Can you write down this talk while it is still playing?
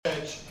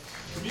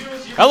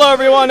Hello,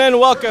 everyone, and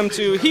welcome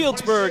to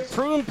Healdsburg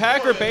Prune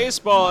Packer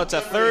Baseball. It's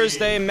a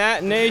Thursday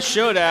matinee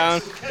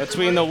showdown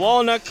between the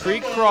Walnut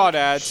Creek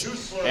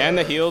Crawdads and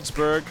the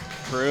Healdsburg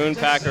Prune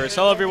Packers.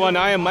 Hello, everyone.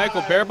 I am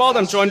Michael Bearbald.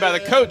 I'm joined by the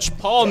coach,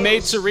 Paul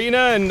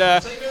Maizarina, and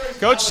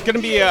Coach, it's going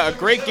to be a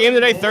great game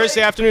today,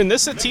 Thursday afternoon.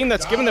 This is a team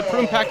that's given the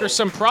Prune Packers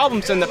some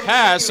problems in the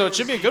past, so it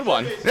should be a good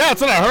one. Yeah, that's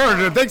what I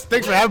heard. Thanks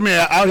for having me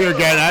out here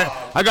again.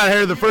 I got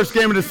here the first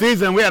game of the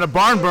season. We had a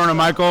barn burner,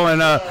 Michael,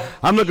 and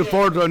I'm looking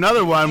forward to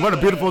another one. What a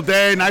beautiful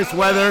day, nice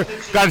weather.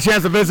 Got a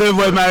chance to visit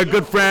with my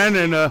good friend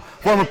and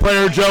former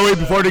player Joey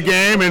before the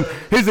game, and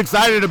he's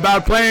excited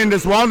about playing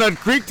this Walnut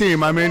Creek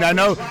team. I mean, I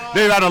know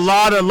they've had a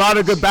lot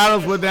of good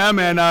battles with them,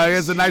 and he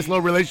has a nice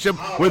little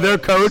relationship with their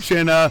coach,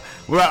 and I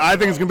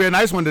think it's going to be a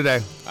nice one today.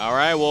 All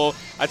right, well,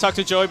 I talked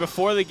to Joey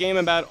before the game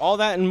about all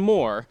that and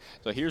more.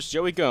 So here's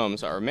Joey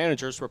Gomes, our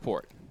manager's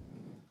report.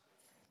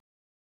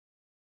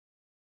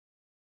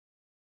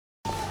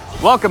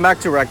 Welcome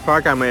back to Rec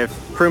Park. I'm with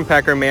Prune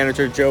Packer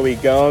manager Joey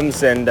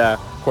Gomes and, of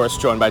course,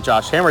 joined by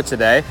Josh Hammer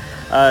today.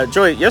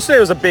 Joey, yesterday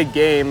was a big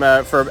game,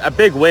 for a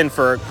big win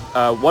for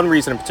one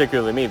reason in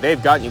particular.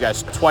 They've gotten you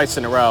guys twice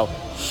in a row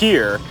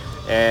here.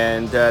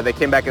 And they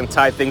came back and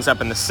tied things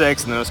up in the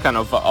sixth, and it was kind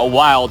of a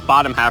wild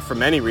bottom half for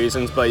many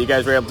reasons, but you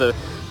guys were able to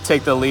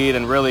take the lead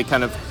and really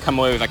kind of come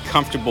away with a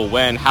comfortable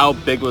win. How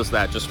big was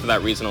that, just for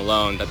that reason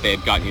alone, that they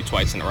had gotten you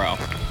twice in a row?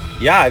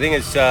 Yeah, I think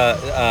it's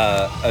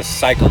a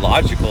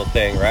psychological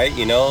thing, right?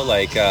 You know,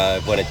 like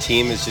when a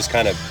team has just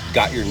kind of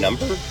got your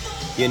number,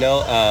 you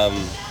know,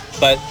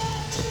 but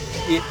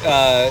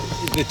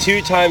the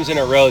 2 times in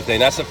a row thing,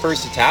 that's the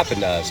first it's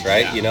happened to us,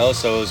 right? Yeah. You know,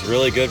 so it was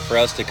really good for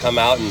us to come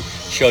out and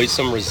show you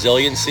some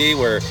resiliency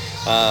where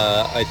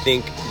I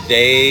think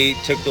they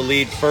took the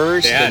lead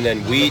first, and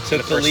then we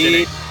took the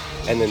lead,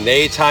 and then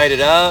they tied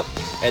it up,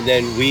 and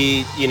then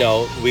we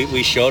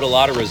showed a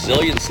lot of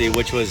resiliency,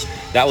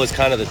 that was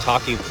kind of the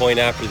talking point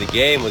after the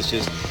game, was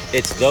just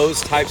it's those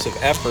types of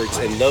efforts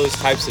and those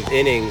types of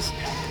innings,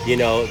 you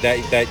know,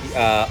 that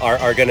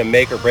are going to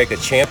make or break a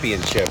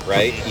championship,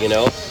 right? You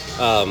know,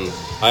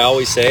 I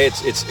always say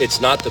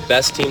it's not the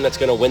best team that's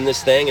going to win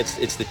this thing.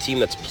 It's the team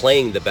that's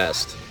playing the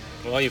best.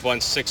 Well, you've won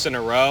 6 in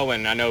a row,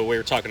 and I know we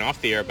were talking off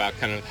the air about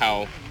kind of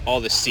how all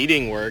the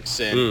seeding works,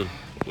 and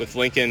with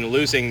Lincoln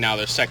losing now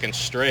their second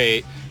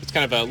straight, it's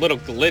kind of a little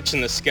glitch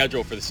in the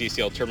schedule for the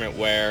CCL tournament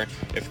where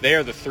if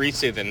they're the 3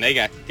 seed, then they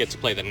get to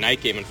play the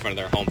night game in front of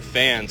their home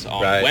fans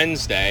on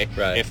Wednesday.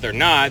 Right. If they're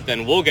not,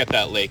 then we'll get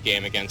that late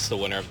game against the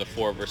winner of the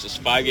 4 versus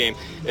 5 game.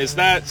 Is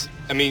that,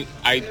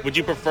 would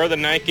you prefer the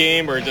night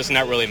game, or does it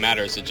not really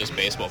matter? Is it just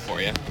baseball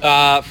for you?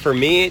 For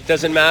me, it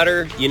doesn't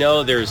matter. You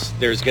know, there's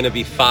going to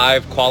be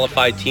 5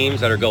 qualified teams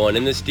that are going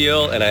in this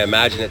deal, and I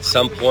imagine at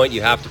some point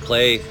you have to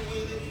play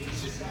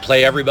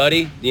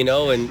everybody, you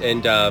know, I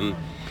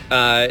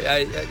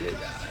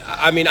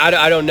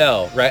don't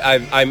know, right?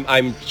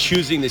 I'm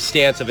choosing the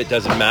stance of it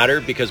doesn't matter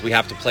because we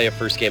have to play a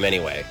first game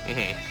anyway.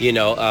 Mm-hmm. You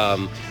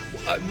know,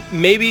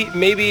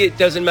 maybe it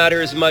doesn't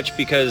matter as much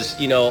because,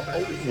 you know,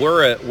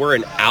 we're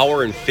an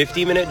hour and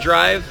 50-minute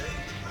drive,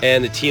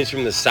 and the teams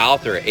from the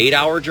south are an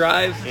 8-hour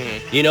drive.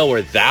 Mm-hmm. You know,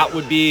 where that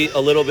would be a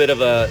little bit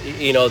of a,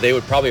 you know, they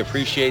would probably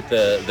appreciate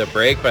the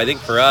break. But I think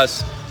for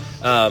us,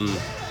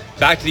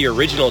 back to the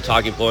original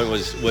talking point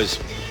was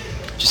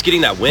just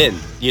getting that win,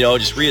 you know,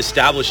 just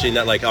reestablishing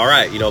that, like, all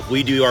right, you know, if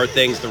we do our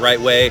things the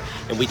right way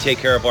and we take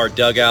care of our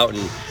dugout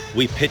and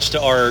we pitch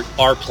to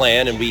our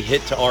plan and we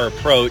hit to our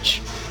approach,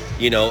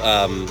 you know,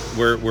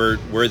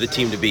 we're the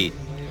team to beat.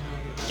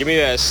 Give me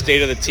the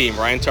state of the team.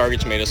 Ryan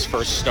Targich made his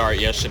first start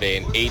yesterday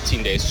in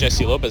 18 days.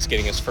 Jesse Lopez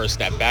getting his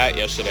first at-bat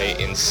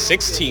yesterday in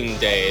 16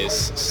 days.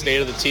 State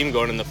of the team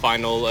going in the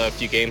final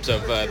few games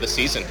of the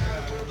season.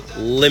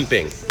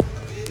 Limping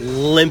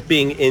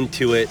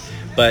into it,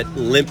 but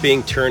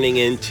limping turning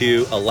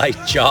into a light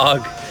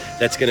jog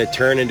that's going to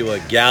turn into a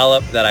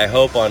gallop that I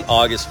hope on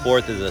August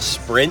 4th is a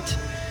sprint.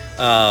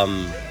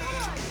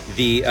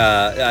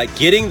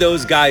 Getting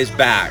those guys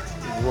back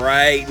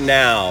right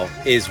now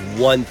is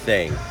one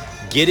thing.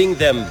 Getting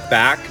them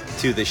back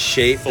to the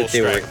shape that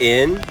they were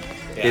in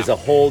is a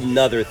whole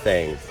nother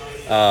thing.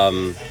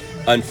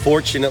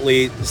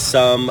 Unfortunately,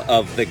 some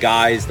of the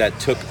guys that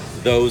took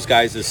those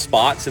guys'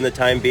 spots in the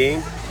time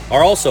being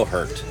are also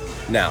hurt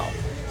now,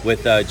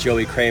 with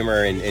Joey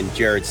Kramer and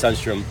Jared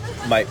Sundstrom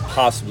might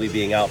possibly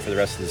being out for the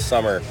rest of the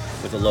summer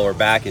with a lower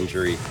back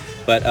injury.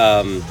 But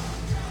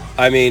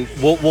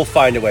we'll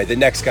find a way. The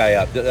next guy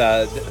up.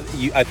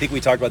 I think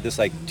we talked about this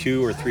like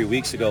 2 or 3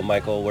 weeks ago,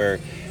 Michael, where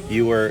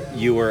you were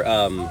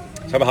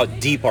talking about how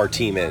deep our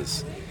team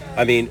is.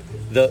 I mean,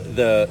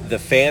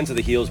 the fans of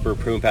the Healdsburg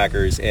Prune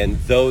Packers and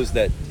those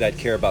that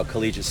care about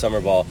collegiate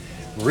summer ball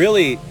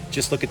really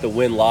just look at the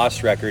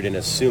win-loss record and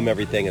assume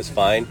everything is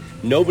fine.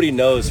 Nobody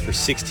knows for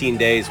 16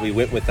 days we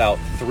went without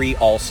 3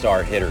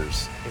 all-star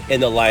hitters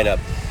in the lineup,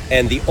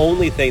 and the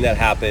only thing that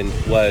happened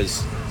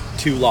was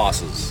 2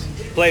 losses.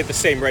 Play at the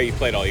same rate you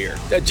played all year.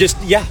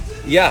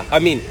 Yeah. I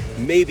mean,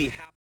 maybe.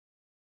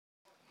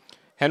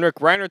 Henrik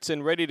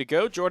Reinertsen ready to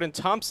go. Jordan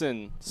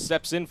Thompson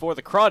steps in for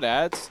the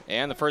Crawdads,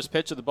 and the first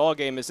pitch of the ball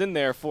game is in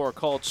there for a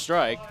called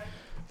strike.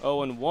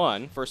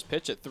 0-1. First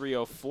pitch at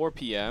 3:04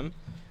 p.m.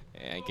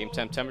 and game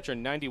temp temperature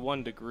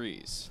 91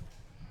 degrees.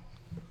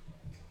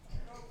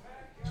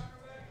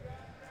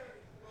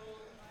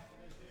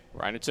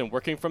 Reinertsen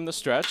working from the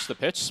stretch. The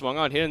pitch swung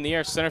on, hit in the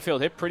air. Center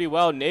field hit pretty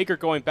well. Nager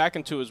going back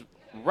into his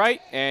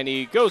right, and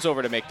he goes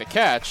over to make the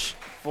catch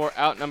for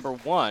out number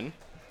 1.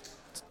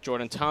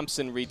 Jordan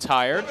Thompson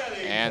retired,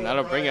 and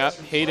that'll bring up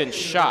Hayden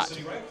Schott.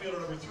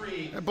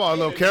 That ball, a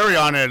little carry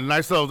on it.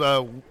 Nice little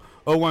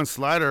 0-1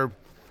 slider,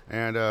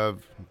 and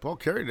ball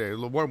carry day. A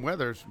little warm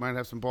weather, might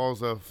have some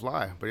balls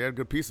fly, but he had a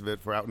good piece of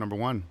it for out number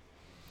 1.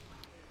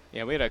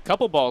 Yeah, we had a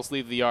couple balls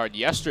leave the yard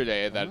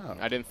yesterday that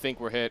I didn't think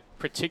were hit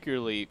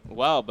particularly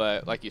well,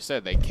 but like you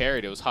said, they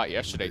carried. It was hot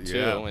yesterday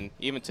too, and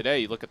even today,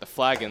 you look at the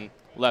flag in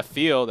left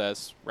field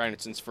as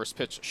Reinertsen's first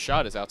pitch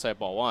shot is outside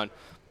ball 1.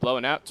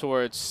 Blowing out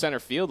towards center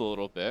field a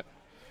little bit,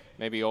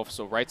 maybe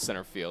also right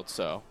center field,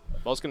 so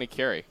ball's going to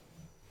carry.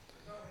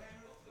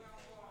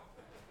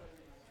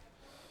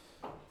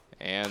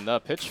 And the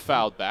pitch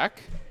fouled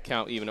back.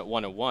 Count even at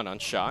 1-1 on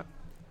Schott.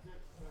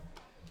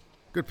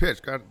 Good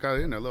pitch. Got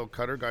in there. A little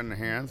cutter, got in the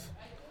hands.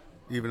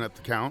 Even up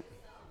the count.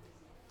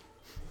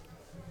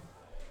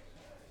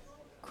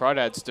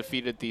 Crawdads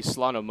defeated the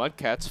Solano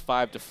Mudcats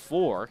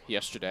 5-4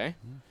 yesterday.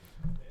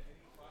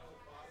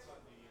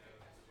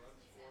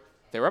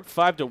 They were up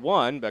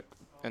 5-1, but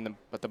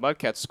the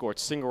Mudcats scored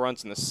single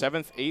runs in the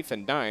 7th, 8th,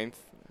 and 9th.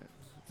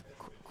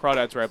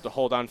 Crawdads were able to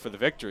hold on for the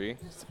victory.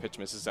 The pitch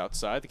misses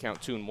outside. The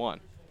count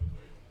 2-1.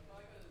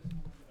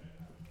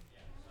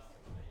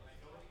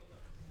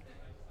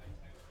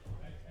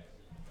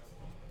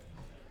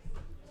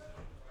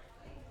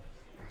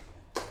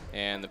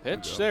 And the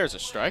pitch, there's a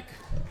strike.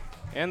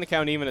 And the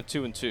count even at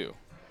 2-2.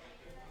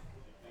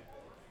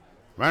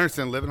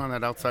 Reinertsen living on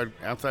that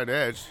outside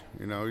edge.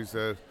 You know, he's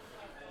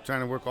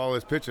trying to work all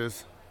his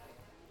pitches.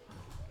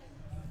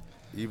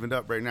 Evened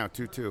up right now,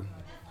 2-2.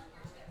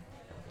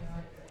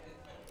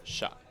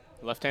 Schott.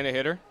 Left-handed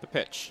hitter, the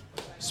pitch.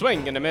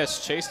 Swing and a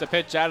miss. Chased the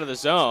pitch out of the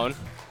zone.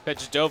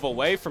 Pitch dove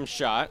away from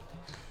Schott.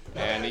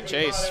 And he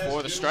chased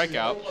for the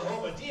strikeout.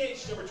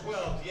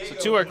 So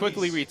 2 are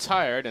quickly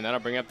retired, and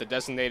that'll bring up the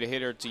designated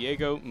hitter,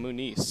 Diego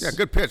Muniz. Yeah,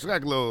 good pitch.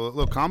 Like a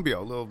little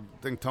cambio. A little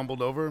thing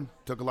tumbled over,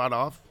 took a lot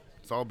off.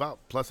 It's all about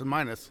plus and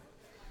minus.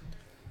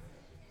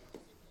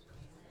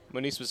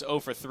 Muniz was 0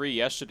 for 3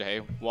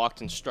 yesterday,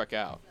 walked and struck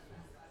out.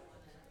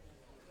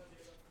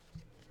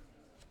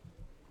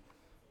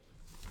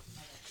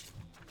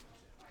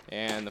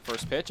 And the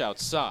first pitch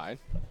outside,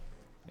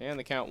 and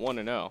the count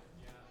 1-0.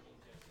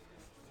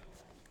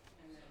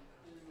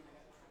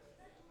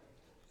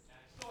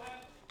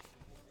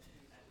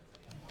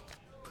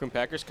 Prune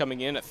Packers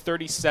coming in at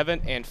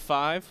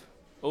 37-5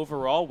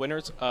 overall,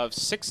 winners of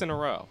 6 in a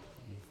row.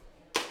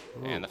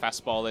 Ooh. And the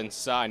fastball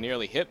inside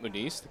nearly hit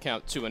Muniz. The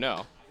count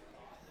 2-0.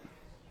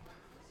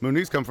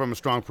 Muniz come from a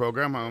strong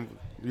program,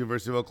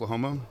 University of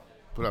Oklahoma,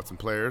 put out some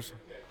players.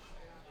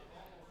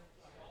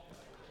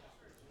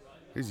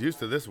 He's used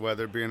to this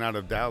weather, being out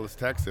of Dallas,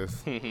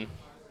 Texas.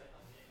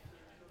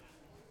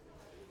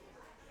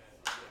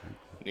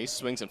 Muniz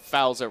swings and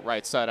fouls it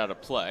right side out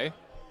of play.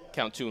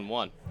 Count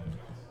 2-1.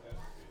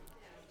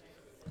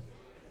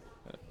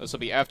 This will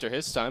be after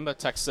his time, but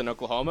Texas and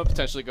Oklahoma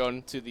potentially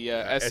going to the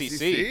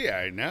SEC.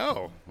 I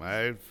know.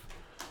 I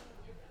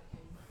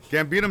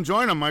can't beat them,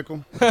 join them,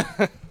 Michael.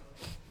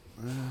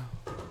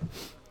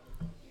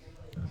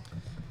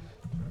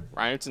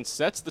 Reinertsen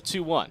sets the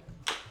 2-1.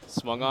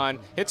 Swung on,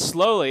 hit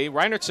slowly.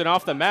 Reinertsen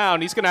off the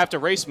mound. He's going to have to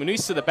race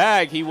Muniz to the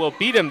bag. He will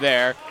beat him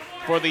there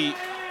for the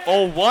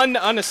 0-1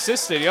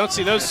 unassisted. You don't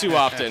see those too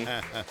often.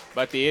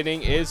 But the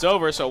inning is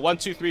over. So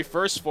 1-2-3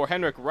 first for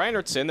Henrik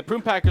Reinertsen. The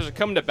Prune Packers are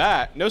coming to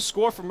bat. No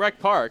score from Rec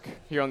Park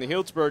here on the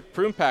Healdsburg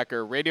Prune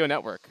Packer Radio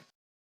Network.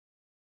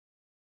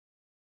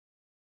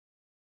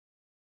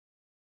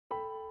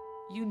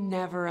 You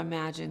never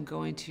imagined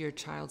going to your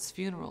child's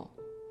funeral.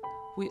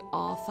 We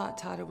all thought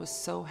Tyler was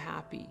so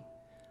happy,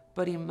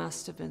 but he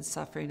must have been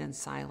suffering in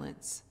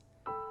silence.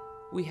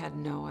 We had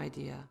no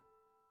idea.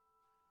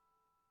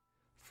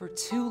 For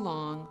too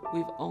long,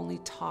 we've only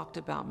talked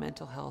about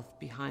mental health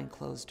behind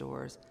closed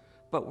doors,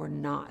 but we're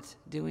not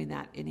doing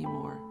that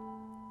anymore.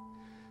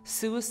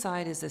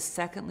 Suicide is the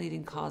second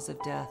leading cause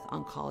of death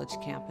on college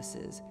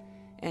campuses,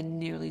 and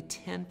nearly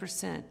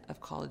 10% of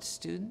college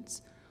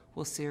students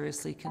will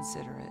seriously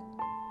consider it.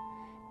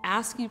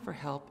 Asking for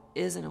help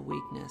isn't a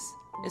weakness,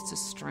 it's a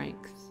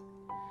strength.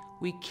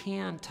 We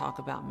can talk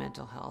about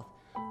mental health.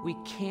 We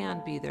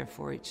can be there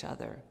for each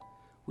other.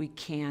 We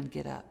can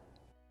get up.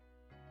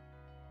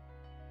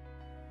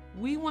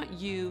 We want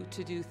you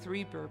to do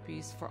 3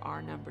 burpees for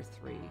our number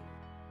 3.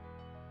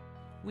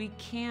 We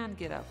can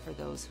get up for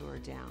those who are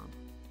down.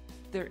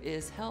 There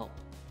is help.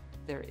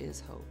 There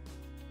is hope.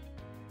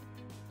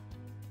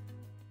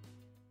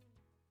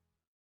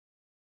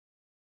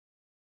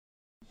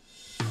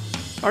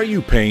 Are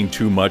you paying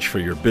too much for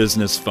your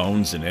business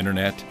phones and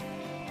internet?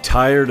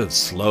 Tired of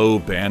slow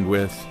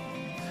bandwidth?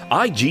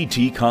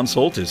 IGT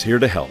Consult is here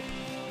to help.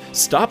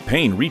 Stop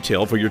paying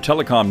retail for your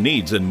telecom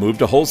needs and move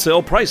to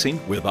wholesale pricing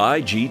with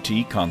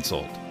IGT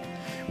Consult.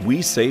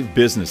 We save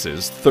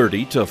businesses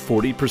 30 to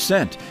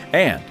 40%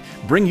 and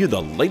bring you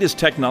the latest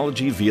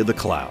technology via the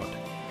cloud.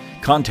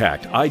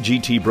 Contact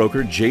IGT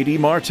broker JD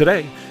Marr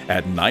today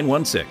at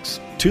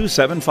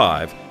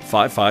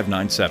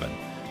 916-275-5597.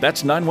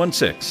 That's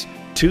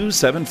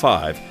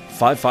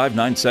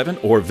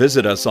 916-275-5597, or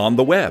visit us on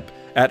the web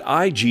at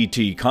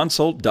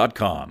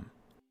igtconsult.com.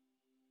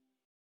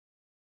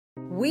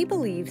 We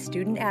believe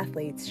student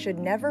athletes should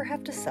never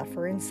have to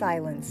suffer in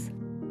silence.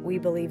 We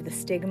believe the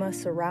stigma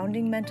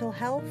surrounding mental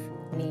health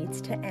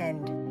needs to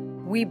end.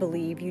 We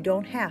believe you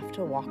don't have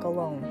to walk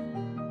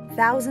alone.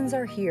 Thousands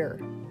are here,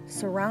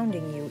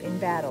 surrounding you in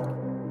battle.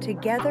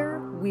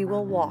 Together, we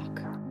will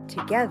walk.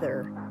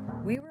 Together,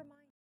 we remind.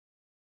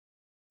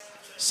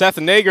 Seth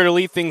Nager to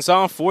lead things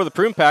off for the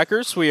Prune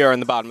Packers. We are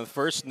in the bottom of the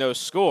first, no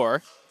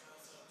score.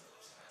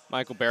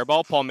 Michael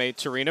Bearball, Paul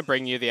Mate-Torina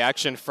bringing you the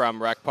action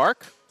from Rec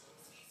Park.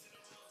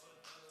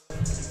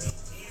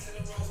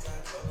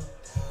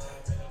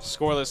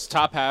 Scoreless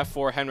top half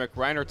for Henrik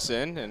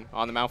Reinertsen, and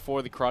on the mound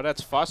for the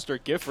Crawdads, Foster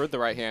Gifford, the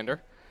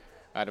right-hander,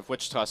 out of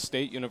Wichita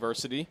State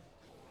University.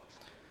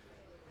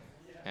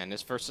 And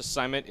his first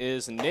assignment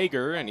is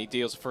Nager, and he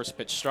deals a first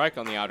pitch strike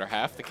on the outer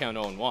half, the count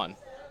 0-1.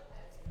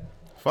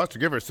 Foster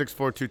Gifford,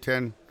 6'4",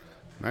 210.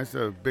 Nice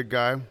big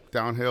guy,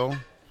 downhill.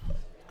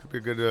 Could be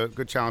a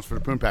good challenge for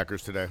the Prune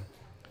Packers today.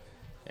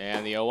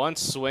 And the 0-1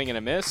 swing and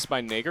a miss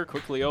by Nager,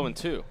 quickly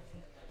 0-2.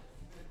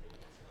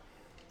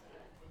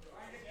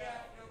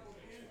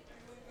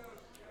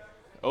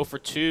 Oh for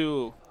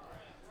 2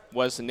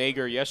 was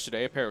Nager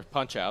yesterday, a pair of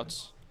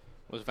punch-outs.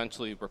 Was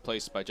eventually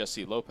replaced by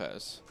Jesse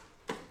Lopez.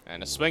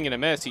 And a swing and a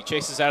miss. He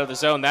chases out of the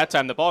zone. That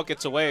time the ball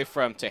gets away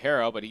from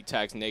Tejero, but he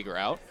tags Nager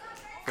out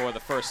for the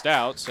first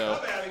out. So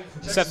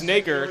Seth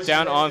Nager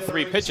down on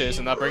 3 pitches,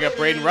 and they'll bring up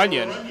Braden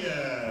Runyon.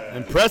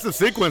 Impressive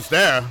sequence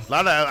there. A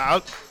lot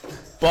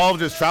of ball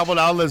just traveled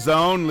out of the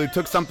zone. They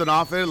took something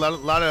off it. A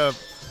lot of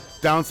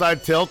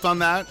downside tilt on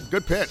that.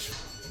 Good pitch.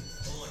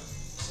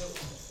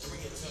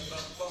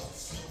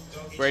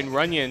 Braden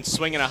Runyon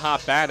swinging a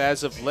hot bat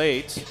as of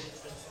late.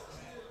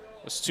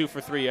 Was 2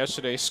 for 3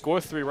 yesterday.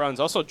 Scored 3 runs.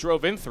 Also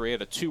drove in 3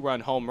 at a 2-run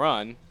home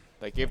run.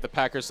 That gave the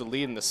Packers the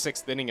lead in the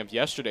 6th inning of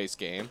yesterday's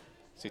game.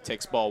 So he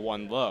takes ball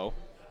 1 low.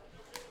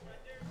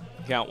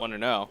 Count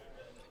 1-0.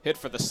 Hit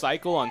for the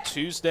cycle on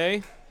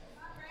Tuesday.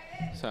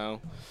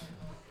 So,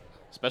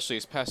 especially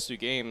his past 2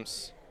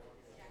 games,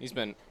 he's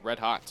been red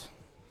hot.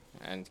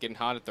 And getting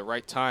hot at the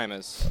right time,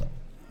 as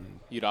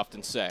you'd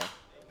often say.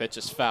 Pitch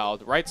is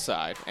fouled right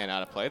side and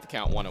out of play. The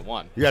count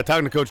 1-1. Yeah,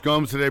 talking to Coach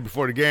Gomes today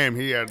before the game,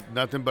 he had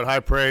nothing but high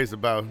praise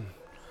about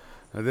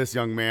this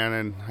young man,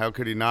 and how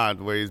could he not,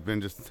 the way he's been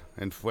just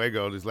in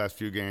fuego these last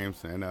few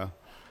games. And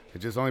it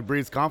just only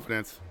breeds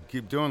confidence.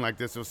 Keep doing like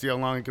this. We'll see how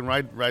long he can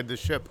ride this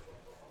ship.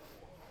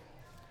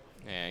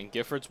 And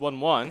Gifford's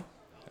 1-1.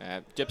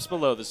 Dips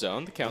below the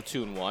zone. The count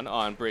 2-1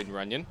 on Braden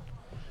Runyon.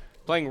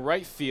 Playing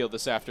right field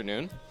this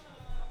afternoon.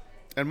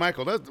 And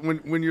Michael,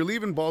 when you're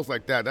leaving balls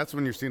like that, that's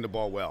when you're seeing the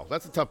ball well.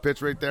 That's a tough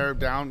pitch right there,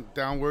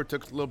 downward,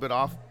 took a little bit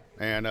off,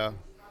 and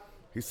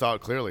he saw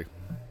it clearly.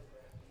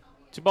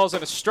 2 balls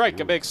and a strike,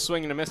 a big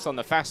swing and a miss on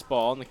the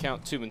fastball, and the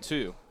count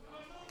 2-2.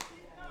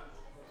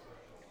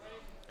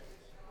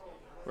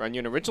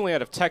 Runyon originally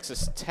out of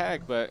Texas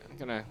Tech, but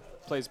gonna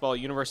play his ball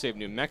at University of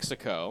New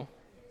Mexico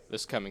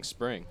this coming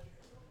spring.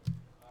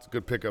 It's a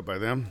good pickup by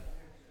them.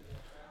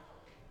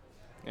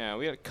 Yeah,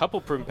 we had a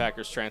couple Prune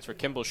Packers transfer.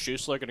 Kimball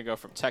Schuessler going to go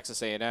from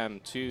Texas A&M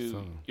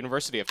to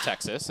University of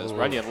Texas as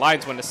Runyon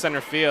lines one to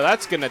center field.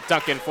 That's going to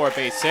dunk in for a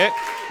base hit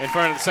in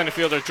front of the center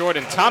fielder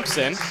Jordan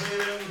Thompson.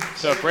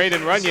 So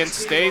Braden Runyon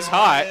stays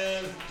hot,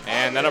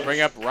 and that'll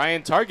bring up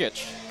Ryan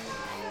Targich.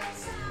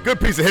 Good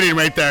piece of hitting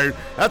right there.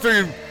 That's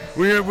when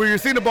you're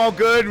seeing the ball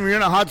good and you're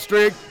in a hot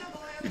streak,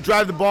 you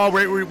drive the ball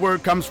right where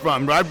it comes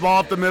from. Drive the ball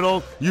up the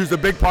middle, use the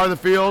big part of the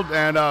field,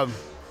 and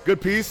good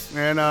piece,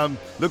 and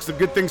looks a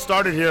good thing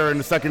started here in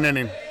the 2nd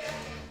inning.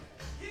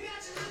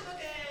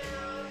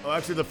 Oh,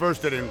 actually the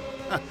 1st inning.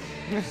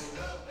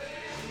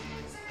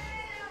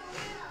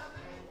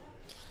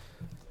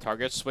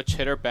 Target switch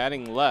hitter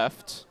batting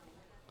left.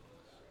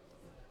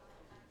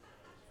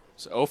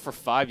 So 0 for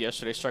 5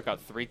 yesterday, struck out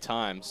 3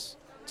 times.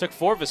 Took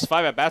 4 of his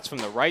 5 at-bats from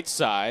the right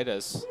side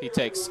as he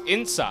takes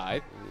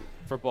inside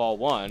for ball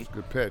 1.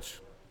 Good pitch.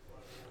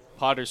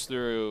 Potters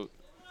threw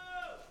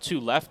 2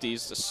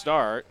 lefties to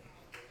start.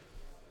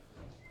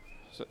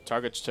 So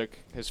Targich took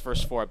his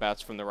first 4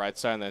 at-bats from the right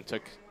side and then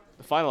took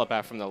the final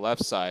at-bat from the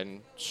left side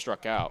and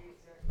struck out.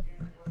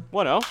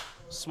 1-0.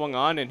 Swung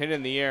on and hit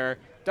in the air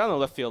down the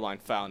left field line,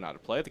 foul and out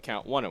of play. The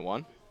count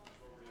 1-1.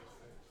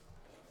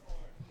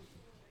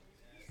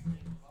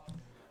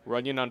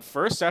 Runyon on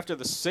first after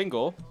the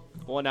single.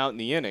 1 out in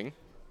the inning.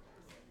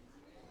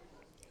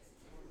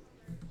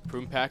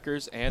 Prune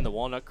Packers and the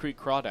Walnut Creek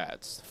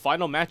Crawdads.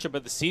 Final matchup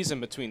of the season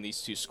between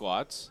these 2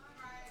 squads.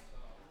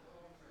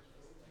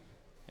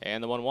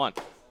 And the 1-1.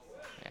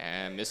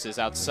 And misses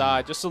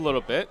outside just a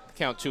little bit.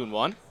 Count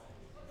 2-1.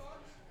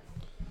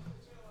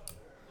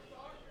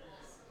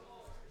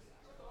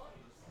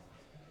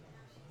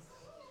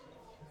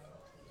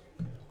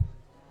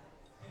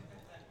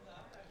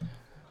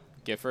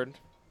 Gifford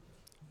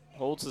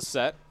holds the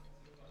set.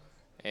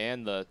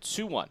 And the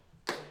 2-1.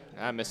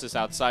 Misses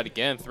outside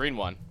again,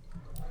 3-1.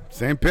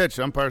 Same pitch.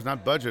 Umpire's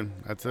not budging.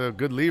 That's a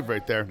good leave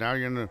right there. Now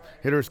you're in the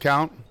hitter's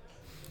count.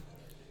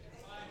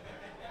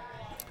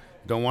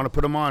 Don't want to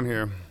put him on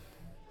here.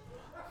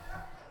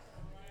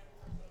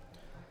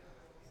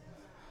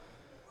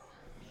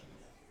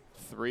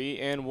 Three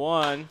and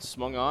one.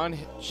 Swung on.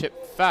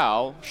 Chip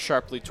foul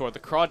sharply toward the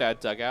Crawdad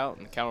dugout.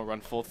 And the count will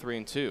run full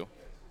 3-2.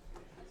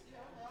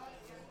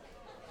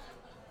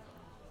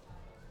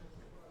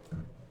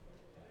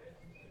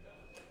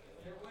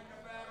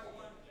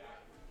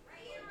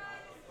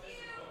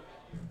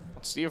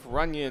 Let's see if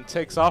Runyon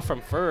takes off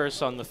from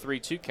first on the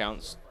 3-2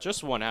 counts.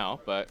 Just one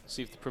out, but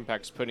see if the Prune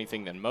Packers put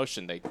anything in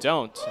motion. They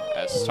don't,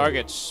 as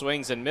Target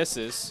swings and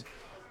misses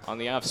on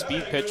the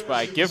off-speed pitch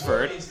by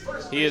Gifford.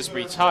 He is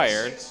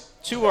retired.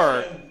 2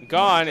 are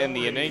gone in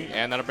the inning,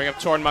 and that'll bring up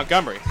Torrin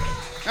Montgomery.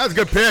 That was a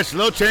good pitch.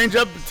 Little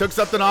changeup, took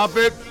something off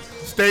it,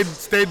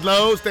 stayed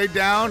low, stayed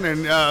down,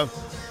 and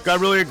got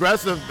really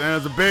aggressive. And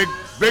it was a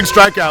big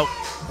strikeout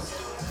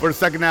for the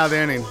second out of the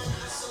inning.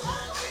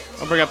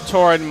 I'll bring up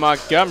Torrin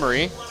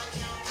Montgomery.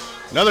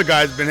 Another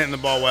guy's been hitting the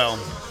ball well.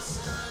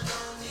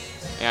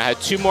 Yeah, had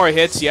 2 more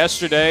hits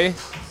yesterday.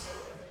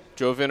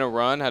 Drove in a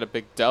run, had a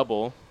big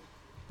double.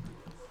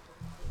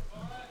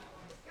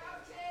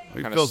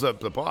 He fills up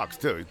the box,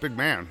 too. He's a big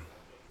man.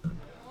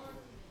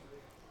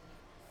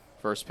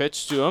 First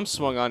pitch to him,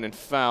 swung on and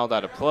fouled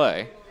out of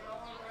play.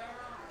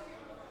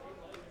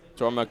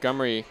 Torrin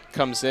Montgomery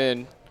comes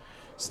in,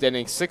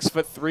 standing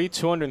 6'3",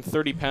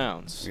 230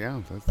 pounds. Yeah,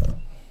 I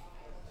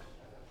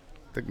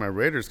think my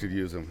Raiders could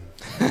use him.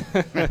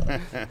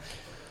 A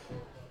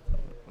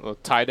little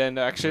tight end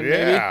action,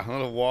 maybe? Yeah, a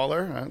little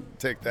Waller. I'd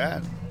take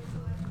that.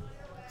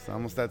 It's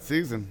almost that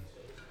season.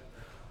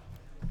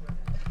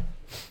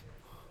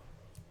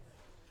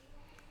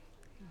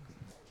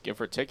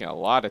 Gifford taking a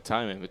lot of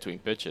time in between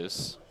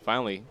pitches.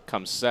 Finally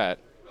comes set.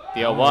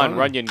 The 0-1,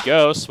 Runyon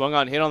goes, swung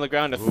on, hit on the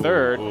ground to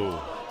third.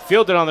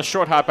 Fielded on the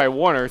short hop by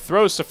Warner,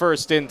 throws to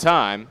first in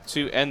time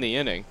to end the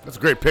inning. That's a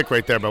great pick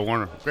right there by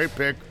Warner. Great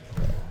pick.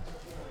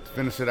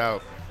 Finish it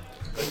out.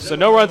 So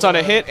no runs on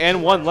a hit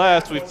and 1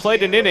 left. We've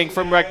played an inning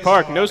from Rec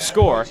Park. No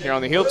score here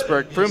on the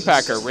Healdsburg Prune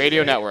Packer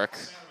Radio Network.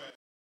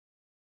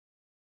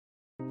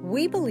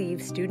 We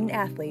believe student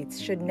athletes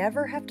should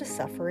never have to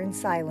suffer in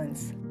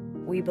silence.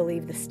 We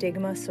believe the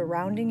stigma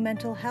surrounding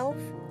mental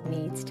health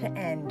needs to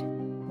end.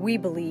 We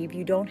believe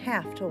you don't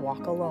have to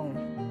walk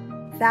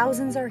alone.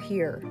 Thousands are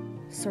here,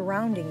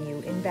 surrounding you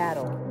in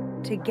battle.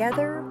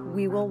 Together,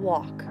 we will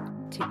walk.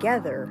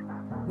 Together,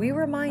 we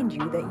remind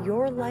you that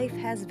your life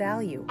has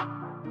value.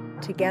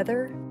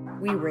 Together,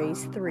 we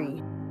raise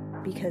 3,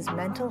 because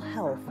mental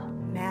health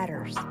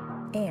matters,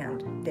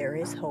 and there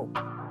is hope.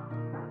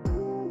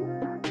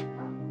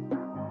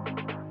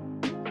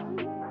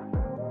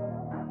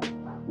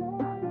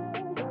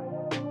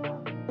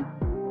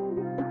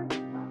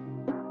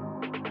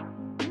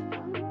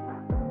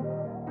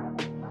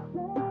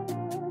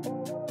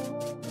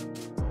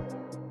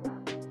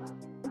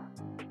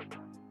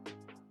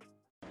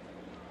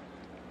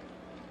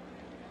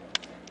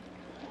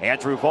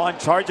 Andrew Vaughn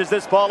charges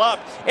this ball up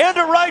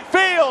into right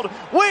field.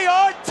 We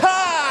are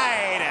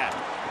tied.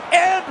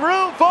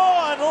 Andrew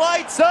Vaughn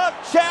lights up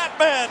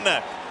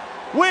Chapman.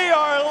 We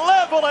are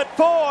level at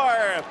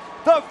 4.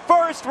 The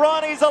first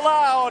run he's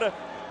allowed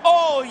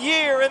all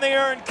year in the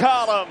earned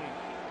column.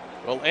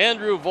 Well,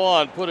 Andrew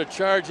Vaughn put a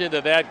charge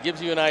into that.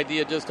 Gives you an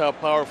idea just how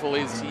powerful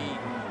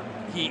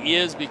he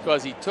is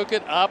because he took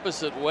it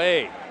opposite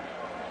way.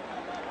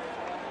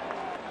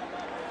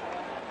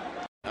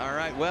 All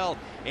right, well,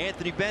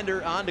 Anthony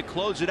Bender on to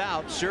close it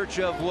out. Search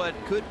of what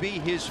could be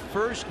his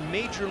first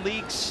major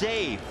league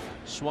save.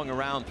 Swung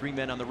around, 3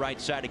 men on the right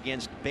side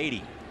against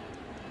Beatty.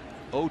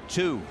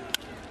 0-2.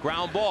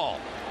 Ground ball.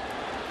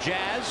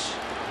 Jazz.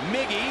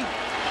 Miggy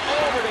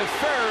over to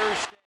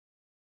first.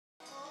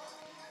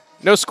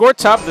 No score,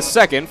 top of the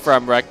second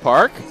from Rec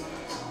Park.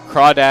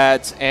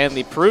 Crawdads and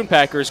the Prune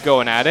Packers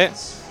going at it.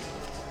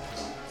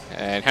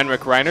 And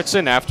Henrik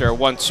Reinertsen after a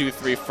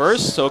 1-2-3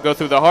 first. So we'll go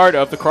through the heart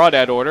of the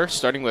Crawdad order,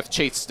 starting with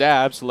Chase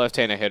Dabbs,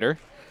 left-handed hitter.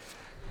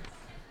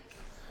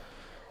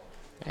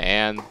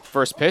 And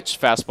first pitch,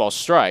 fastball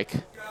strike.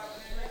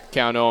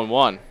 Count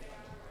 0-1.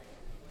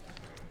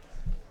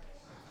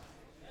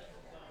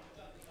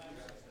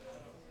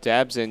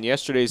 Dabbs in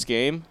yesterday's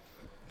game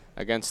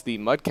against the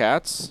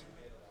Mudcats.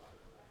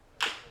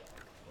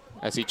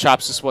 As he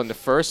chops this one to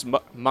first,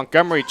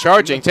 Montgomery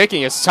charging,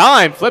 taking his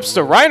time, flips to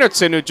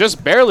Reinertsen, who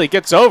just barely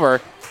gets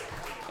over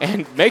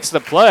and makes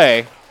the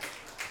play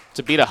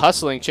to beat a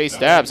hustling Chase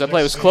Dabbs. That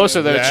play was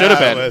closer than it should have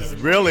been. That was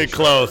really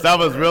close. That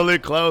was really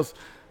close.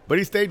 But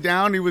he stayed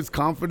down. He was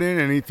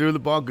confident, and he threw the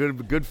ball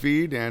good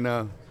feed,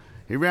 and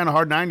he ran a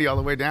hard 90 all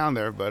the way down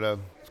there. But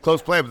it's a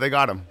close play, but they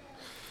got him.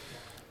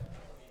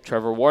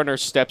 Trevor Warner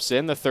steps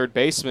in, the third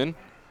baseman.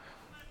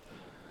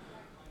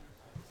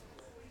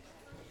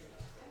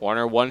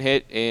 Warner 1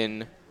 hit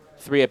in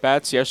 3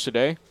 at-bats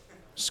yesterday.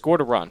 Scored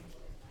a run.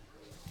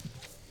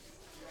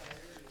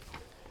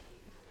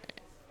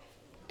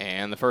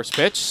 And the first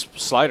pitch,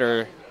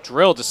 slider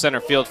drilled to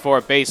center field for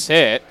a base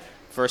hit.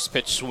 First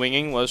pitch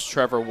swinging was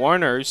Trevor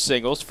Warner's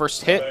singles,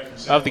 first hit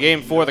of the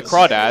game for the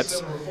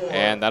Crawdads,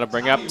 and that'll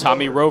bring up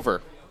Tommy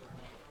Rover.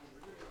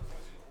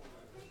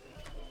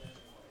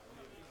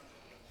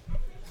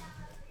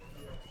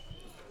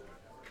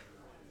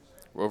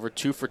 Rover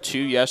 2 for 2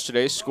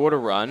 yesterday, scored a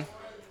run.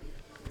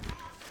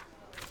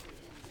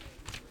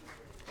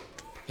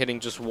 Hitting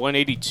just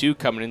 182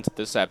 coming into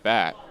this at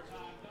bat.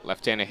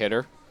 Left-handed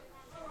hitter.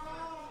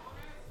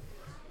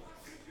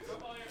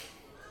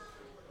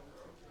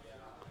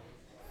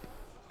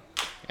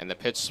 And the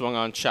pitch swung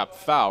on, chopped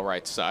foul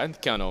right side. The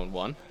count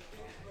 0-1.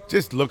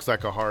 Just looks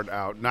like a hard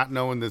out. Not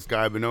knowing this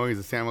guy, but knowing he's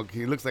a San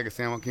Joaquin. He looks like a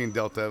San Joaquin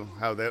Delta,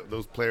 how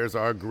those players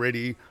are.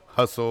 Gritty,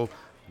 hustle,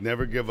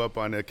 never give up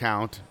on a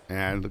count.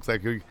 And looks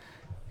like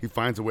he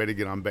finds a way to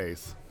get on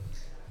base.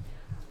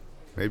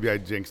 Maybe I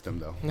jinxed him,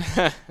 though.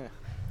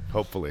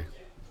 Hopefully.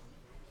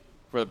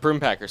 For the Prune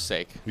Packers'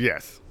 sake.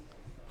 Yes.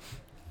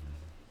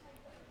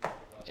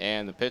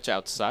 And the pitch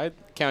outside.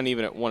 Count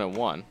even at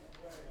 1-1.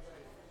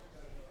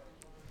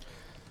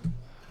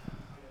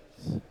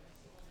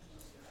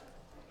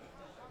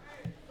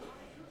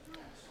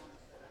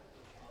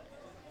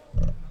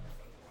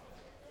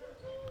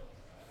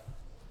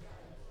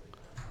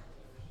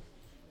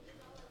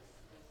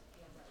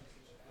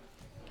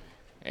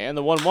 And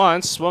the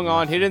 1-1 swung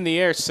on, hit in the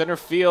air, center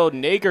field.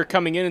 Nager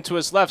coming in into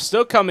his left,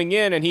 still coming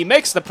in, and he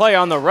makes the play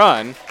on the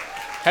run.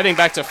 Heading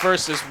back to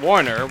first is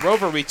Warner.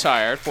 Rover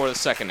retired for the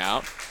second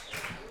out.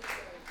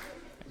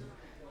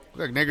 Looked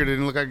like Nager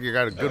didn't look like he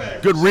got a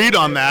good read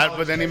on that,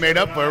 but then he made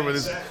up for it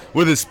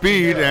with his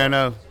speed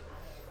and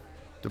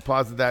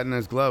deposited that in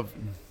his glove.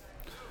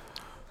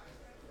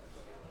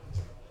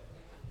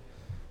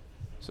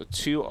 So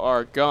 2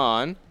 are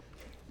gone.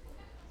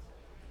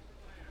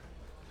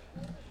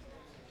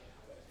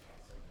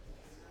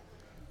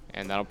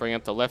 And that'll bring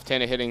up the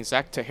left-handed hitting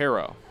Zach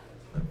Tejero.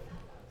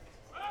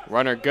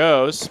 Runner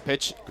goes,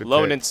 pitch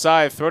low and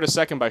inside, throw to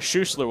second by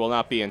Schussler will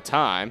not be in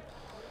time.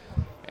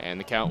 And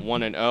the count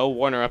 1-0.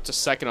 Warner up to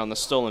second on the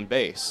stolen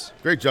base.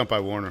 Great jump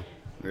by Warner.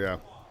 Yeah.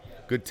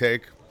 Good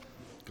take.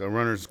 Got a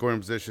runner in scoring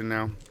position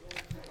now.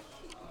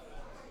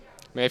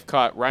 May have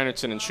caught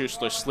Reinertson and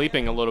Schussler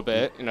sleeping a little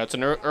bit. You know, it's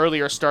an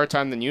earlier start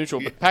time than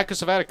usual, but Packers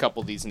have had a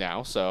couple of these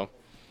now. So,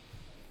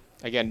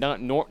 again,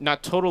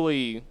 not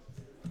totally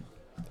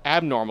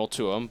abnormal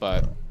to them,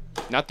 but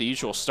not the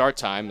usual start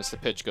time as the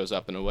pitch goes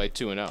up and away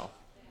 2-0.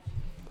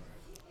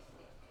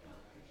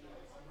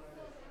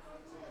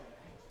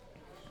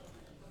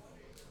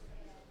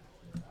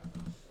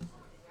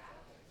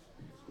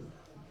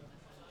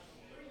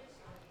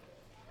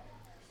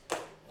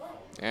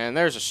 And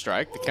there's a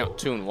strike, the count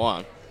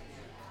 2-1.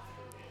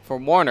 For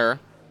Warner,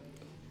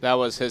 that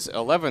was his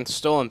 11th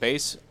stolen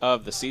base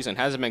of the season.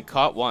 Hasn't been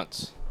caught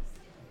once.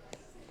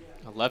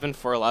 11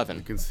 for 11.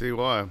 You can see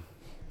why.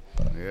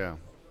 Yeah.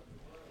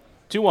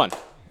 2-1.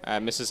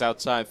 Misses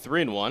outside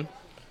 3-1.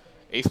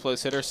 Eighth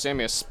place hitter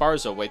Sammy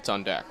Esparza waits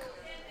on deck.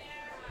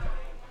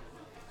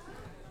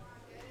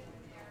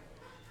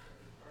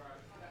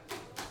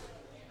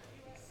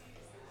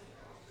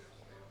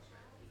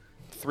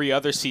 Three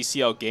other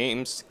CCL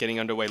games getting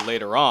underway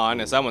later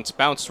on as that one's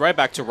bounced right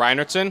back to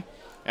Reinertson.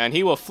 And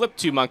he will flip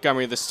to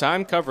Montgomery this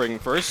time, covering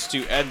first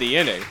to end the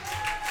inning.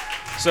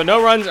 So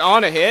no runs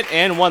on a hit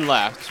and 1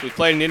 left. We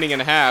played an inning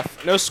and a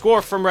half. No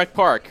score from Rec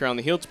Park here on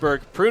the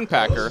Healdsburg Prune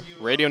Packer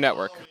Radio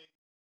Network.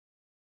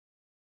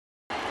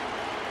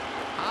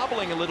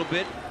 Hobbling a little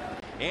bit.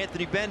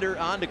 Anthony Bender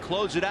on to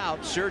close it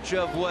out. Search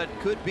of what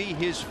could be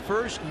his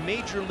first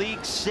major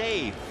league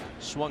save.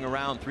 Swung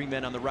around, 3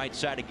 men on the right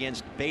side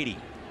against Beatty.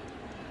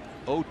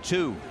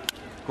 0-2.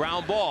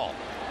 Ground ball.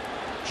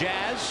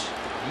 Jazz.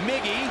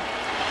 Miggy.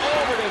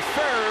 Over to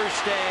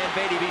first, and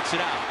Beatty beats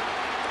it out.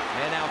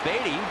 And now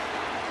Beatty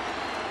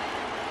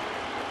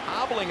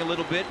hobbling a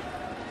little bit.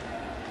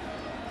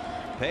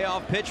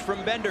 Payoff pitch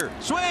from Bender.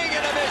 Swing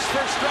and a miss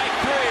for strike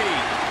 3.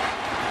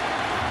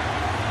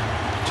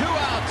 2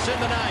 outs in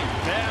the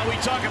ninth. Yeah, we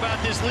talk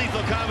about this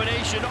lethal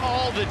combination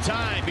all the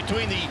time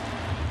between the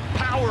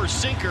power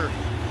sinker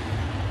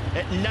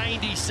at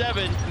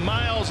 97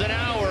 miles an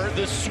hour,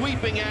 the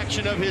sweeping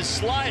action of his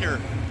slider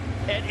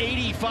at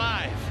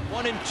 85.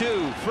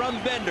 1-2 from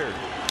Bender.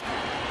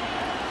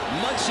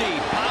 Muncy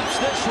pops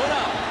this one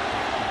up.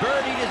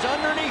 Birdie is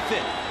underneath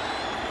it.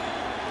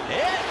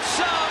 It's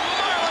a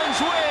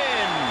Marlins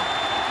win.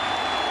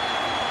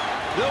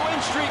 The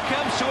win streak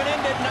comes to an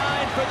end at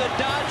 9 for the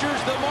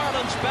Dodgers. The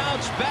Marlins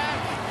bounce back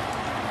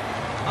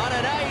on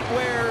a night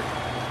where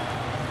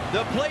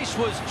the place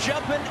was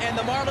jumping and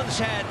the Marlins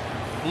had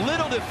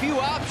little to few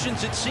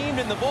options, it seemed,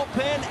 in the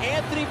bullpen.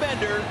 Anthony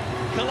Bender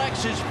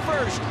collects his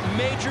first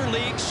major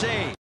league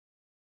save.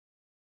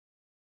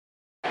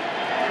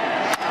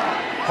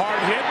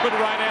 Hard hit, but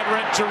right-hand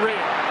Renteria.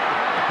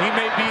 He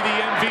may be the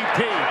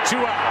MVP.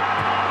 2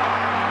 out.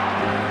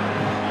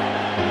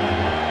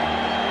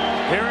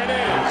 Here it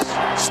is.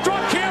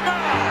 Struck him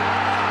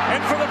out.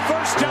 And for the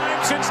first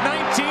time since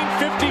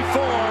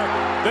 1954,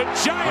 the The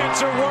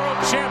Giants are world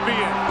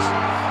champions.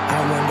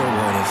 I wonder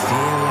what it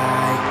feel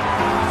like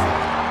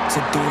to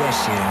do that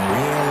shit in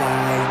real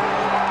life.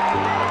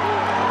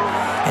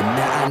 And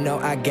now I know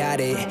I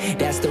got it.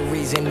 That's the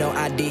reason no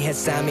ID has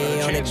signed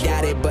me on a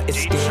dotted, but it's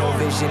still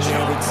visionary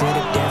to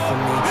the death of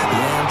me.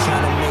 Yeah, I'm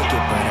trying to make it,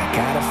 but I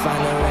gotta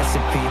find a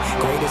recipe.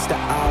 Greatest of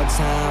all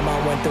time,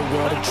 I want the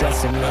world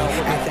addressing me.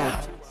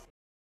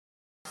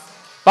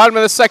 Bottom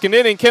of the second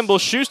inning, Kimball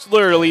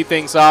Schuster lead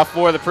things off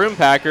for the Prune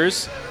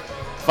Packers.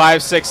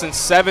 5, 6, and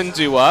 7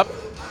 due up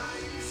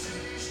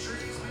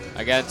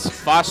against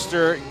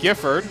Foster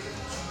Gifford.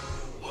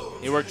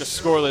 He worked a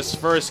scoreless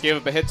first, gave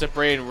up a hit to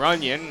Braden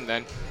Runyon, and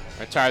then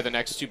retired the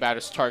next two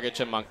batters, Target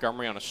and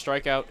Montgomery, on a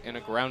strikeout and a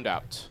ground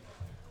out.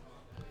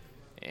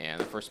 And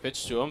the first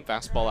pitch to him,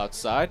 fastball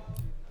outside,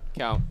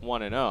 count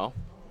 1-0.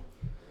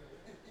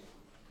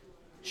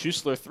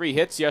 Schuster 3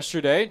 hits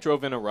yesterday,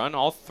 drove in a run,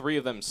 all 3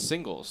 of them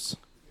singles.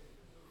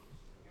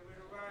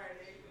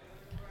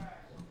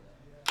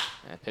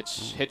 And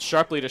pitch hit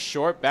sharply to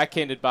short,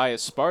 backhanded by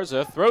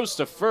Esparza, throws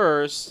to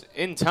first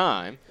in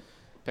time.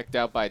 Picked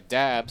out by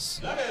Dabbs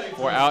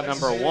for out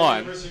number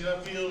 1.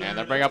 And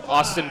they bring up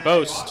Austin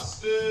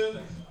Boast.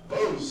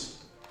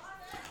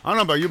 I don't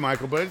know about you,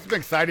 Michael, but it's been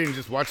exciting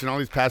just watching all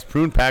these past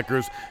Prune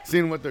Packers,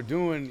 seeing what they're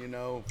doing, you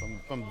know,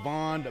 from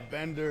Vaughn to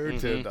Bender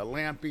to the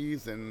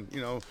Lampies, and,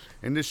 you know,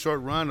 in this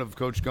short run of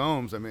Coach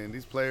Gomes, I mean,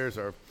 these players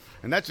are,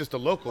 and that's just the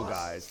local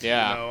guys.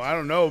 Yeah. You know, I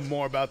don't know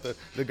more about the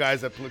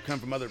guys that come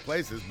from other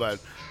places,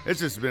 but it's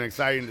just been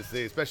exciting to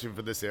see, especially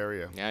for this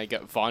area. Yeah, you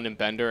got Vaughn and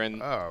Bender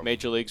in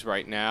major leagues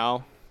right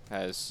now,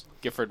 as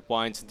Gifford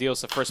winds and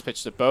deals the first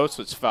pitch to Boats,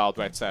 which fouled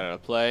right side of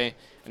the play.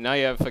 And now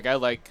you have a guy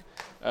like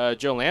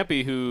Joe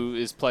Lampe, who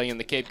is playing in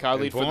the Cape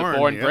Cod League for the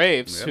Bourne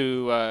Braves,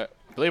 who I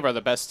believe are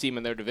the best team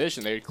in their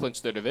division. They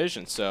clinched their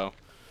division, so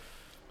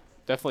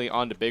definitely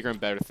on to bigger and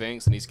better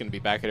things, and he's going to be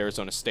back at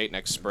Arizona State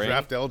next spring.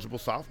 Draft-eligible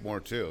sophomore,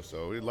 too,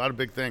 so a lot of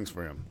big things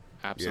for him.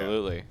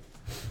 Absolutely.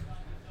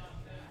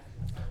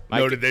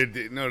 Yeah.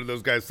 Noted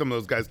those guys. Some of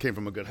those guys came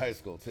from a good high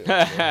school, too.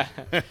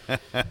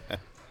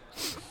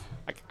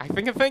 I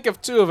think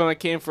of 2 of them that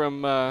came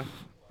from a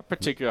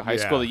particular high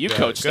school that you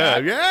coached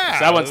at. Yeah.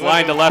 So that one's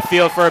lined to left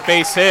field for a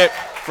base hit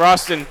for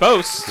Austin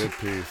Boast. Good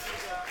piece.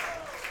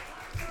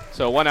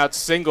 So 1-out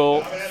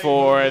single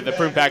for the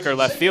Prune Packer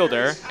left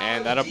fielder,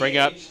 and that'll bring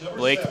up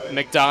Blake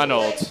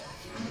McDonald.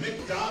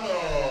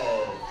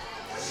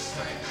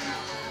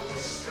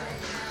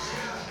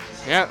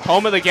 Yeah,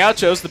 home of the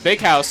Gauchos, the big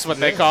house, what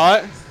they call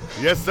it.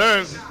 Yes,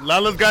 sir. A lot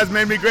of those guys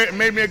made me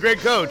a great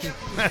coach.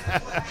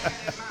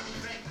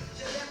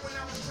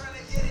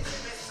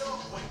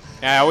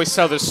 Yeah, I always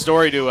tell this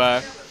story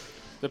to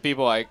the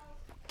people. I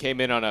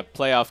came in on a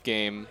playoff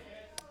game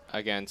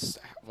against,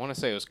 I want to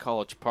say it was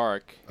College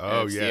Park.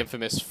 Oh, it's yeah. the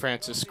infamous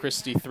Francis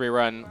Christie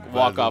 3-run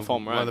walk-off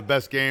home run. One of the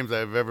best games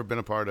I've ever been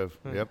a part of.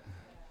 Yep.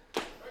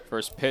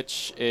 First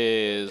pitch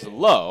is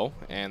low,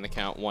 and the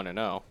count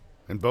 1-0.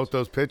 And both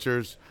those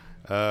pitchers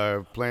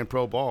playing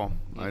pro ball.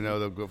 I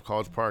know the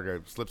College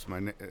Park,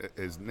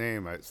 his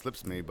name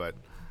slips me, but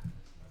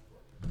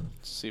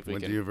let's see if we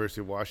went can. to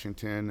University of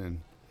Washington, and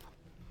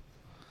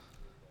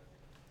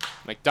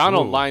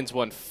McDonald lines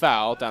one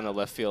foul down the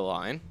left field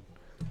line,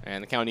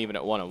 and the count even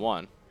at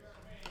 1-1.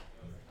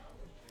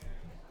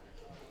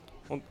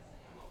 Well,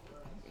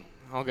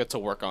 I'll get to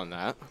work on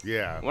that.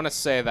 Yeah. I want to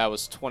say that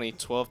was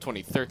 2012,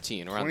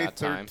 2013, around that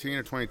time. 2013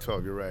 or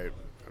 2012, you're right.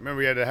 I remember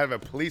we had to have a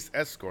police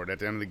escort at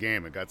the end of the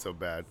game. It got so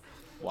bad.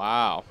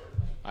 Wow.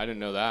 I didn't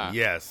know that.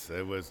 Yes,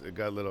 it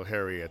got a little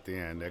hairy at the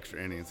end,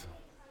 extra innings.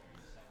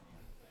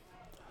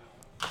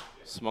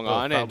 Swung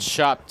on and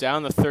chopped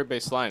down the third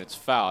base line. It's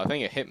foul. I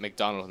think it hit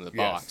McDonald in the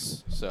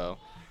box. So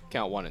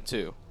count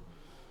 1-2.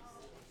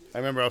 I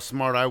remember how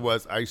smart I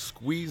was. I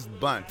squeezed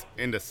bunt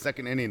in the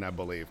second inning, I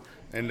believe.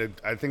 And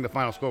I think the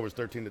final score was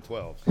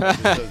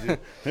 13-12.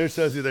 There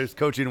shows you there's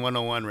coaching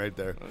 101 right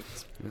there.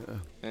 Yeah.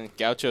 And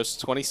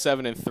Gauchos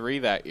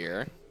 27-3 that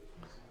year.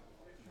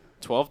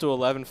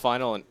 12-11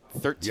 final in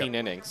 13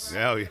 innings.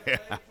 Oh,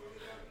 yeah.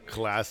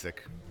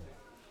 Classic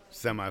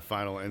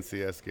semifinal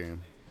NCS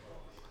game.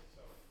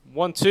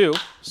 1-2,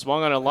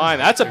 swung on a line.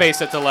 That's a base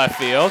hit to left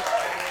field.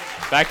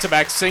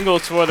 Back-to-back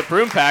singles for the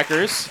Prune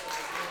Packers.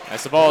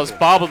 As the ball is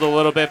bobbled a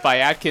little bit by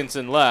Atkins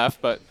in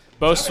left, but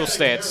Boast will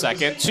stay at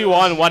second. 2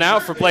 on, 1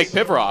 out for Blake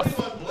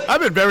Piveroff.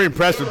 I've been very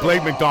impressed with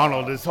Blake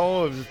McDonald his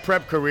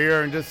prep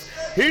career, and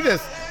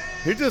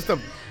he's just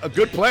a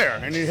good player,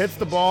 and he hits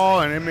the ball,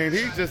 and I mean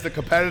he's just a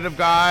competitive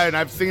guy, and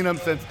I've seen him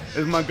since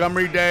his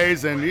Montgomery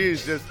days, and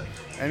he's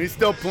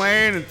still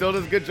playing and still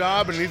does a good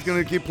job, and he's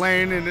going to keep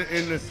playing in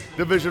the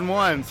Division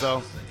I.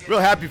 So real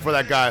happy for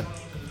that guy.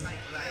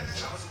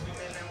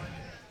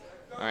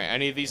 All right,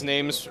 any of these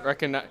names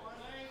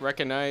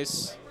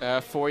recognize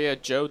for you?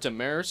 Joe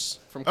Demers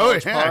from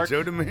College Park.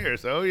 Joe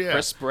Demers. Oh, yeah.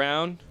 Chris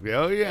Brown.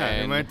 Oh,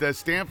 yeah. He went to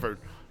Stanford.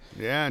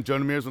 Yeah, and Joe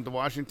Demers went to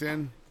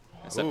Washington.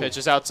 As the pitch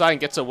is outside and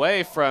gets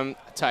away from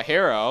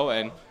Tajero,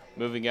 and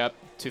moving up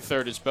to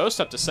third is Boast,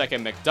 up to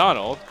second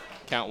McDonald.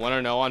 Count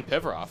 1-0 on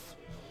Piveroff.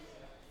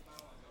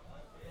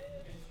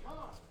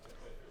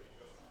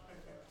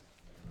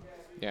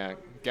 Yeah,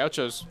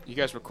 Gauchos, you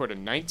guys recorded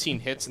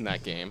 19 hits in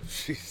that game.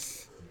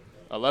 Jeez.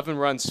 11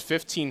 runs,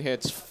 15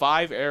 hits,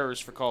 5 errors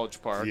for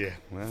College Park. Yeah,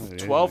 well,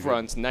 12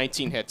 runs,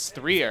 19 hits,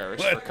 3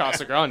 errors for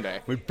Casa Grande.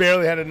 We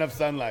barely had enough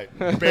sunlight.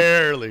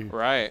 Barely.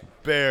 Right.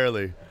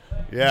 Barely.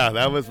 Yeah,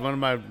 that was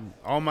one of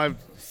all my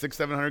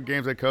 600-700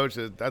 games I coached.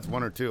 That's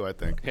 1 or 2, I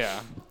think.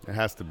 Yeah. It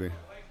has to be.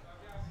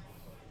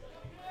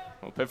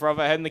 Well, Pivarov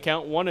ahead in the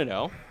count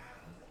 1-0.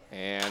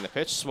 And the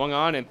pitch swung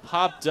on and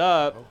popped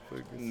up.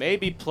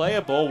 Maybe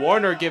playable.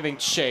 Warner giving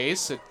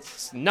chase.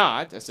 It's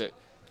not, as it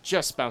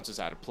just bounces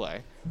out of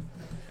play.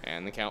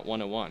 And the count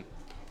 1-1.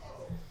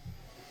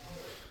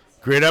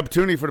 Great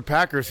opportunity for the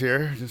Packers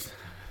here. Just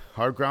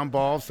hard ground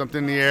ball, something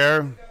in the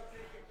air.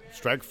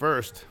 Strike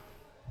first.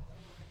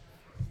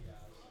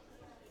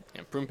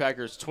 And Prune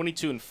Packers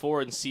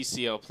 22-4 in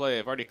CCL play.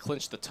 Have already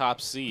clinched the top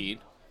seed.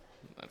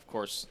 Of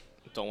course,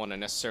 don't want to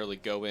necessarily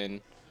go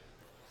in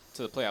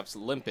to the playoffs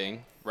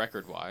limping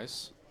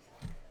record-wise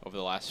over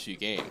the last few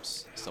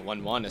games. So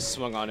 1-1 is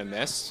swung on and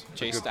missed,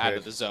 chased out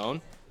of the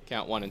zone.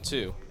 Count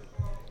 1-2.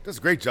 Does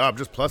a great job,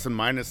 just plus and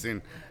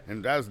minusing,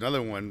 and that was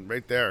another one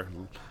right there.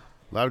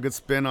 A lot of good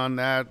spin on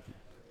that.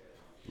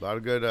 A lot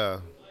of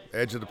good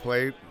edge of the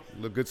plate.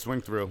 A good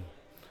swing through.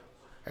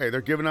 Hey,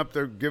 they're giving it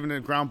a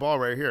ground ball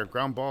right here.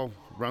 Ground ball,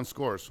 run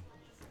scores.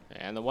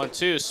 And the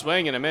 1-2,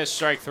 swing and a miss,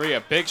 strike 3.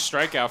 A big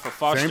strikeout for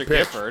Foster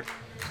Gifford.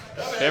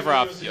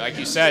 Pivarov, like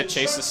you said,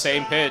 chased the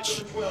same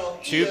pitch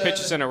 2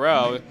 pitches in a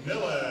row.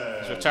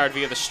 He's retired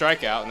via the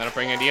strikeout, and that'll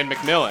bring in Ian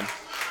McMillan.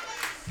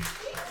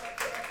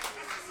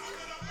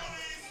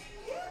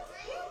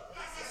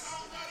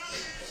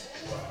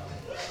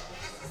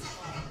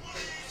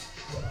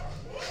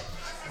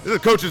 This is a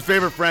coach's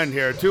favorite friend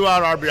here.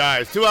 2-out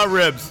RBIs, 2-out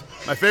ribs.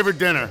 My favorite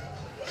dinner.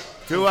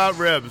 2-out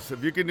ribs.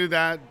 If you can do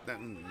that,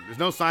 then there's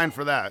no sign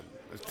for that.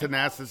 It's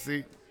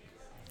tenacity.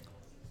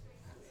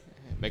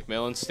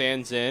 McMillan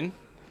stands in,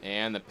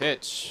 and the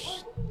pitch,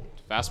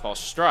 fastball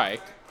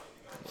strike.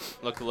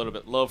 Looked a little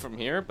bit low from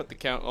here, but the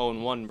count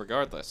 0-1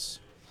 regardless.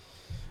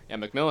 Yeah,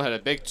 McMillan had a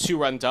big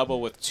 2-run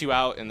double with 2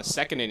 out in the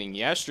second inning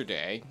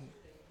yesterday.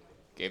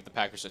 Gave the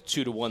Packers a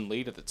 2-1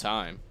 lead at the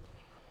time.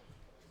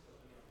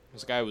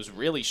 This guy was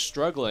really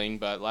struggling,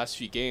 but last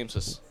few games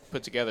has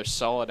put together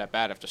solid at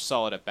bat after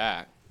solid at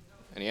bat.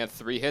 And he had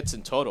 3 hits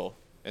in total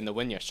in the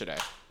win yesterday.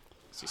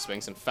 So he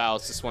swings and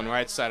fouls this one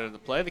right side of the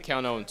play, the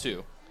count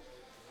 0-2.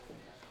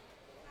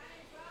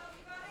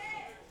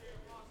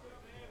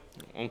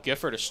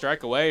 Gifford a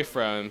strike away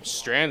from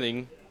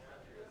stranding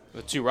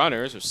the 2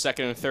 runners with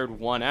second and third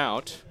 1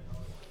 out.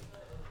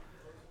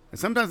 And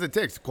sometimes it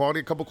takes a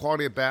couple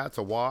quality at bats,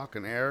 a walk,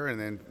 an error, and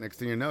then next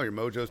thing you know, your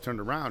mojo's turned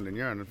around and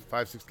you're on a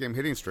 5-6 game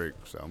hitting streak.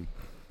 So you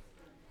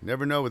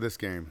never know with this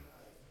game.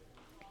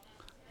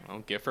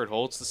 Well, Gifford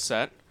holds the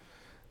set.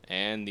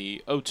 And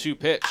the 0-2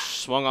 pitch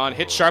swung on,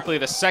 hit sharply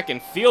to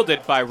second,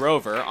 fielded by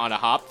Rover on a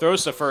hop,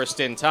 throws to first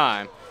in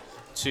time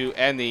to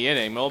end the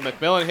inning.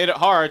 McMillan hit it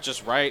hard,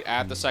 just right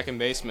at the second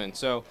baseman.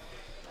 So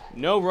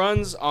no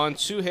runs on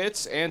 2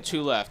 hits and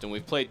 2 left, and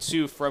we've played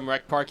 2 from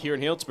Rec Park here in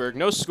Healdsburg.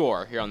 No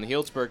score here on the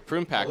Healdsburg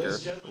Prune Packer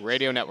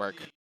Radio Network.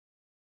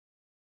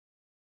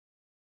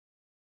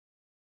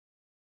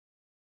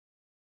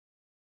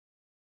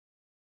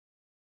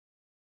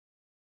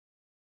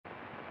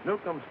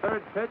 Newcomb's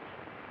third pitch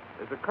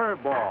is a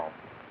curveball.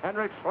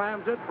 Hendricks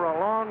slams it for a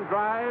long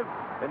drive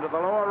into the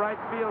lower right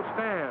field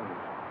stands.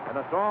 And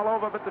it's all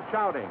over but the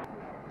shouting.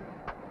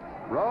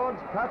 Rhodes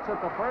cuts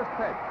at the first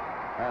pitch.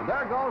 And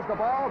there goes the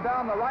ball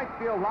down the right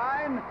field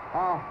line.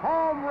 A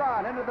home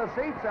run into the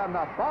seats, and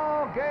the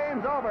ball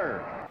game's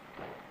over.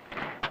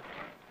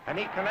 And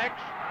he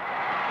connects.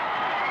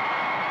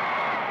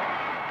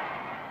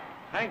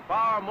 Hank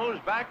Bauer moves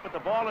back, but the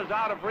ball is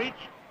out of reach.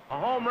 A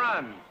home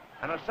run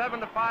and a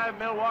 7-5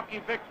 Milwaukee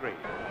victory.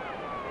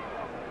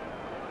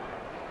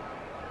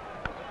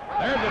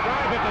 There's a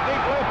drive at the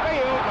deep left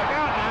field. Look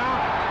out now.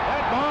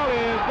 That ball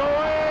is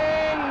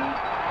going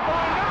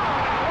down.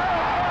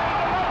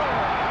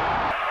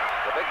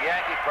 The big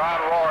Yankee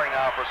crowd roaring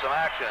now for some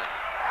action.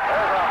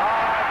 There's a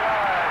high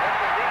drive.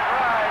 It's a deep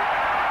right.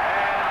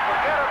 And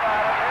forget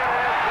about it. It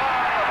is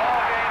gone. The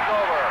ball game's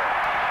over.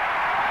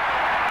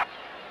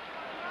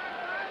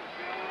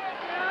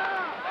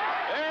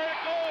 There it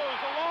goes.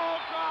 A long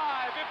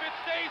drive. If it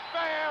stays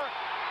fair,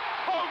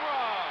 home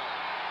run.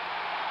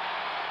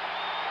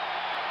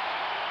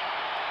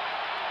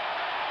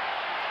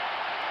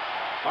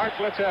 Art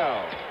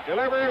Littell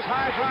delivers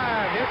high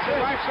drive, hits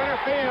it right center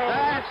field.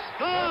 That's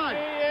gone.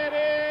 It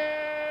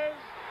is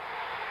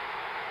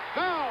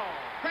gone.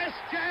 Chris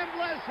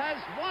Chambliss has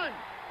won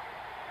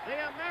the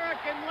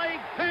American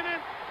League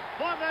pennant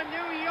for the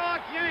New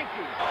York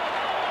Yankees.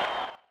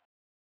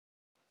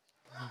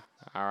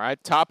 All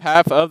right, top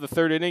half of the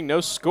third inning,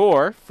 no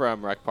score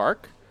from Rec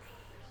Park.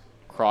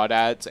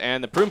 Crawdads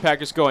and the Prune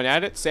Packers going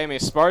at it. Sammy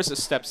Esparza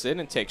steps in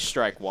and takes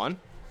strike 1.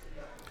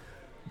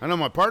 I know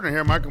my partner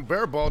here, Michael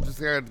Bearball, just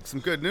had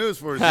some good news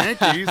for his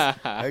Yankees.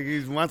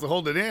 He wants to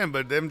hold it in,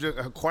 but them just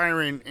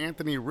acquiring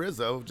Anthony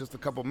Rizzo just a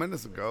couple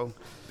minutes ago,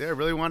 they're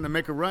really wanting to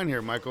make a run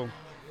here, Michael.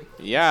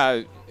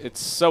 Yeah, it's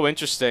so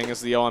interesting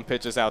as the 0-1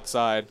 pitch is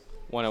outside,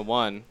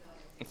 1-1.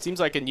 It seems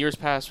like in years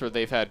past where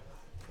they've had,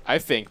 I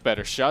think,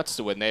 better shots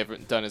to win, they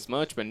haven't done as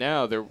much, but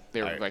now they're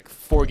like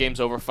 4 games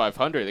over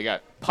 500. They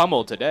got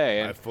pummeled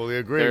today. And I fully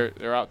agree.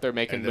 They're out there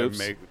making moves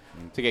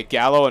to get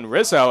Gallo and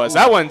Rizzo. As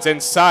that one's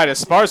inside,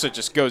 Esparza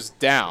just goes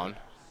down.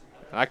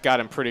 That got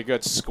him pretty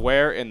good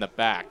square in the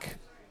back.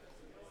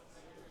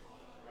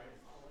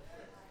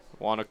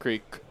 Walnut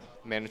Creek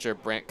manager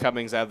Brant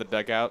Cummings out of the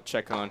dugout,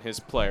 check on his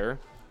player.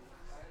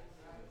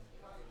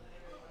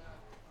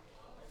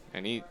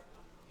 And he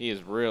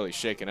is really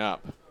shaken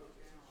up,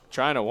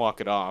 trying to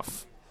walk it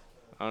off.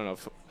 I don't know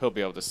if he'll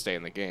be able to stay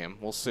in the game.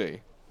 We'll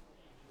see.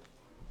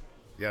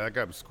 Yeah, that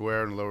got him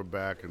square in the lower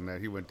back, and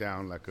he went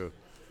down like a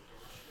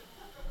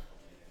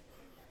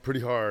pretty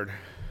hard.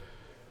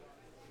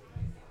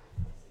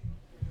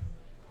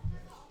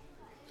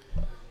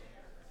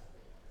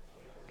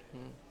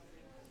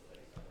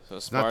 So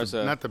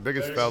Esparza, not the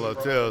biggest fellow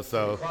too.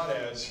 So.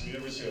 Crawdads,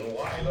 University of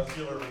Hawaii, left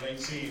fielder number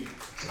 19,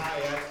 Ty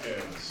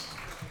Atkins.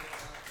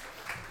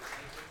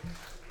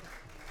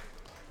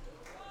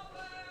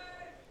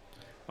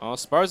 Well,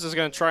 Esparza's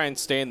going to try and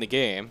stay in the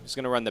game. He's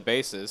going to run the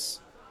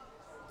bases.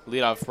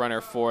 Leadoff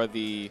runner for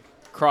the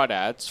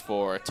Crawdads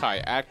for Ty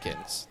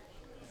Atkins.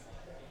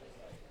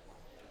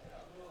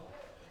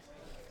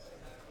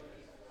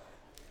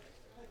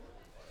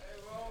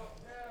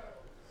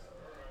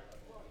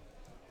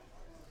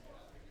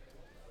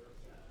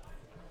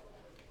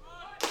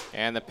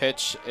 And the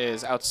pitch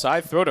is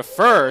outside. Throw to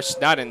first,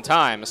 not in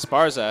time.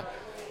 Esparza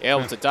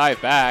able to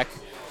dive back.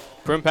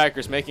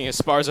 Prumpacker's making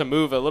Esparza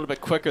move a little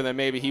bit quicker than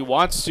maybe he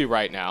wants to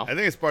right now. I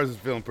think Esparza's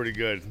feeling pretty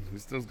good. He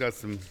still's got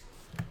some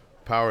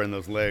power in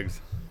those legs.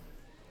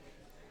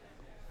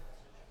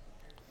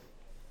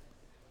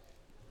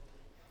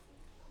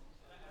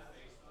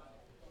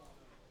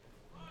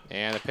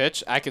 And the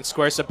pitch, Atkins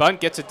squares the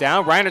bunt, gets it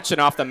down. Reinertsen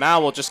off the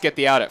mound will just get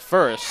the out at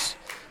first.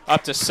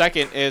 Up to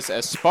second is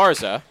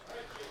Esparza.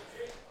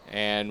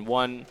 And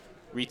one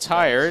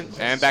retired.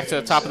 And back to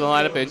the top of the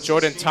lineup is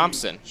Jordan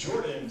Thompson.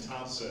 Jordan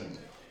Thompson.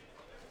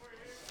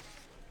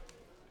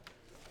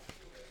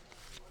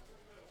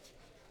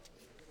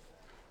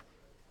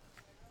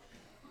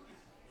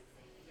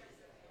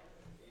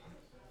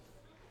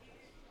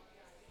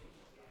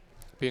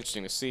 Be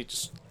interesting to see,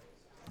 just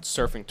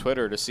surfing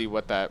Twitter to see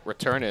what that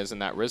return is in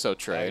that Rizzo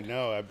trade. I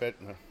know, I bet.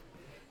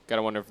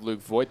 Gotta wonder if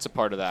Luke Voigt's a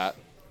part of that.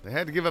 They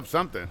had to give up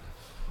something.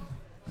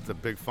 It's a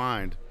big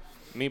find.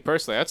 Me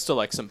personally, I'd still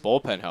like some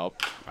bullpen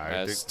help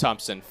as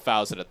Thompson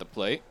fouls it at the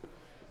plate.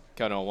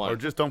 Count on 1. Or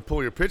just don't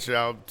pull your pitch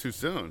out too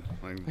soon.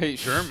 Like Hey,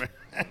 Sherman.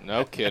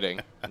 No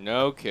kidding.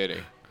 No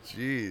kidding.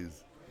 Jeez.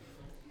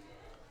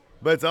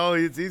 But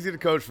it's easy to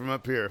coach from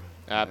up here.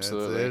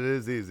 Absolutely. It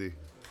is easy.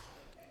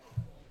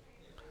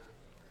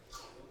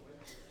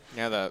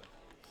 Yeah, the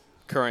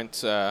current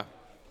the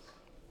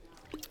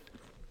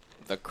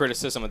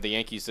criticism of the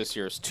Yankees this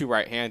year is too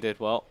right-handed.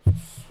 Well,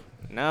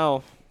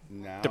 now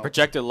the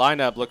projected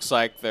lineup looks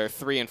like their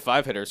 3 and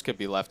 5 hitters could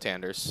be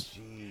left-handers.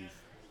 Jeez.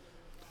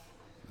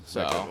 It's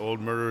So like an old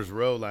Murderers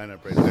Row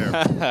lineup right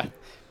there.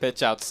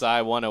 pitch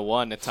outside,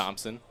 1-0 to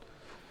Thompson.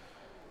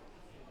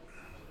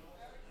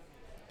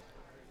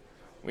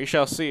 We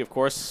shall see. Of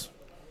course,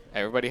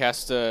 everybody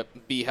has to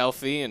be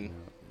healthy, and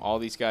all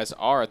these guys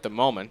are at the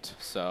moment.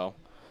 So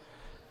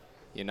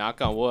you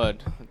knock on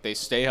wood, they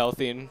stay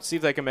healthy and see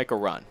if they can make a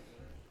run.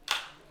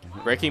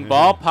 Breaking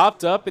ball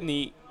popped up in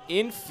the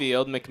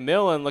infield.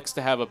 McMillan looks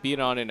to have a beat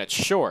on it at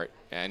short,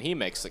 and he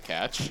makes the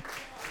catch.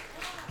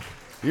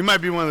 You might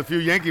be one of the few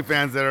Yankee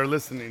fans that are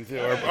listening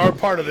to or are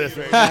part of this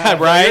right now.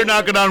 Right? You're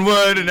knocking on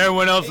wood, and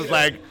everyone else is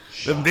like,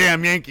 them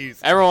damn Yankees.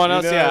 Everyone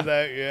else, yeah.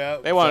 Yeah.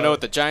 They want to know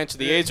what the Giants or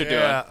the A's are doing.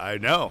 Yeah, I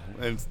know.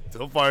 And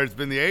so far, it's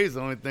been the A's,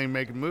 the only thing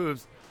making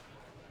moves.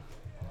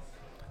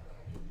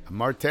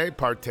 Marte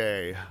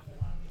Parte.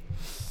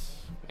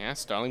 Yeah,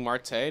 Starling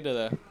Marte to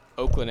the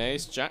Oakland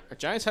A's.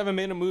 Giants haven't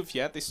made a move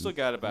yet. They still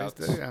got about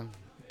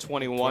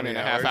 21 and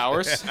a half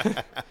hours.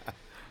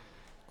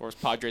 Of course,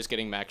 Padres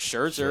getting Max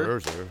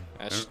Scherzer.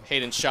 As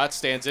Hayden Schott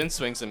stands in,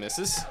 swings and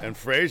misses. And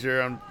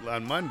Frazier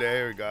on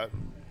Monday we got.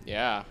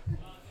 Yeah.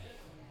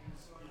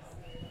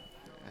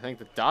 I think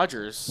the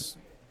Dodgers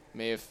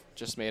may have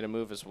just made a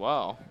move as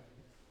well.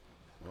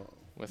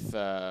 With,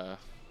 I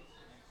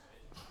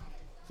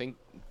think,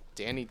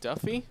 Danny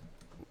Duffy.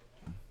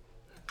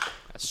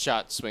 A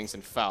shot swings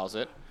and fouls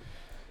it.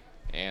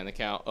 And the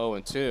count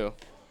 0-2.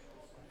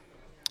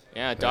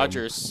 Yeah,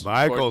 Dodgers.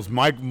 Mike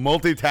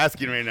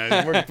multitasking right now.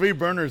 He's working 3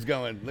 burners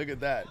going. Look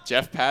at that.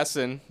 Jeff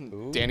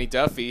Passan, Danny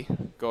Duffy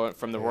going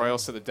from the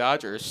Royals to the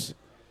Dodgers.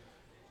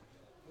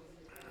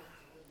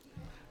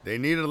 They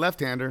needed a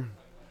left-hander.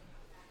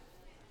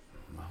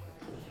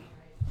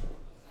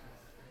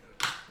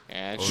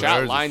 And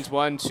shot lines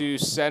one to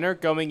center,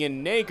 going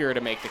in Nager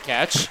to make the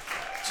catch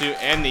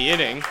to end the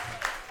inning.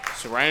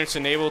 So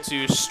Reinertsen able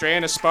to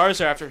strand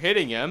Esparza after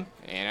hitting him.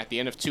 And at the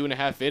end of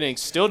 2.5 innings,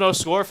 still no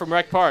score from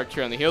Rec Park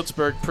here on the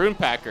Healdsburg Prune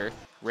Packer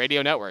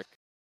Radio Network.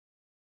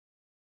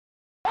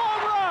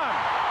 Home run!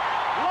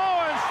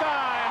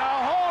 Lowenstein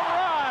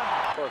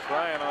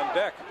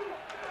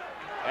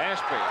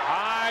Ashby,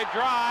 high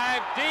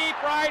drive, deep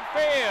right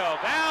field.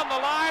 Down the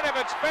line, if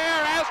it's fair,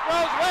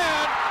 Astros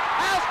win.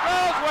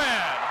 Astros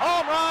win.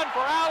 Home run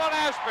for Alan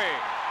Ashby.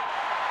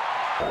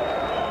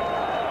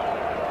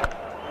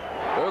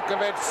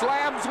 Vukovich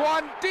slams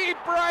one deep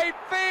right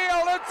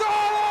field. It's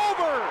all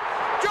over.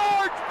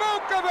 George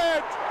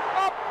Vukovich,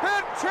 a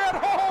pinch hit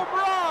home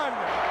run.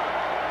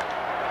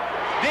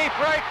 Deep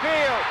right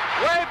field,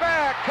 way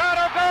back.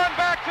 Cutter going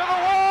back to the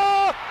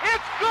wall.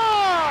 It's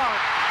gone.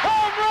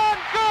 Home run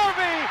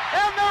Garvey,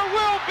 and there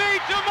will be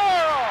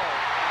tomorrow.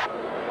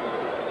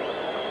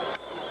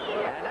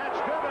 And that's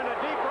driven to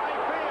deep right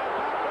field.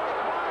 Back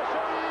goes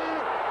Marcy.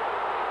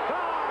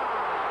 Gone.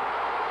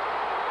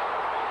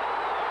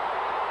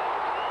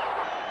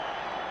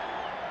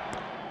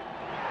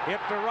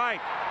 Hit to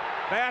right.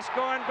 Bass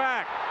going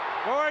back.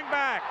 Going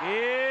back.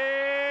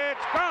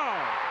 It's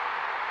gone.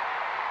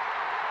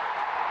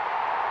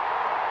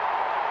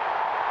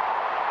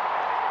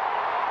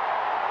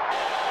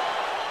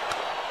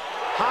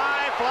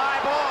 High fly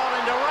ball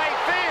into right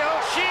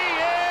field. She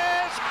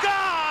is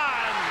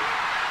gone.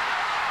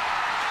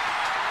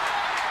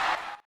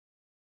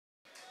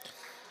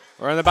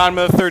 We're on the bottom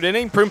of the third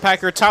inning. Prune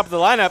Packer top of the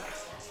lineup.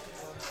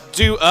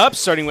 Due up,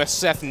 starting with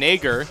Seth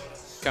Nager.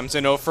 Comes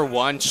in 0 for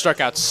 1, struck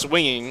out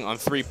swinging on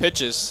 3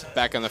 pitches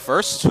back on the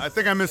first. I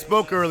think I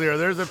misspoke earlier.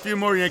 There's a few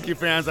more Yankee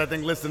fans, I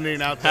think,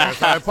 listening out there,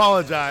 so I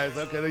apologize.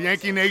 Okay, the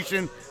Yankee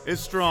Nation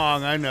is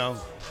strong, I know.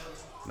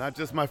 Not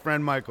just my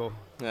friend Michael.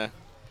 Yeah.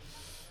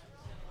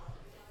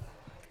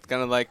 It's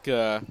kind of like,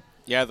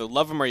 either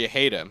love him or you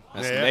hate him.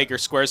 As Nager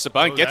squares the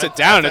bunt, gets it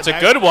down. It's a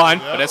good one,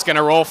 but it's going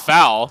to roll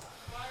foul.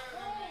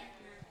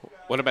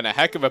 Would have been a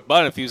heck of a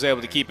bunt if he was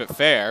able to keep it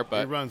fair.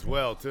 But he runs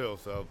well, too,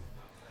 so.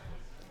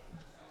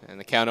 And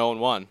the count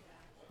 0-1.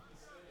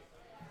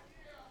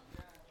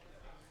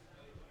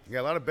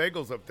 Yeah, a lot of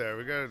bagels up there.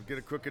 We got to get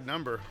a crooked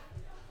number.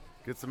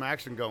 Get some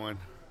action going.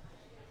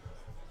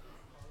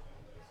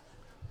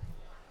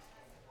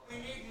 We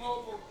need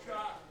mobile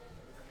shot.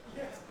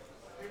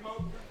 Remote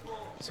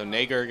control. So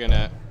Nager going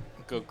to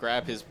go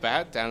grab his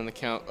bat down in the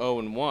count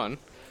 0-1.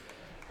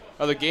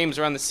 Other games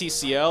around the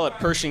CCL at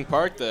Pershing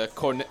Park. The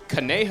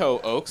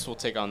Conejo Oaks will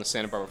take on the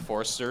Santa Barbara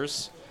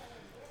Foresters.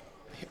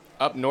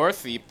 Up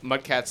north, the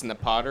Mudcats and the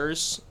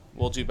Potters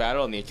will do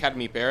battle, and the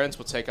Academy Barons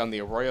will take on the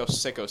Arroyo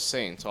Seco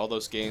Saints. All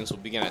those games will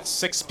begin at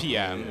 6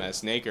 p.m.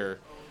 as Nager,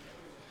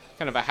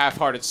 kind of a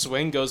half-hearted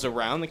swing, goes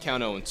around the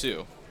count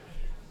 0-2.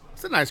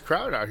 It's a nice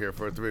crowd out here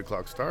for a 3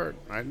 o'clock start.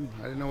 I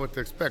didn't know what to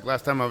expect.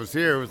 Last time I was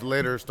here, it was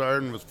later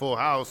start and it was full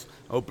house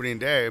opening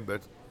day,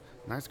 but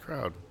nice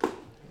crowd.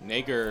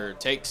 Nager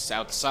takes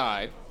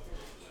outside,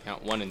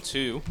 count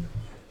 1-2.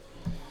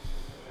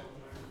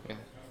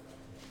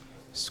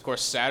 Of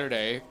course,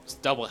 Saturday, it's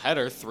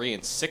doubleheader, 3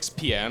 and 6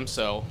 p.m.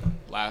 So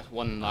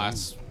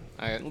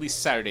at least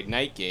Saturday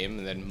night game,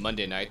 and then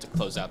Monday night to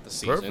close out the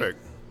season.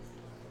 Perfect.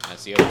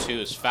 As the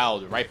 0-2 is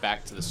fouled right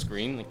back to the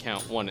screen, the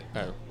count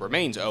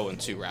remains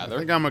 0-2 rather. I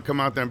think I'm gonna come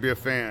out there and be a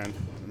fan.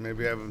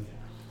 Maybe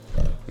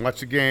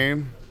watch a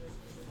game,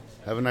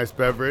 have a nice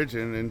beverage,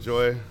 and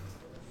enjoy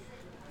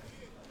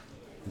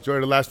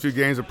the last few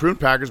games of Prune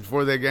Packers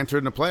before they enter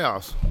in the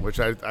playoffs, which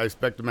I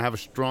expect them to have a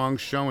strong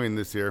showing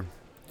this year.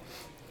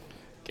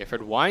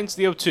 Gifford winds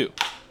the 0-2.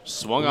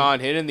 Swung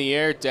on, hit in the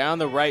air, down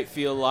the right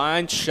field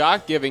line.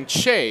 Shot giving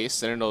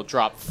chase, and it'll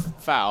drop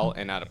foul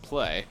and out of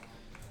play.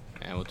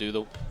 And we'll do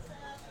the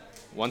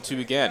 1-2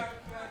 again.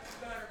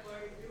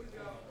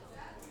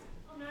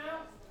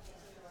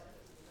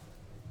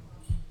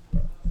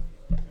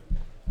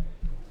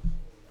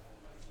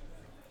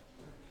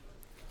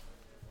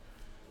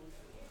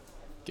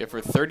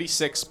 Gifford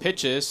 36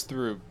 pitches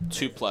through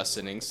 2+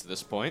 innings to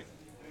this point.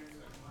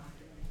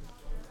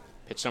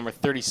 Pitch number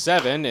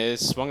 37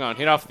 is swung on,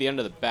 hit off the end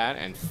of the bat,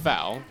 and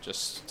foul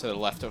just to the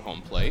left of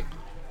home plate.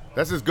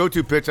 That's his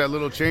go-to pitch, that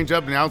little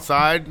change-up in the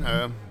outside.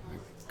 Got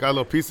a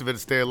little piece of it to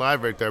stay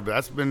alive right there, but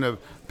that's been the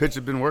pitch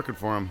that's been working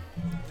for him.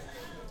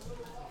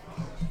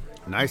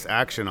 Nice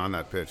action on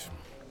that pitch.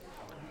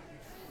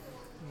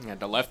 Yeah,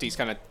 the lefty's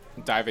kind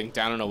of diving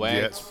down and away.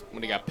 Yes.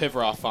 When he got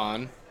Pivarov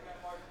on,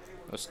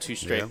 those 2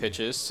 straight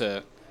pitches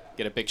to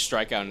get a big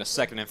strikeout in the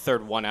second and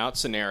third 1-out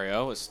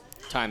scenario as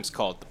time's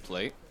called at the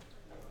plate.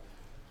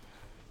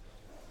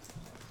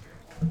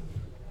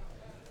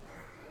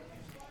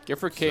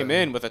 Gifford came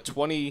in with a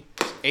 28-6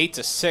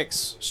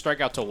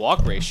 strikeout to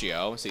walk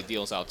ratio as he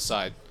deals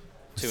outside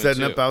 2-2.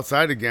 Setting up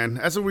outside again.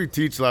 That's what we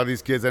teach a lot of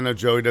these kids. I know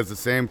Joey does the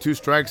same. 2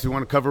 strikes, you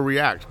want to cover,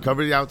 react.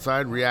 Cover the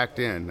outside, react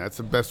in. That's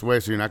the best way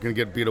so you're not going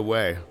to get beat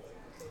away.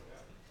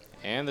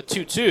 And the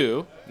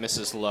 2-2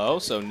 misses low,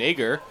 so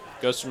Nager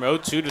goes from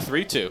 0-2 to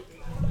 3-2.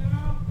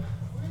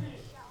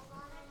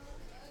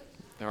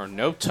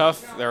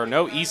 There are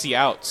no easy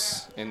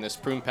outs in this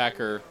Prune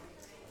Packer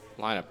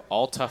lineup.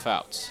 All tough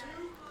outs.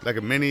 Like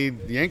a mini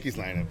Yankees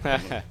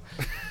lineup.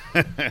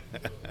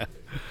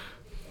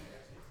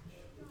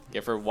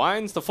 Gifford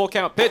winds the full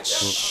count pitch.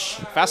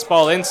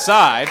 Fastball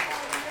inside.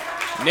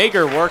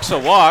 Nager works a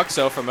walk,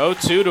 so from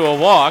 0-2 to a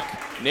walk.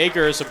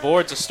 Nager is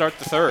aboard to start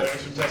the third.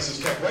 Texas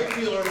Tech right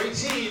fielder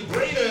 18,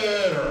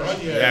 Braden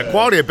Runyon. Yeah,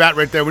 quality at bat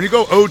right there. When you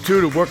go 0-2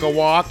 to work a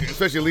walk,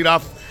 especially lead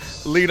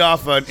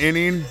off an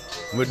inning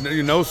with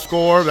no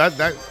score, that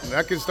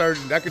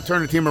could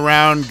turn the team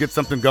around, get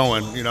something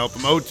going.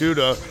 From 0-2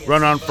 to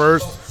run on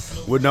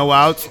first with no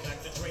outs.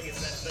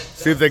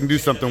 See if they can do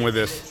something with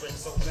this.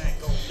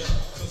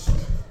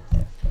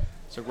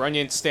 So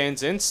Runyon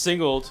stands in,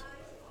 singled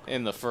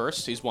in the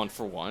first. He's 1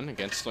 for 1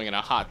 against swinging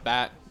a hot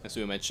bat, as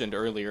we mentioned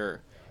earlier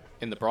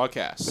in the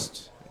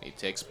broadcast. He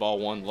takes ball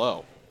 1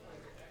 low.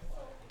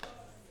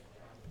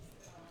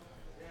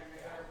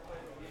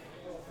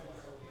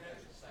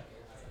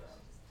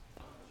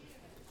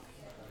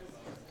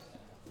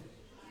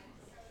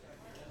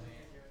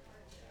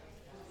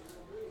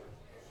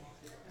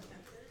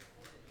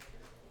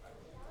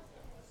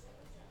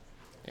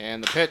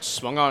 And the pitch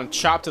swung on,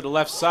 chopped to the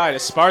left side.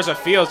 Esparza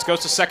fields, goes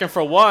to second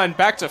for 1,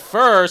 back to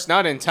first,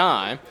 not in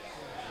time.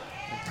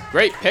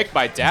 Great pick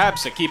by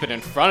Dabbs to keep it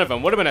in front of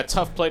him. Would have been a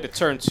tough play to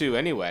turn 2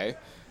 anyway.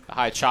 The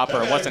high chopper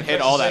wasn't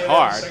hit all that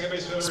hard.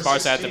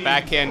 Esparza had the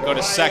backhand go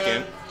to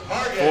second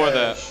for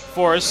the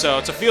force, so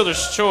it's a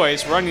fielder's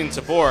choice. Runyon's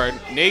aboard,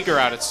 Nager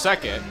out at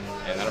second,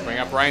 and that'll bring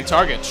up Ryan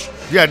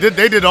Targich. Yeah,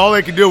 they did all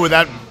they could do with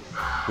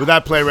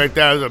that play right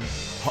there. The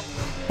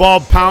ball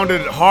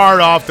pounded hard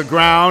off the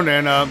ground,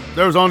 and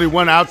there was only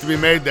 1 out to be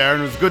made there,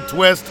 and it was a good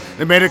twist.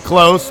 They made it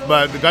close,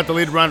 but they got the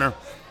lead runner.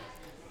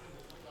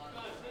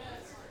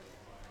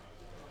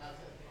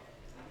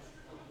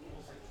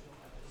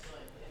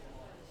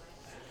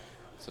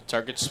 So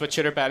Targich switch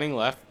hitter batting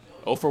left,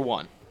 0 for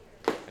 1.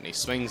 And he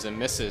swings and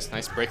misses.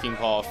 Nice breaking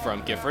ball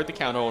from Gifford, the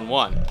count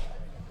 0-1.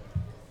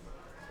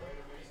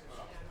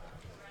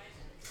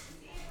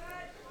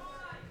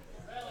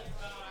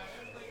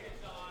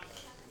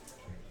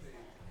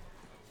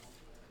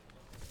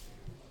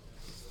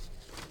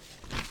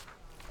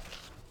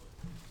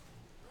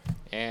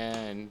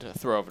 And a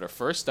throw over to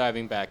first.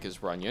 Diving back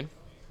is Runyon.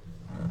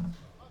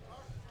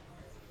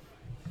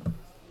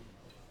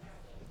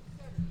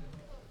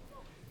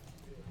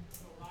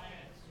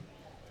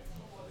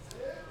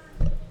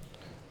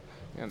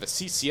 And the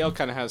CCL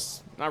kind of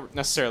has not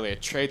necessarily a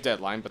trade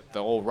deadline, but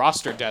the whole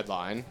roster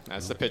deadline,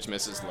 as the pitch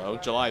misses low,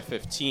 July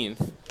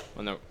 15th,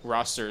 when the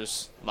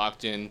roster's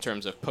locked in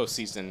terms of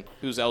postseason,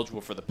 who's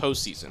eligible for the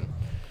postseason.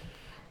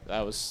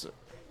 That was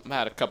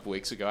about a couple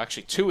weeks ago,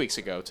 actually 2 weeks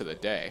ago to the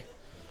day.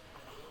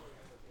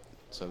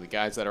 So the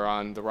guys that are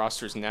on the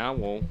rosters now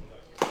will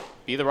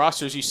be the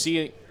rosters you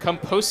see come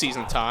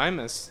postseason time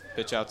as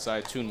pitch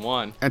outside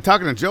 2-1. And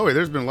talking to Joey,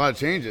 there's been a lot of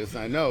changes.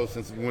 I know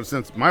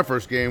since my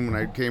first game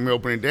when I came here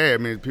opening day. I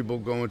mean, people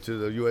going to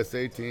the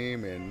USA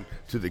team and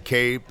to the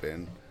Cape,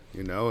 and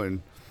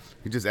and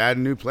he just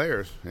adding new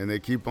players, and they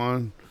keep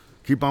on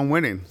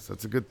winning. So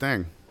that's a good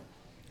thing.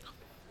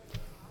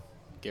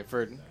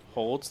 Gifford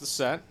holds the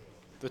set,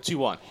 the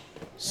 2-1.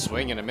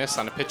 Swing and a miss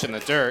on a pitch in the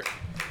dirt,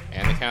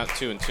 and the count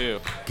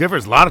 2-2.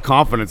 Gifford's a lot of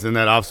confidence in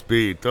that off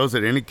speed. Throws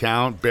it any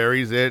count,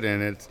 buries it,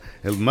 and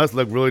it must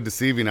look really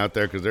deceiving out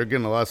there because they're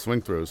getting a lot of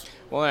swing throws.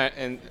 Well,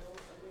 and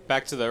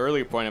back to the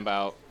earlier point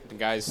about the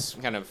guys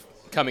kind of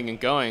coming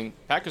and going,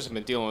 Packers have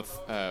been dealing with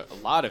a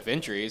lot of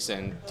injuries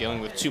and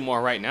dealing with 2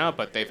 more right now,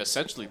 but they've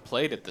essentially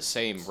played at the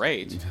same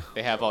rate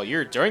they have all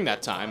year during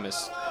that time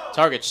as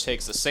Targich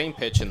takes the same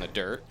pitch in the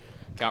dirt.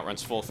 Count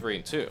runs full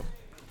 3-2.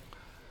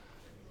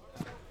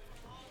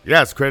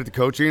 Yeah, it's credit to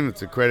coaching.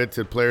 It's a credit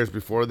to players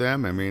before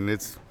them. I mean,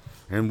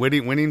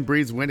 winning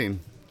breeds winning.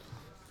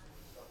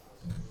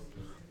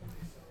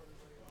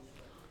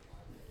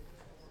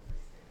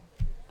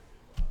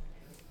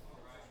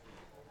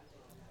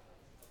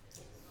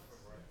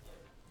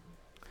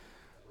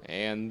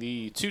 And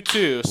the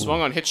 2-2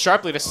 swung on, hit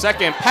sharply to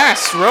second,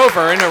 past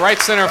Rover into right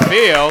center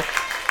field.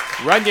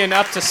 Runyon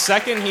up to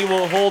second. He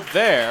will hold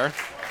there.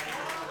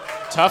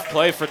 Tough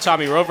play for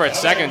Tommy Rover at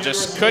second,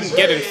 just couldn't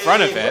get in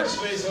front of it.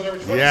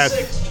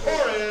 Yes.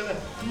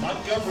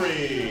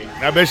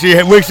 I bet she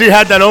wish she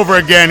had that over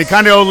again. He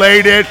kind of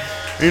olayed it.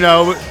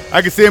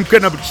 I could see him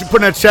putting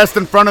a chest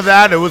in front of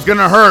that. It was going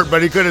to hurt,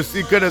 but he could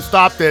have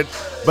stopped it.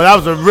 But that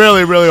was a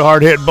really, really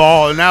hard hit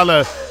ball. And now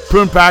the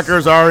Prune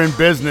Packers are in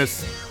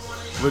business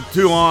with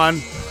 2 on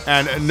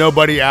and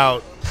nobody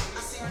out.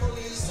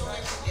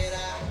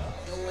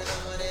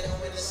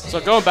 So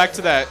going back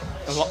to that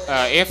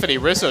Anthony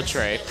Rizzo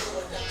trade,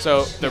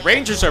 so the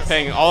Rangers are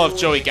paying all of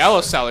Joey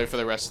Gallo's salary for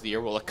the rest of the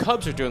year. Well, the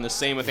Cubs are doing the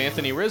same with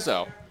Anthony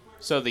Rizzo.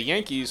 So the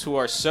Yankees, who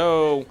are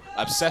so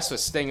obsessed with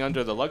staying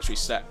under the luxury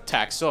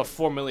tax, still have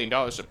 $4 million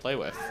to play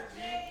with.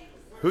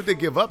 Who'd they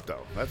give up,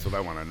 though? That's what I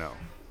want to know.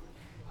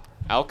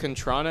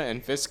 Alcantara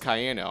and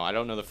Vizcaino. I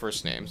don't know the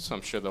first names, so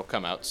I'm sure they'll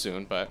come out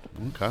soon. But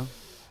okay.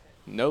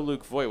 No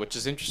Luke Voigt, which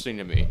is interesting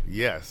to me.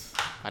 Yes.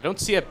 I don't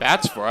see at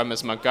bats for him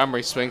as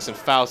Montgomery swings and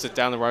fouls it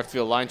down the right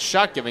field line.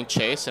 Shot giving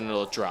chase, and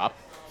it'll drop.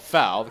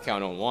 Foul, the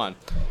count 0-1.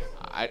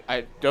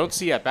 I don't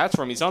see at bats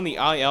for him. He's on the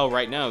IL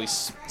right now.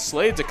 He's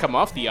slated to come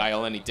off the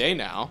IL any day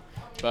now,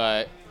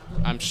 but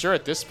I'm sure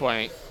at this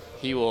point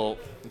he will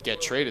get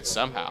traded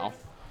somehow.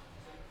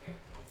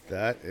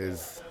 That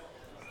is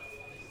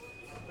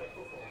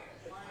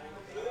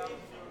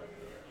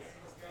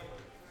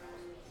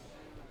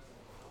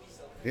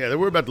Yeah, they're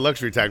worried about the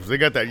luxury tax. They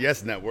got that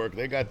Yes Network.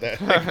 They got that.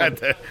 They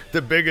got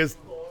the biggest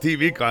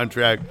TV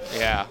contract.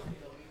 Yeah.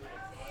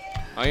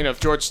 Well, if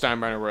George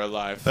Steinbrenner were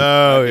alive.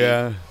 Oh,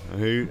 yeah. I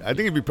think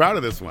he'd be proud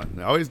of this one.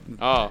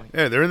 Yeah,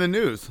 they're in the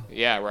news.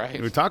 Yeah,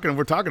 right. We're talking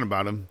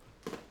about him.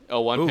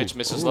 0-1 pitch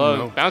misses low.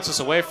 No. Bounces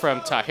away from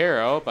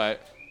Tahiro,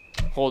 but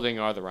holding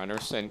are the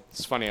runners. And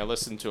it's funny, I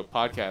listened to a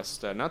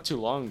podcast not too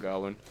long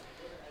ago, and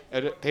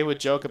they would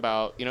joke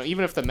about,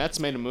 even if the Mets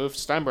made a move,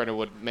 Steinbrenner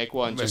would make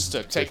one just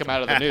to take him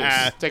out of the news,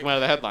 take him out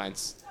of the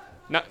headlines.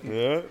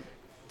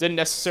 Didn't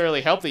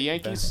necessarily help the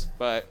Yankees,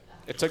 but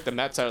it took the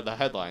Mets out of the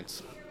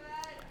headlines.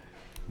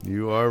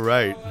 You are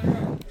right.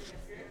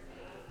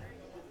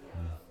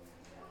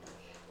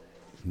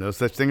 No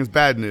such thing as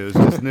bad news,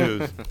 just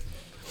news.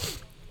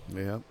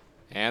 Yeah.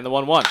 And the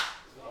 1-1.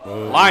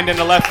 Lined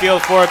into left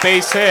field for a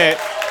base hit.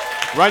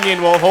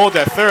 Runyon will hold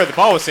at third. The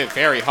ball was hit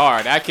very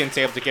hard. Atkins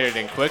able to get it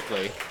in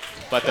quickly.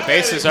 But the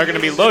bases are going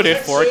to be loaded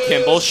for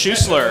Kimball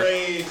Schusler.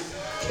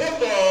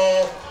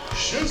 Kimball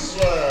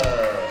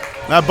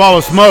Schusler. That ball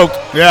was smoked.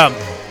 Yeah.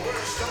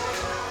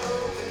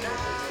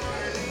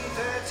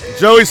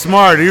 Joey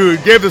Smart, he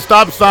gave the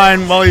stop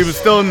sign while he was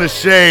still in the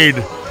shade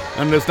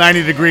on this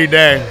 90-degree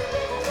day.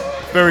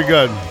 Very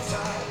good.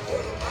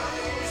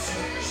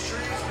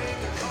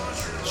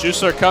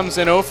 Schusler comes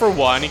in 0 for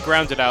 1. He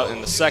grounded out in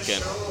the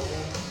second.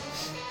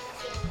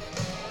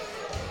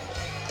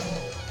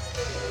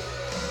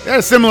 They had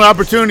a similar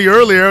opportunity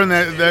earlier, and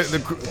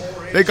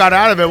they got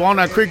out of it.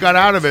 Walnut Creek got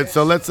out of it.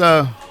 So let's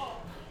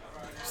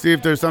see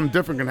if there's something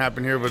different can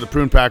happen here with the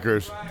Prune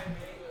Packers.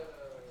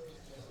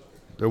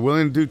 They're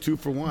willing to do 2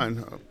 for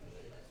 1.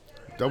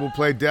 Double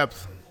play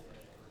depth.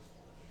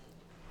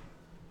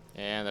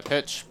 And the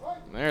pitch.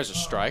 There's a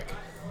strike.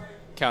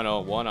 Count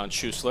 0-1 on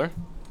Schusler.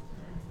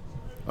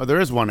 Oh, there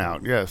is one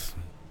out, yes.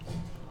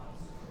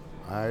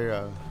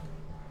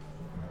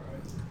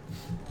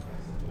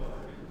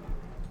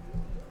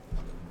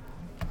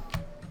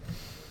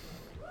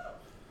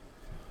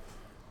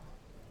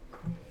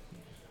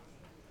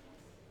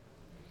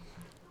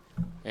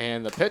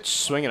 And the pitch,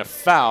 swinging a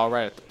foul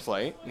right at the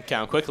plate. And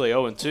count quickly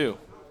 0-2.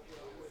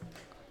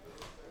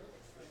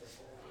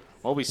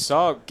 Well, we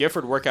saw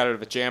Gifford work out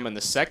of a jam in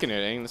the second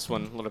inning. This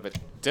one a little bit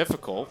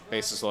difficult.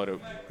 Bases loaded,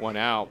 1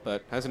 out,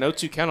 but has an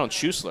 0-2 count on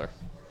Schusler.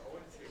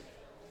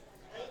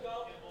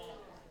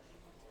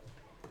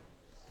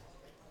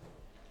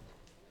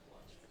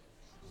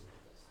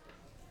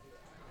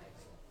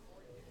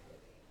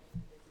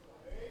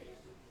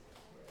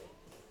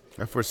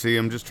 I foresee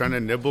him just trying to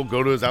nibble,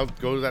 go to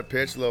that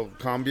pitch, a little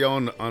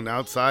combio on the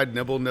outside,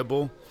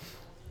 nibble,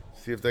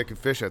 see if they can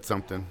fish at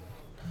something.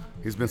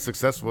 He's been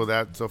successful with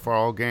that so far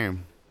all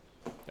game.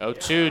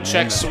 0-2,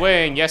 check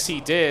swing. Yes, he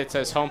did,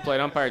 says home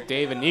plate umpire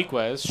Dave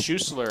Iniquez.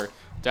 Schusler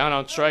down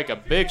on strike, a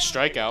big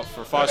strikeout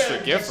for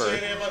Foster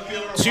Gifford.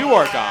 2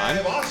 are gone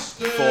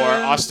for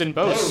Austin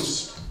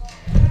Boast.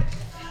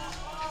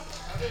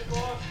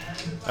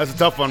 That's a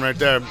tough one right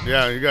there.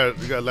 Yeah, you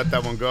gotta let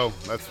that one go.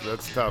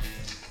 That's tough.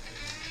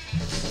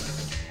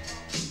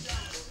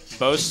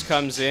 Boast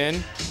comes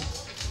in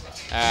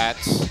at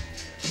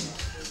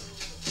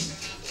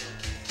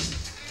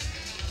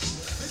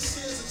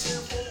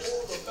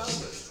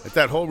it's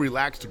that whole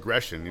relaxed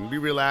aggression. You can be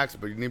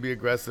relaxed, but you need to be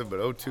aggressive. But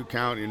 0-2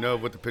 count, you know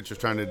what the pitcher's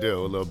trying to do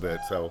a little bit.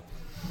 So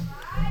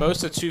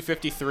Boast at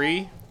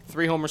 253,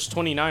 3 homers,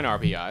 29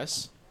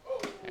 RBIs,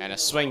 and a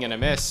swing and a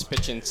miss.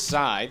 Pitch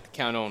inside,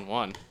 count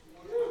 0-1.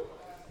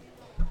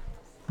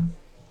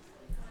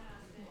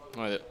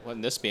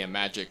 Wouldn't this be a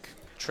magic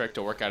trick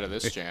to work out of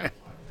this jam?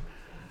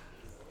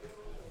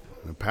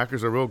 The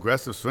Packers are real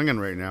aggressive swinging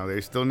right now.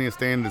 They still need to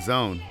stay in the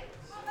zone.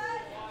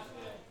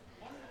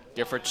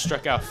 Gifford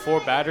struck out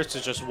 4 batters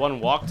to just 1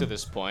 walk to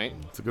this point.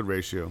 It's a good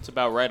ratio. It's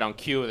about right on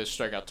cue with his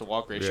strikeout to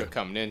walk ratio Yeah.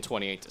 coming in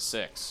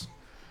 28-6.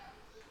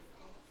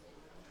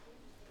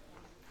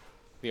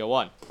 The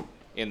 0-1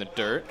 in the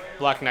dirt.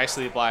 Blocked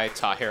nicely by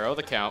Tahiro.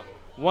 The count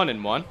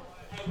 1-1.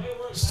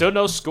 Still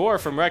no score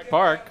from Rec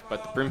Park,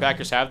 but the Prune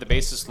Packers have the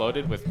bases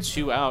loaded with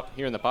 2 out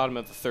here in the bottom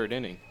of the 3rd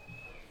inning.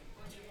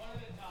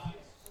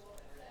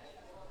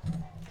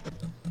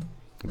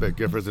 I bet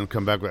Gifford's going to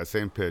come back with that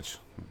same pitch.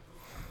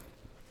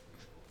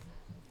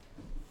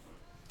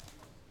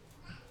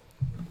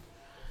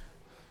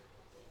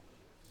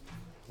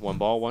 One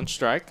ball, 1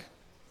 strike.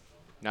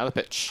 Now the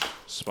pitch.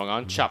 Swung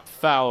on, chopped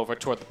foul over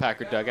toward the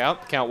Packer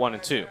dugout. Count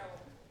 1-2.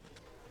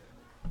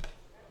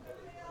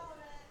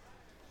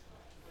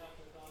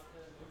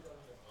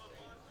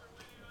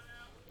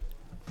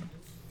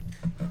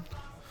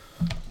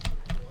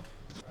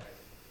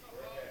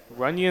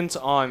 Runyon's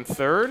on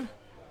 3rd.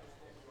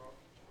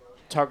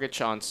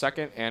 Targich on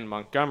 2nd, and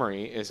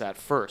Montgomery is at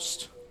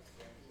 1st.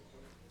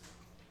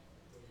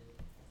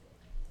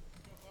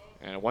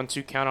 And a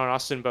 1-2 count on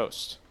Austin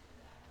Boast.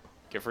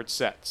 Gifford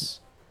sets.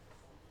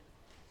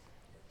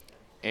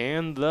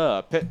 And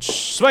the pitch.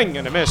 Swing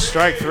and a miss.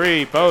 Strike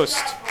 3.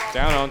 Boast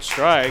down on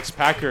strikes.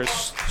 Packers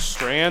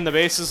strand the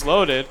bases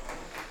loaded.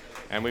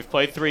 And we've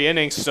played 3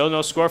 innings. Still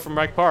no score from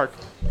Rec Park.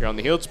 Here on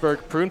the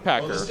Healdsburg Prune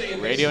Packer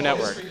Radio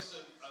Network.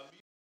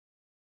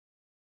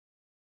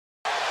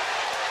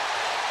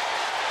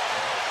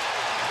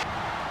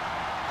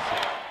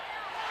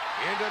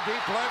 into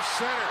deep left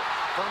center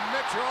from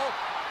Mitchell,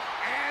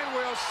 and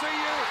we'll see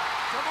you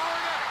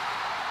tomorrow night.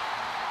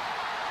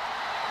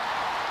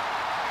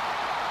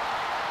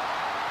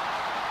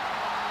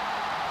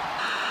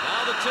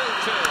 Now the 2-2.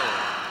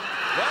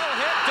 Well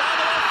hit down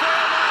the left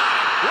field line.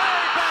 Way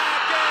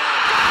back and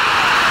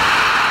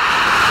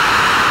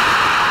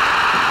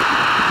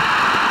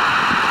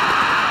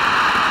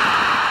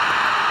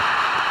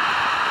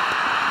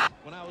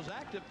when I was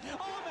active.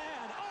 Oh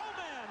man,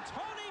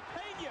 Tony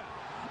Pena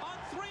on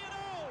 3-0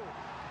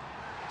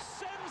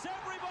 sends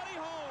everybody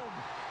home.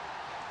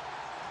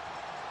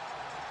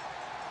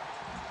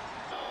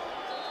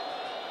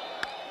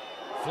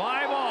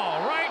 Fly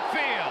ball, right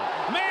field.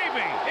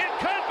 Maybe. It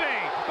could be.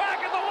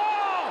 Back at the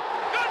wall.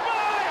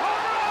 Goodbye.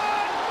 Home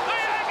run. The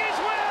Yankees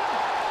win.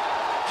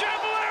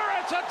 Jim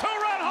Leyritz, a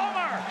 2-run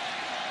homer.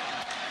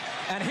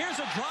 And here's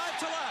a drive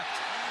to left.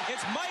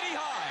 It's mighty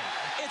high.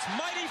 It's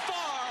mighty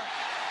far.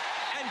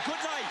 And good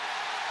night.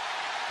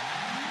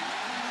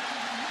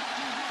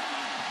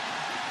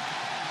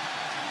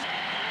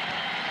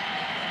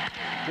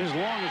 As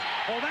long as,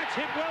 oh, that's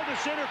hit well to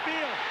center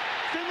field.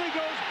 Finley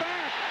goes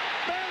back.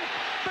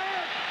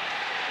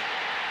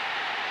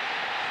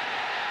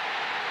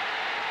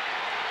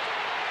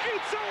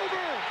 It's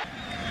over.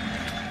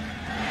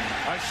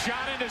 A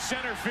shot into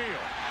center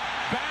field.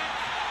 Back,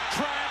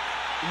 track,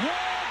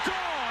 wall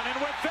gone. And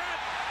with that,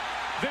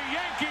 the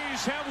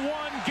Yankees have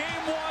won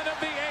Game 1 of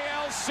the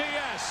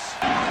ALCS.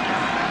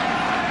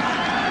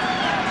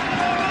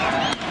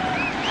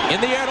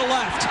 In the air to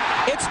left.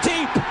 It's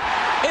deep.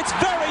 It's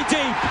very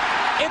deep.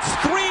 It's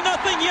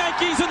 3-0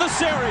 Yankees in the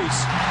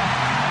series.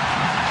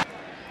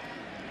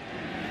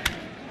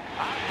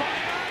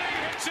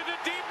 Hits into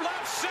deep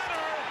left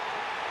center.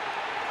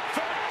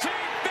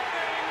 13th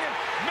inning.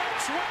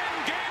 Mets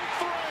win Game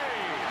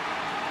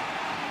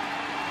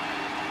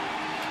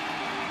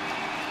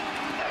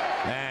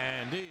 3.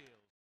 And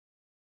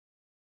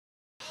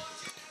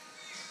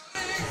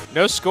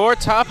No score,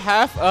 top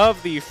half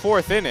of the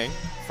 4th inning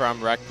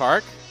from Rec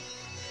Park.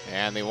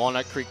 And the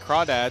Walnut Creek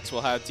Crawdads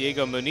will have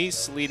Diego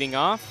Muniz leading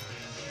off.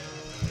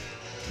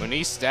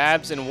 Muniz,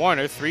 Stabs, and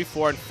Warner, 3,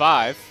 4, and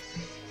 5.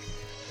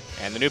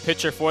 And the new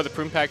pitcher for the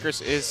Prune Packers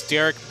is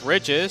Derek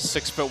Bridges,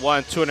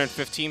 6'1",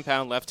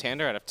 215-pound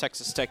left-hander out of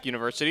Texas Tech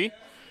University,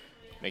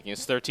 making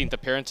his 13th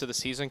appearance of the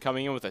season,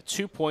 coming in with a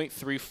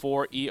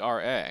 2.34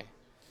 ERA.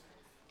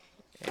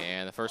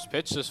 And the first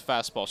pitch is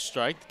fastball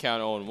strike, the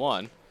count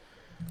 0-1.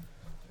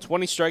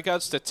 20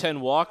 strikeouts to 10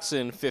 walks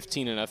in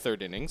 15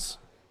 1/3 innings.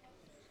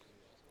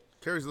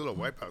 Carries a little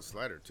wipeout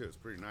slider, too. It's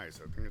pretty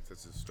nice. I think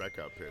it's a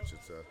strikeout pitch.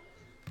 It's a...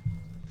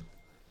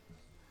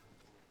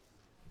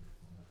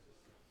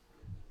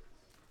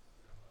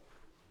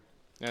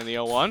 And the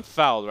 0-1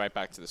 fouled right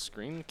back to the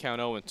screen. Count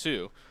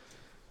 0-2.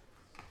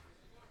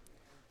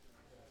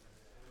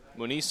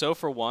 Muniz 0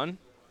 for 1.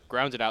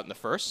 Grounded out in the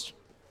first.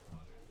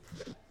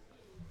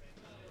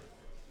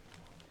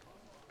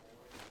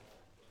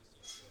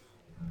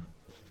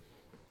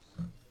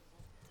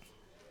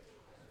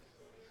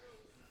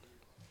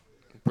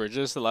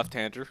 Bridges, the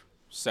left-hander,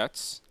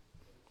 sets.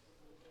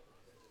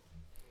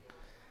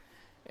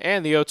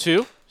 And the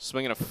 0-2,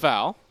 swinging a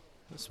foul.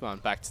 This one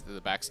back to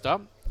the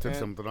backstop. Took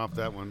something off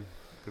that one.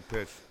 Good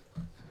pitch.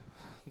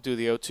 Do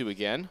the 0-2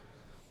 again.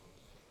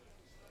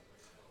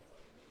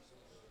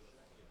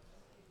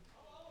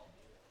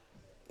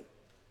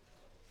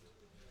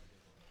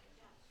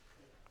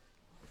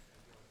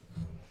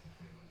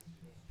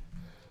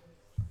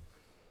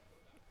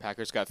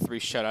 Packers got 3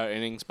 shutout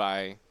innings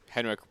by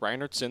Henrik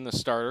Reinertsen, the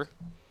starter.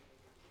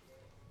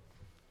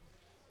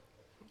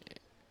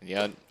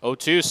 Yeah,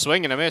 0-2,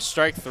 swing and a miss,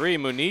 strike 3.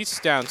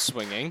 Muniz down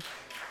swinging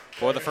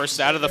for the first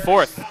out of the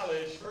 4th.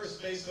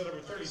 First baseman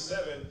number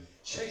 37,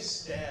 Chase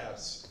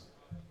Stabs.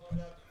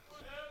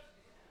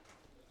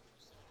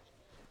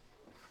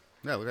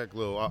 Yeah, look like a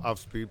little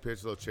off-speed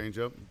pitch, a little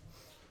changeup.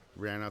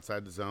 Ran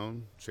outside the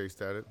zone,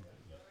 chased at it.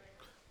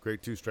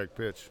 Great 2-strike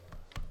pitch.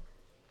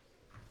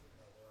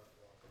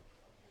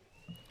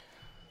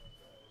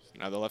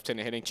 Now the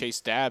left-hander hitting Chase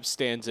Stabs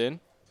stands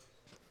in.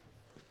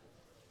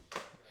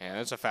 And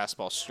there's a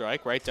fastball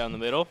strike right down the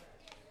middle.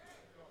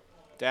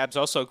 Dabbs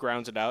also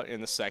grounds it out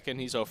in the second.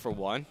 He's 0 for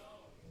 1.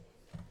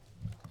 I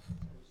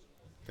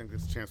think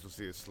there's a chance we'll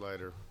see a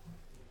slider.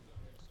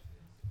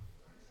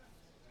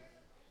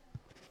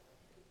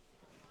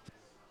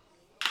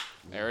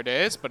 There it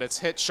is, but it's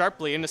hit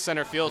sharply into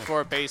center field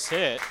for a base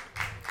hit.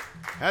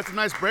 That's a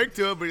nice break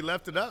to it, but he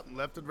left it up,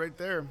 left it right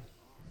there.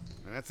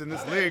 And that's in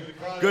this league.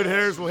 Good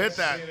hitters will hit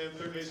that.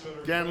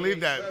 Can't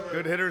leave that.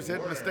 Good hitters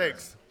hit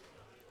mistakes.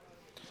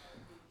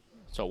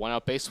 So 1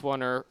 out base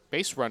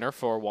runner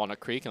for Walnut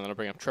Creek, and then I'll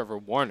bring up Trevor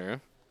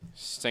Warner.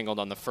 Singled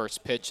on the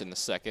first pitch in the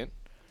second.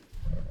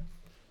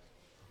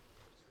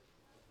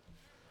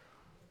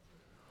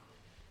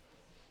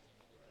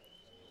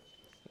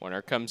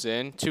 Warner comes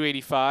in,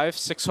 285,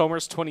 6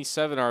 homers,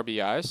 27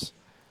 RBIs.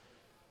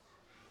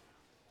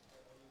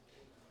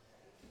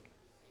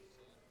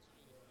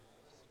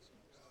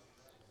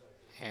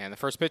 And the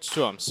first pitch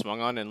to him, swung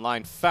on in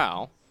line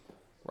foul.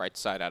 Right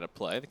side out of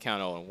play. The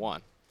count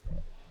 0-1.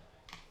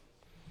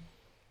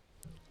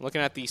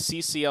 Looking at the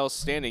CCL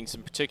standings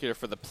in particular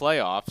for the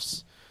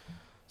playoffs,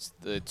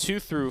 the 2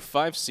 through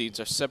 5 seeds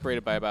are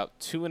separated by about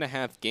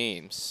 2.5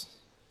 games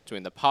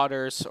between the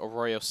Potters,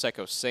 Arroyo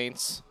Seco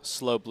Saints,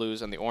 Slow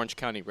Blues, and the Orange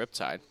County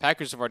Riptide.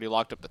 Packers have already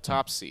locked up the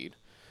top seed,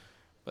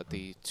 but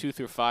the 2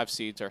 through 5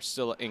 seeds are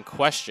still in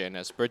question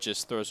as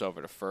Bridges throws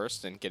over to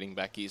first, and getting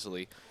back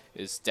easily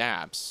is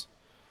Dabbs.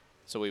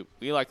 So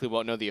we likely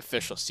won't know the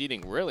official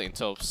seeding really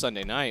until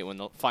Sunday night when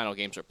the final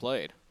games are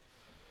played.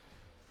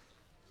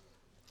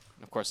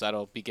 And of course,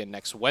 that'll begin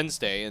next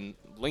Wednesday in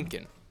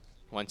Lincoln,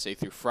 Wednesday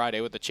through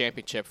Friday, with the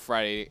championship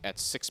Friday at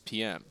 6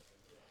 p.m.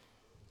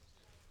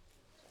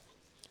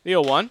 The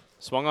 0-1,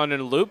 swung on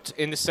and looped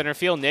into center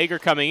field.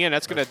 Nager coming in.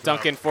 That's going to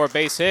dunk in for a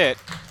base hit.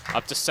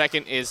 Up to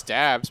second is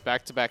Dabbs.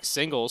 Back-to-back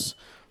singles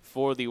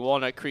for the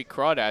Walnut Creek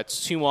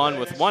Crawdads. 2 on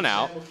with 1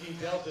 out.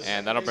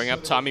 And that'll bring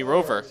up Tommy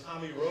Rover.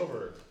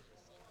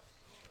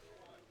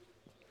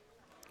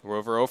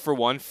 Rover 0 for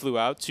 1, flew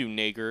out to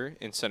Nager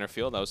in center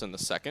field. That was in the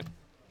second.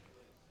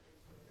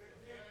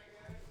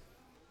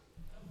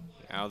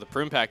 Now the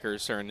Prune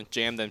Packers are to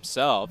jam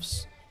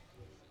themselves.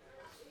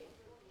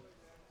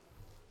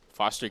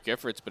 Foster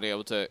Gifford's been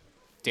able to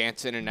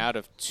dance in and out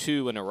of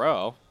 2 in a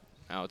row.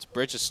 Now it's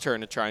Bridges' turn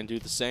to try and do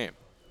the same.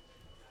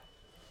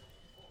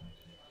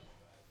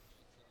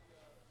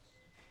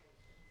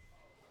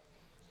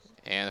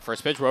 And the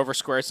first pitch, Rover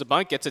squares the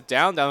bunt, gets it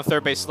down the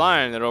third base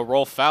line, and it'll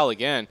roll foul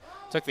again.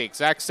 Took the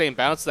exact same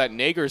bounce that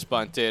Nager's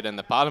bunt did in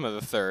the bottom of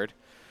the third.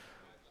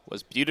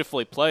 Was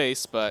beautifully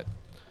placed, but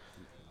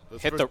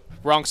hit the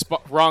wrong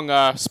spot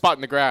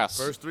in the grass.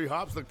 First 3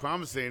 hops looked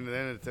promising, and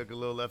then it took a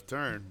little left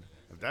turn.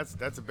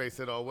 That's a base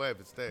hit all the way if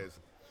it stays.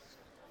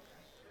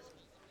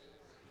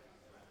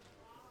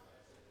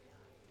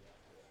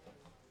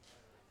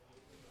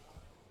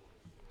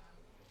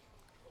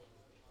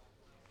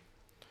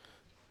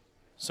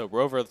 So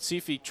Rover, let's see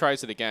if he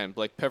tries it again.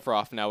 Blake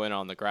Piveroff now in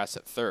on the grass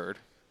at third.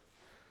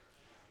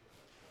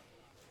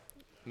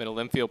 Middle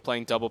infield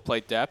playing double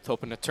play depth,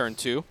 hoping to turn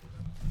 2.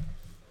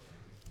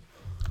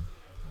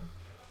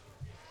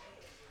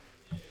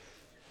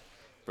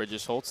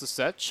 Bridges holds the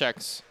set,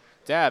 checks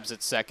Dabbs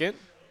at second,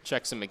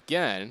 checks him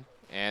again,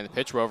 and the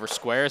pitch, Rover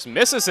squares,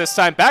 misses this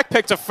time, back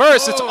pick to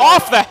first. It's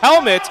off the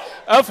helmet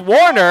of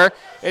Warner.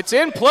 It's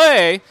in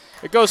play.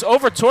 It goes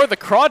over toward the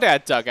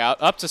Crawdad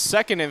dugout. Up to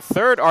second and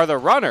third are the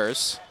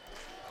runners.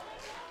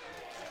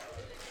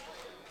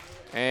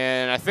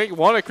 And I think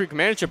Walnut Creek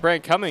manager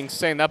Brent Cummings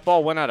saying that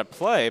ball went out of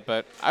play,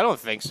 but I don't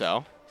think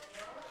so.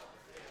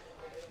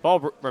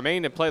 Ball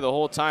remained in play the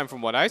whole time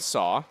from what I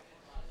saw.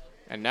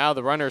 And now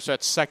the runners are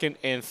at second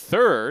and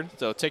third.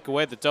 They'll take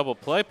away the double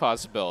play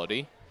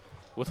possibility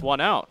with 1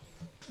 out.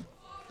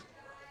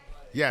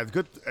 Yeah,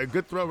 a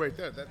good throw right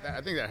there.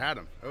 I think that had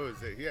him.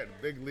 He had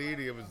a big lead.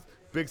 He was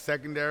big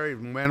secondary,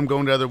 momentum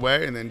going the other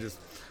way, and then just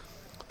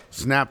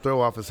snap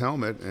throw off his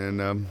helmet,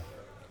 and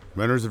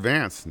runners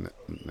advance.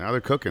 Now they're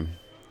cooking.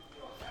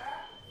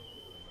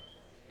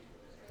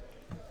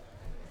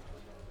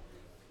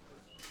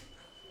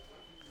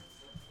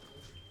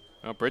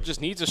 Well, Bridges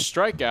needs a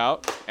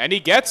strikeout, and he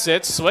gets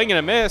it. Swing and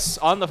a miss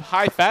on the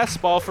high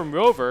fastball from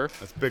Rover.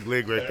 That's big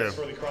league right there.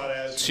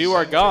 2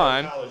 are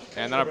gone,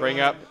 and that'll bring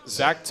up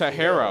Zach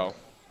Tajero.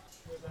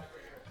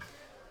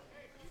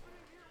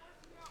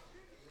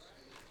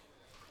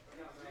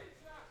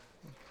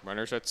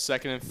 Runners at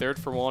second and third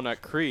for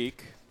Walnut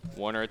Creek.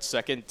 Warner at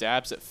second,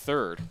 Dabbs at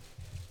third.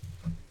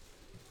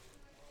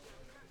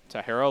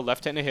 Tajero,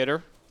 left-handed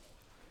hitter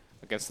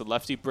against the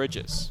lefty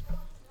Bridges.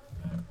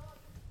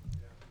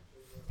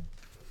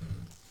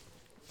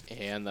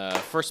 And the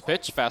first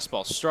pitch,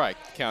 fastball strike,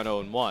 count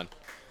 0-1.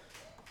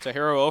 Tajero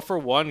 0 for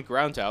 1,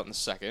 ground out in the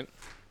second.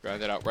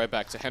 Grounded out right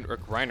back to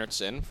Henrik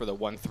Reinertsen for the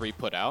 1-3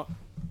 put out.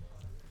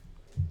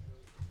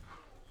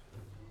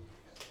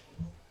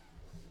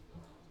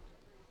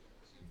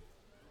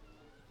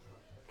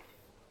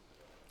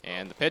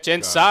 And the pitch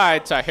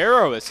inside,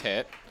 Tajero is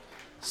hit.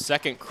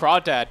 Second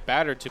Crawdad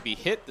batter to be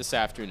hit this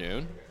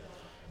afternoon.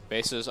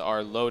 Bases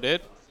are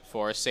loaded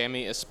for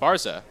Sammy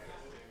Esparza.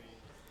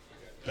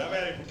 Now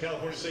batting from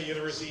California State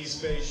University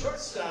East Bay,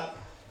 shortstop,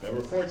 number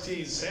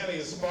 14, Sammy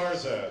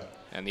Esparza.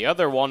 And the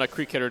other Walnut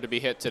Creek hitter to be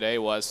hit today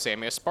was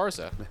Sammy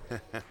Esparza.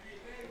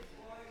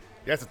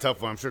 That's a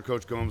tough one. I'm sure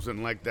Coach Gomes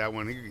didn't like that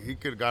one. He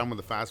could have got him with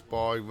a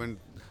fastball.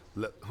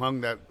 He hung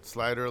that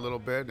slider a little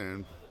bit,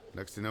 and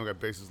next thing you know, got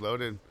bases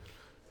loaded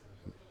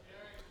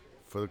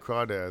for the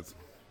Crawdads.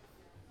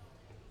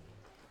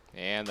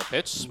 And the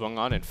pitch swung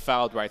on and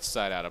fouled right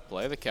side out of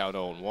play. The count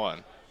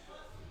 0-1.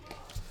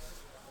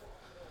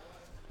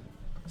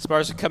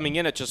 Esparza coming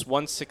in at just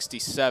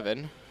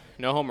 167.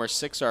 No homers,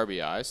 6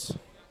 RBIs.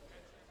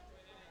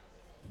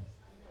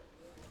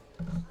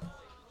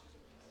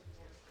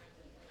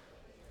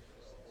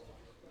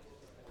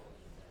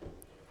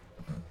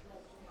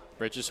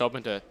 Bridges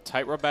hoping to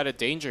tightrope out of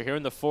danger here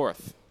in the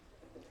fourth.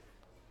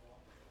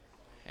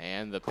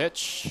 And the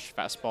pitch,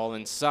 fastball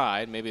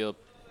inside, maybe a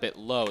bit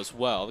low as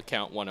well. The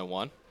count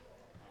 1-1.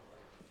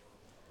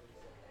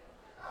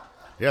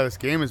 Yeah, this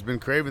game has been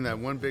craving that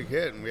one big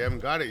hit, and we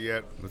haven't got it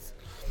yet. Let's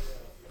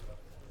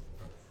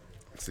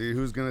see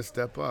who's going to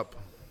step up.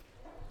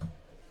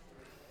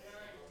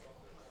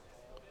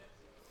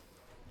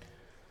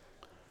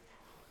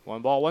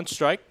 One ball, one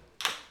strike.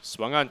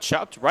 Swung on,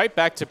 chopped right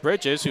back to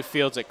Bridges, who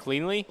fields it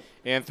cleanly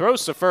and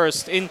throws to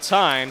first in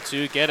time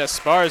to get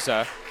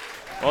Esparza.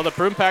 Well, the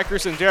Prune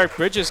Packers and Derek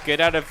Bridges get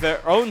out of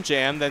their own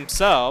jam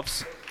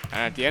themselves.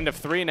 And at the end of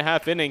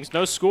 3.5 innings,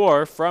 no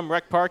score from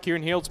Rec Park here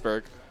in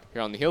Healdsburg,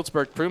 here on the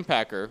Healdsburg Prune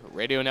Packer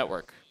Radio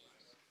Network.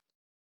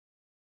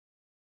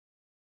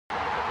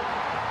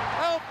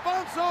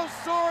 Alfonso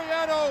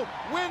Soriano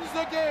wins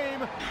the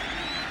game.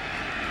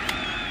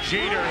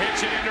 Jeter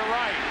hits it into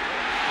right.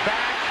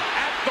 Back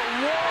at the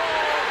wall.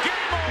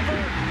 Game over.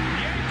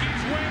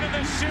 Yankees win and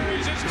the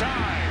series is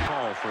tied.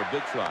 Call for a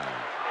big fly.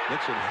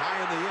 Hits it high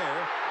in the air,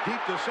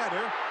 deep to center.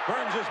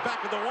 Burns is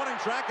back at the warning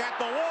track at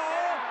the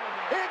wall.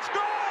 It's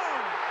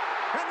gone!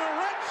 And the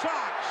Red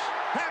Sox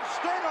have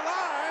stayed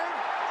alive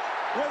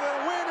with a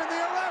win in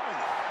the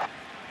 11th.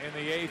 In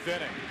the 8th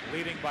inning,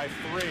 leading by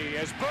 3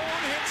 as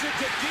Boone hits it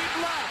to deep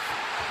left.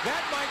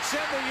 That might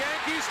send the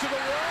Yankees to the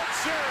World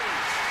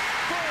Series.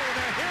 Boone,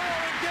 a hero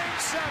in Game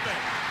 7.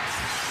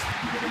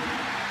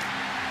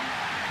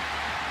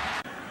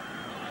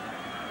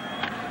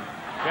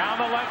 Down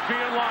the left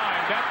field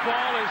line. That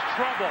ball is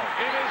trouble.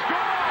 It is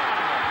gone!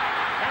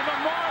 And the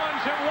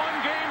Marlins have won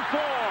Game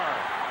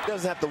 4.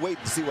 Doesn't have to wait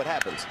to see what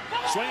happens.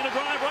 Swinging a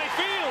drive right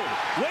field.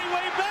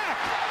 Way back.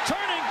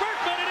 Turning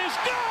Berkman. It is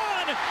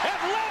gone!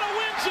 Atlanta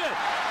wins it!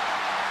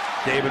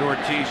 David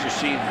Ortiz, you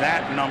see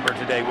that number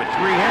today with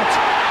 3 hits.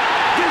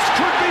 This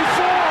could be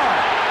 4.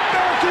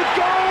 Back it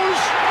goes.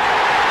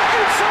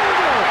 It's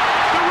over.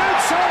 The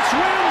Red Sox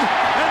win,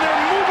 and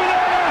they're moving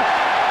on up.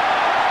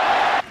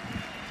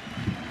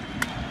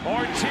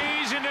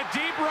 Ortiz into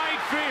deep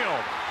right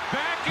field.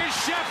 Back is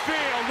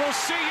Sheffield. We'll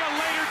see you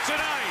later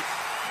tonight.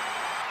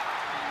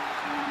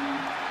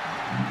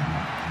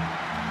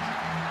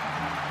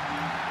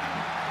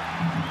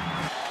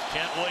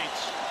 Kent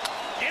waits.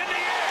 In the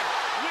air.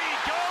 We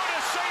go to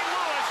St.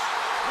 Louis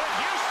with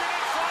Houston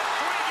in front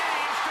 3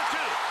 games to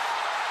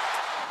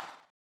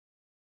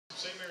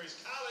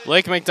 2.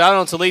 Blake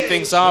McDonald to lead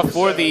things off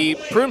for the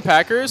Prune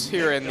Packers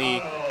here in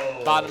the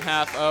bottom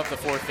half of the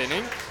 4th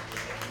inning.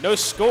 No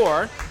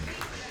score.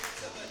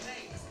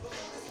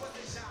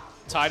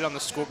 Tied on the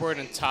scoreboard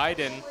and tied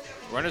in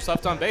runners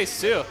left on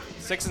base too.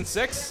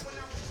 6-6.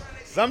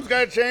 Something's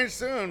got to change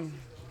soon.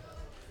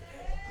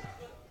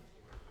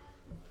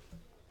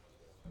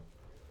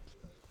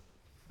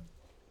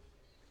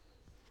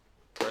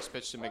 First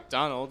pitch to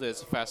McDonald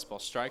is a fastball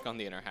strike on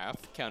the inner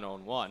half. Count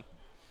 0-1.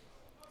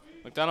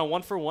 McDonald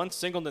 1 for 1,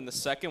 singled in the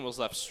second, was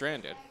left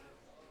stranded.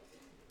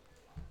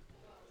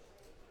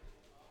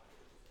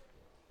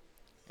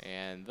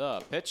 And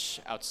the pitch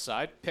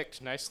outside,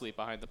 picked nicely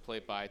behind the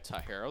plate by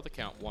Tahero. The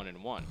count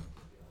 1-1.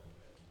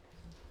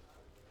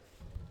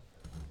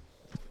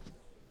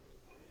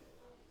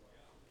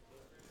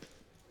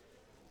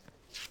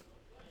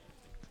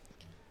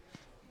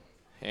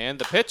 And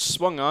the pitch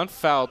swung on,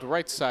 fouled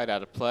right side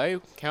out of play.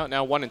 Count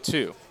now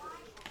 1-2.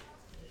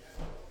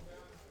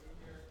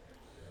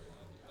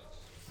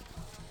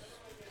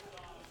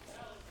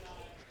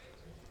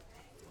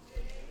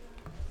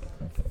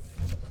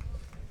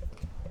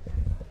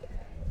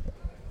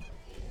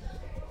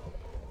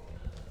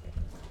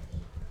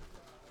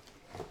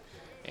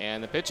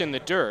 And the pitch in the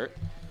dirt.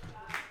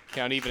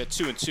 Count even at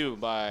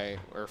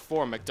 2-2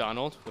 for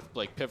McDonald with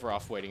Blake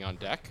Pivaroff waiting on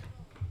deck.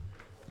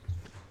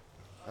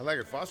 I like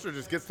it. Foster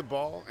just gets the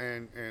ball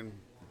and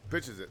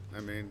pitches it. I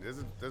mean,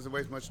 doesn't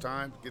waste much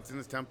time, gets in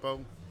his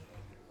tempo.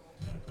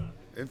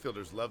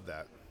 Infielders love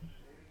that.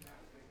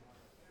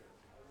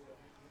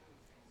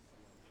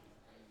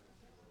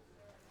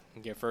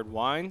 Gifford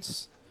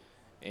winds.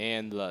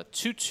 And the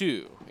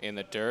 2-2 in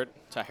the dirt.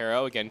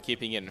 Tahero again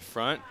keeping it in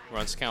front.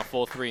 Runs count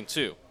full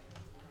 3-2.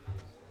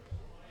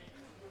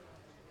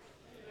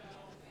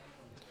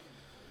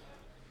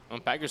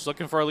 Packers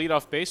looking for a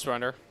leadoff base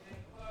runner.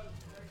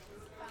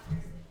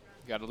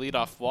 Got a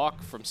leadoff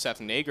walk from Seth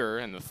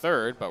Nager in the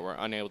 3rd, but we're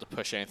unable to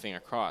push anything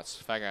across.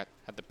 In fact, I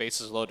had the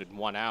bases loaded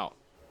 1 out.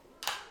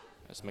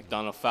 As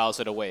McDonald fouls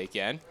it away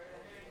again.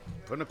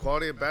 Putting a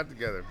quality at bat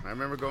together. I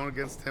remember going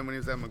against him when he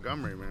was at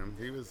Montgomery, man.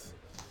 He was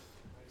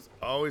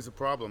always a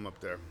problem up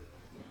there.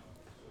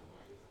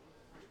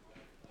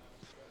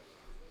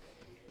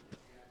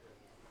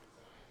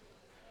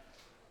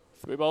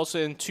 Three balls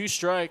and 2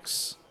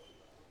 strikes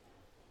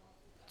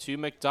to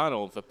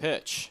McDonald. The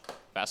pitch.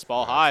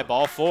 Fastball high,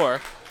 ball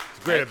 4.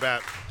 Great at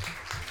bat.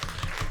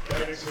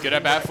 Good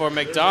at bat for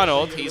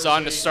McDonald. He's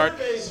on to start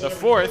the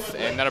 4th,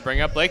 and that'll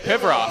bring up Blake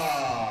Pivaroff.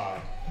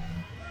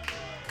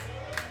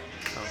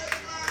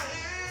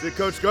 See,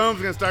 Coach Gomes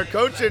is going to start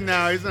coaching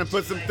now. He's going to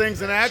put some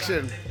things in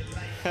action.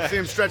 See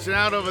him stretching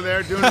out over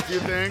there, doing a few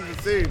things.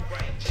 Let's see.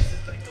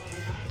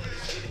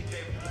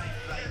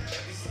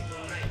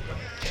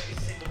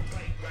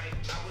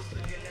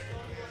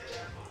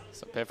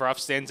 So Pivaroff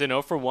stands in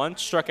 0 for 1,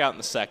 struck out in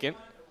the 2nd.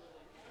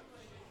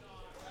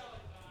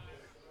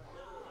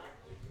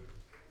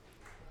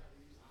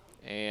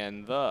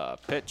 And the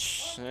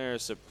pitch,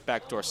 there's a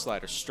backdoor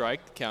slider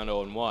strike, count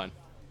 0-1.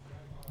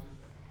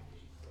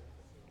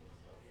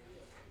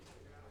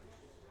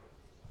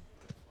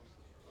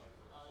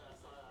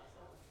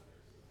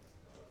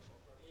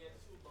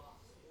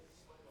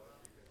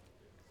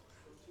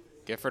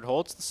 Gifford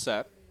holds the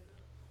set.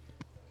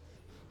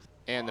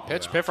 And the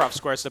pitch, Piffroff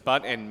squares the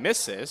bunt and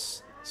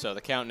misses. So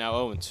the count now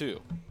 0-2.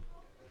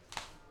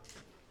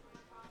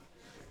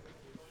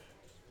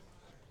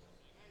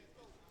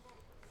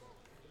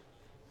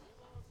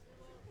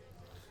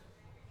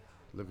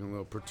 Looking a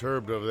little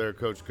perturbed over there,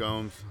 Coach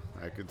Gomes.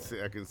 I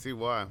can see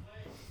why.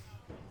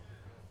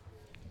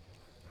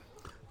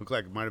 Looked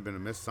like it might have been a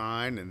missed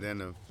sign and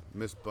then a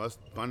missed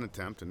bunt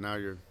attempt, and now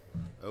you're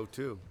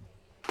 0-2.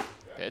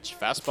 Pitch,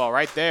 fastball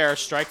right there,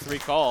 strike 3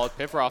 called.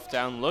 Piffroff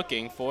down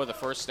looking for the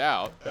first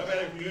out.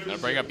 Gonna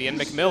bring up Ian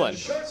McMillan.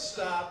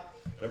 Shortstop,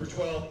 number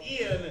 12,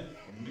 Ian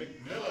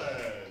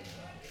McMillan.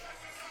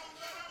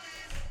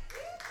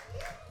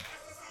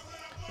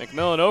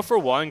 McMillan 0 for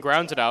 1,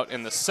 grounded out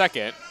in the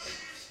second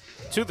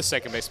to the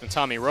second baseman,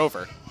 Tommy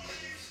Rover.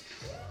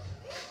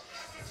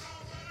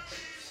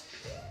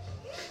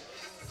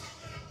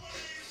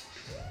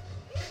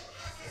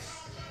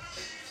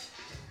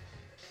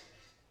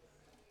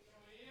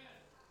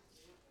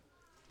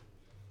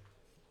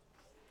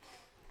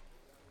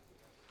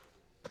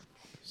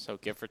 So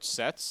Gifford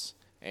sets,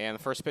 and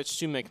the first pitch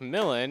to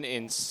McMillan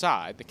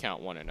inside, the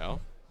count 1-0.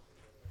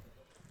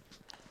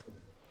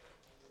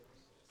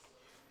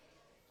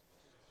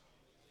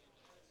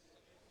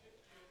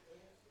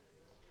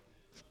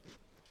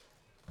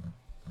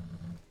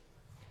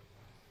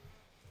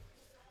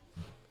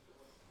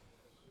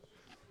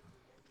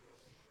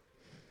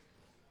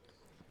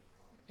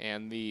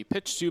 And the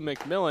pitch to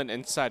McMillan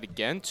inside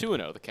again,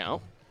 2-0 the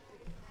count.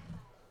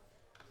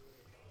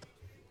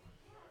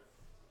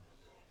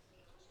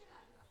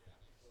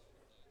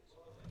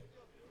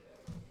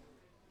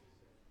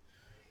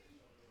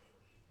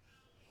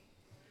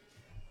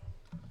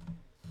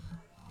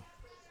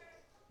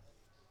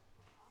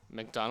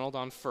 McDonald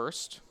on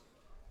first.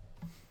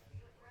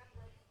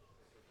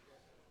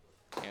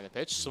 And the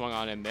pitch swung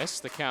on and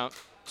missed. The count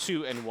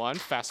 2-1,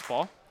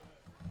 fastball.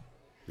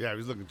 Yeah, he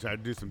was looking to try to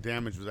do some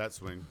damage with that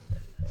swing.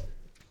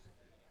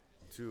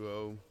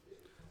 2-0,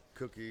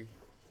 Cookie.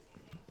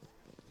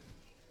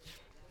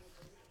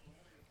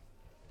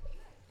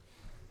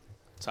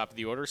 Top of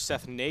the order,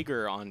 Seth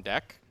Nager on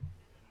deck.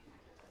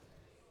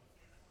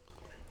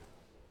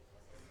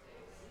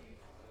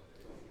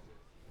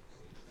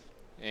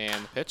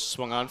 And the pitch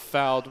swung on,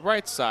 fouled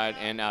right side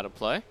and out of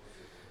play.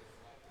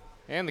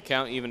 And the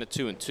count even at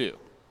 2-2.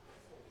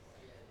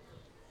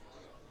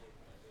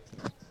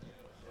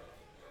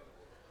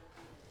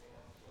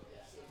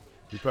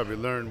 You probably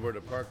learned where to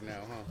park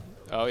now, huh?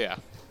 Oh, yeah.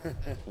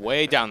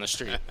 Way down the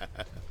street.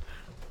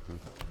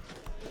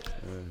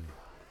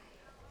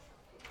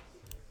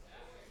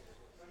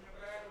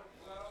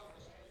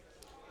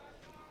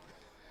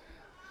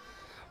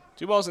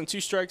 Two balls and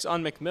 2 strikes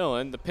on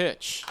McMillan. The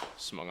pitch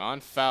swung on,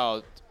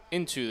 fouled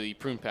into the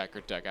Prune Packer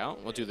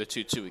dugout. We'll do the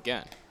 2-2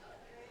 again.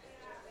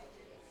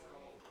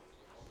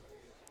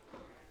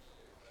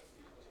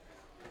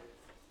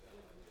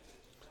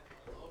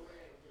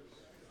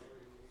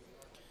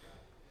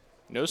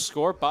 No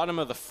score, bottom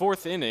of the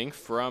 4th inning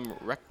from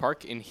Rec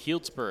Park in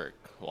Healdsburg.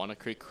 Walnut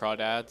Creek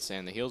Crawdads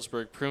and the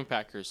Healdsburg Prune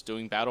Packers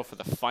doing battle for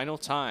the final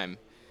time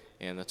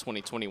in the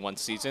 2021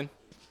 season,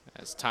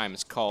 as time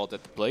is called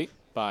at the plate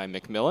by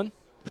McMillan.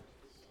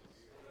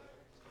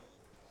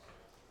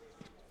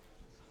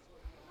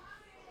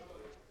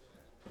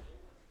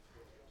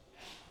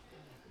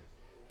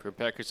 Prune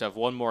Packers have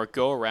one more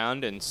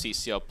go-around in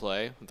CCL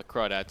play with the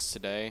Crawdads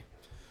today.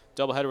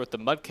 Doubleheader with the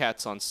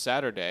Mudcats on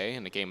Saturday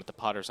and a game with the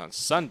Potters on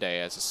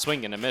Sunday as a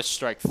swing and a miss,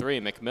 strike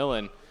 3.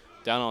 McMillan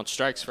down on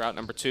strikes for out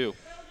number 2.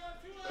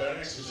 Our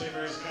next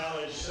receiver is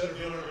college center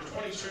fielder number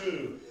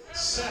 22,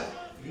 Seth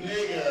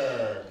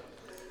Nager.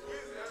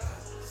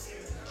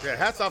 Yeah,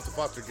 hats off to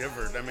Foster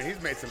Gifford. I mean,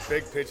 he's made some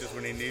big pitches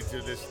when he needs to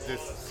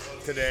this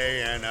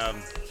today, and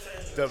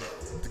to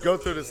go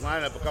through this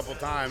lineup a couple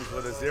times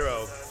with a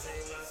 0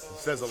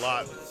 says a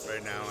lot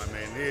right now. I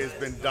mean, he has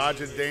been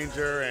dodging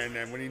danger,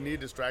 and when he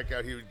needed to strike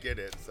out, he would get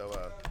it.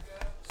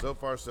 So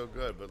far, so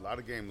good, but a lot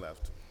of game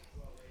left.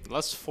 The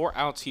last 4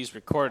 outs he's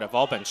recorded have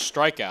all been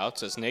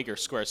strikeouts as Nager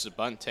squares the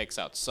bunt, takes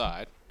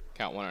outside.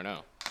 Count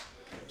 1-0.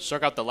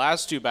 Struck out the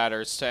last 2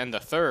 batters to end the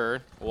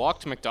 3rd.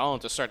 Walked McDonald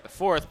to start the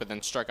 4th, but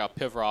then struck out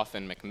Piffroff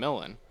and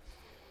McMillan.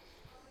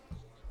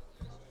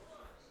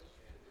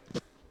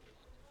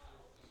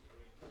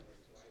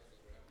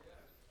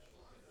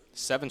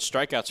 Seven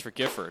strikeouts for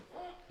Gifford,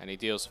 and he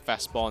deals a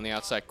fastball in the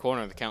outside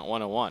corner. The count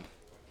 1-1.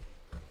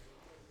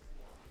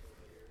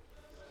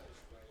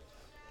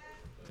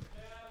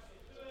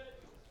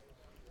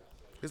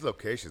 His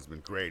location's been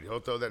great. He'll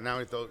throw that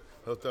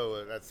he'll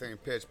throw that same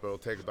pitch, but he'll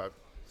take about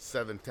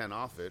 7-10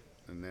 off it,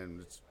 and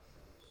then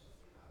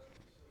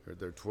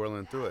they're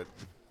twirling through it.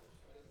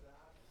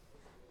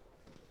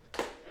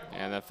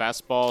 And the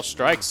fastball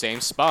strike, same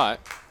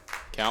spot.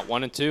 Count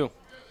 1-2.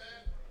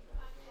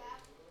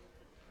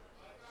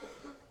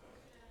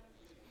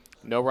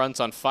 No runs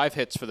on 5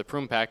 hits for the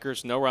Prune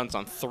Packers. No runs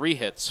on 3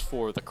 hits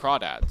for the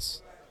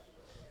Crawdads.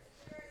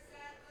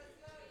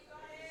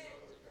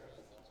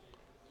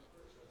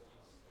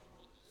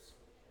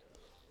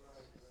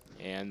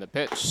 And the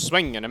pitch,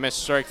 swing and a miss,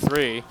 strike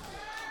 3.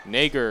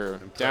 Nager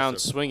down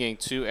swinging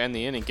to end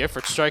the inning.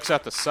 Gifford strikes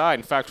out the side.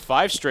 In fact,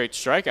 5 straight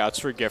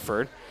strikeouts for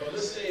Gifford.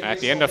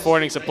 At the end of 4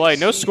 innings of play,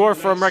 no score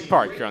from Rec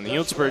Park here on the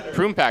Healdsburg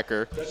Prune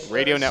Packer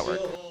Radio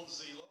Network.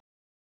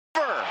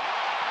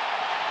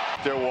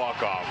 Their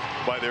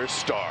walk-off by their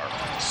star,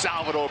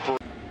 Salvador Perez.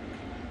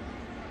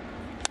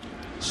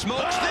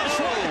 Smokes this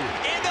one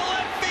into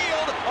left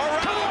field.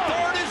 Around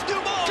third is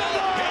Duvall.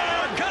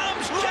 Here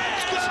comes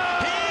Jazz. He's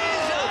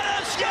on a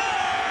score.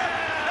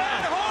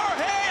 And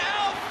Jorge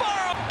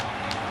Alfaro.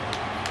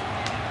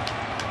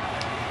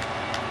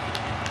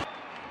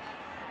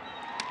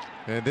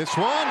 And this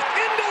one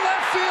into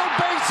left field,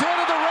 base hit,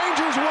 and the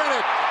Rangers win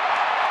it.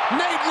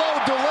 Nate Lowe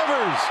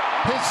delivers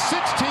his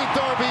 16th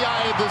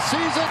RBI of the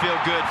season. Feel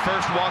good.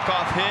 First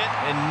walk-off hit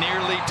in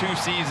nearly 2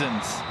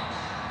 seasons.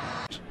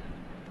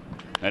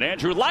 And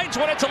Andrew lines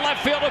one into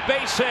left field, a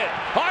base hit.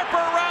 Harper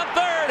around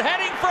third,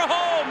 heading for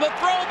home. The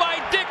throw by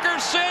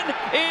Dickerson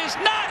is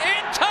not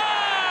in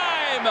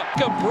time.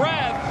 A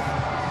breath.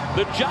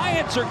 The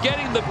Giants are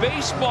getting the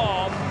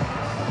baseball.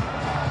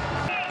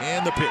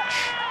 And the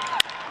pitch.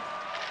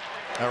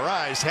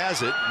 Arise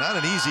has it. Not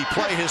an easy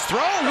play. His throw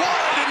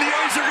wide, and the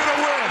A's are going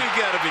to win. You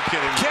got to be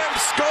kidding me. Kemp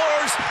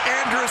scores.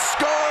 Andrus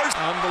scores.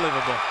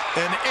 Unbelievable.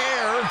 An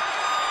error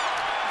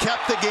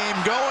kept the game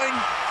going.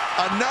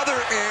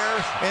 Another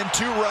error and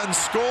 2-run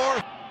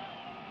score.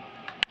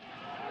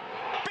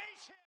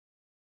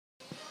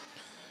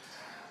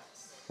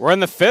 We're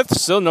in the 5th.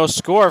 Still no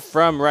score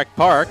from Rec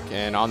Park.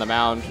 And on the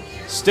mound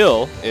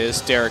still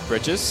is Derek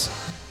Bridges.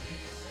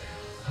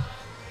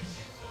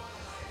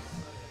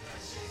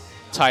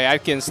 Ty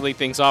Atkins lead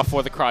things off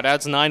for the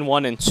Crawdads.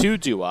 9-1 and 2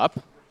 due up.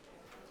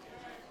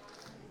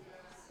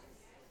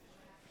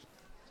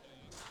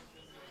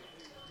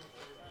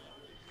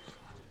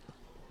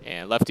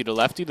 And lefty to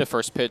lefty, the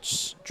first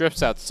pitch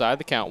drifts outside,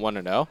 the count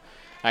 1-0.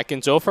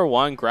 Atkins 0 for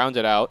 1,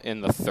 grounded out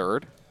in the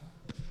 3rd.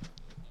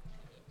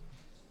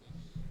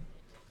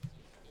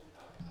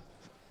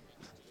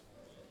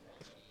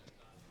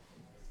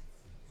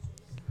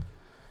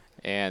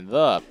 And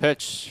the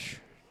pitch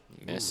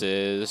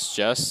misses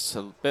just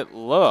a bit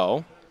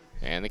low,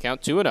 and the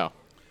count 2-0.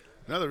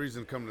 Another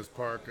reason to come to this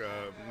park,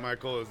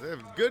 Michael, is they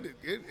have good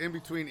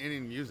in-between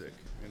inning music.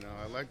 You know,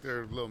 I like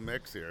their little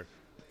mix here.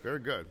 Very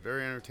good,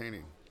 very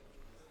entertaining,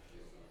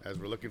 as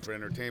we're looking for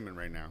entertainment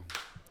right now.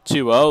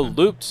 2-0,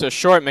 looped to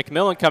short.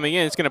 McMillan coming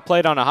in. He's going to play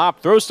it on a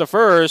hop. Throws to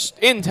first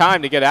in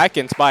time to get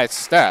Atkins by a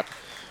step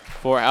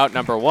for out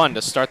number 1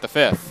 to start the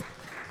 5th.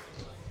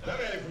 Now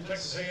batting from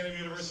Texas A&M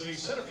University,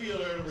 center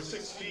fielder number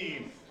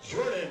 16,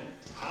 Jordan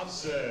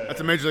Thompson.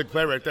 That's a major league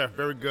play right there.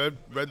 Very good.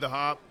 Read the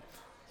hop,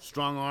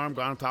 strong arm,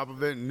 got on top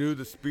of it, knew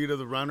the speed of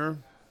the runner,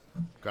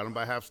 got him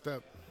by half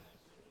step.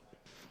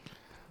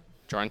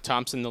 Jordan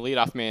Thompson, the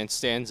leadoff man,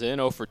 stands in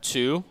 0 for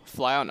 2.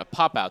 Fly out and a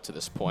pop out to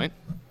this point.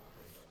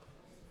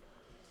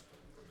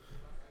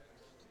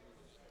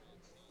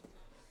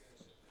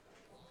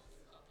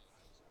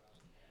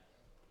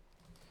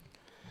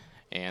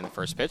 And the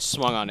first pitch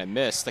swung on and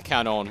missed. The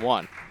count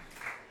 0-1.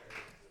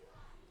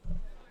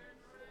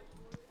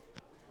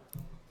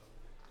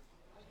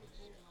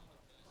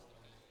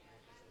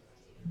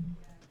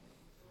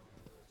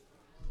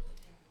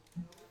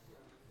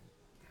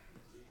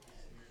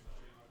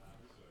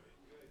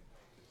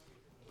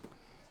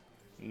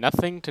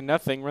 Nothing to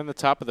nothing. We're in the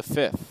top of the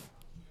 5th.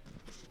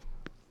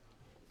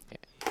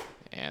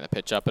 And the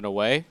pitch up and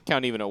away.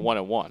 Count even at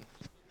 1-1.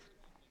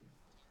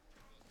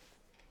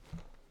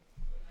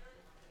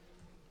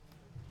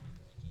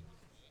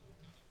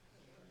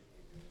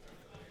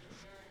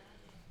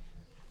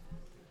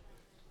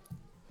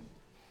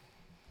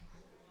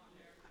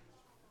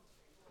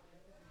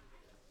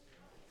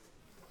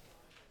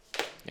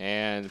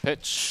 And the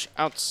pitch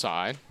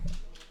outside.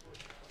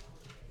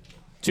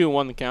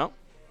 2-1 the count.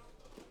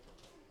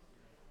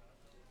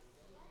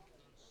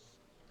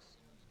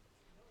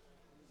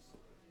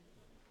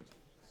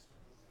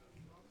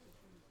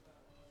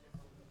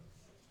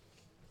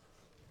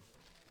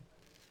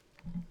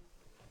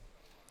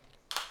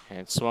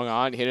 And swung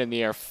on, hit in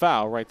the air,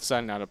 foul, right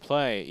side now to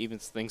play.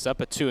 Evens things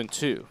up at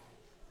 2-2.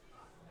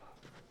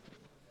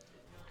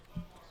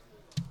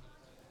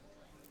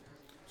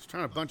 Just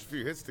trying to bunch a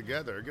few hits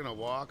together. Get a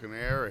walk, an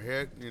error, a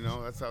hit. You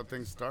know, that's how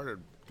things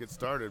get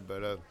started.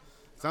 But it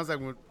sounds like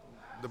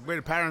the way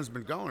the pattern's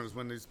been going is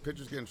when these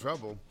pitchers get in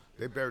trouble,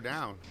 they bear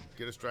down,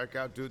 get a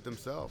strikeout, do it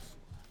themselves.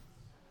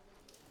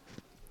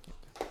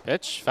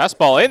 Pitch,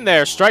 fastball in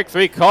there, strike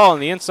 3 call in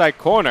the inside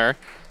corner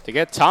to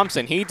get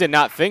Thompson. He did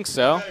not think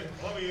so.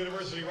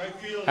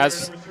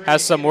 Has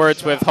some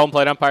words with home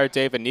plate umpire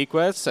David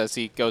Niquez as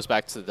he goes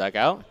back to the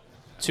dugout.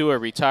 2 are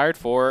retired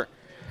for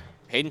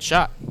Hayden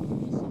Schott.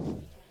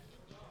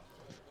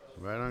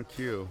 Right on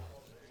cue.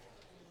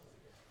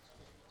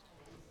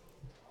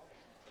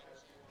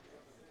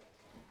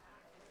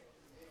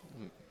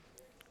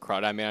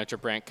 Crawdad manager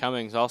Brant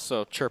Cummings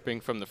also chirping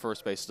from the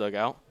first base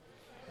dugout.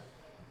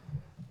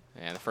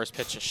 And the first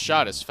pitch is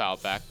shot is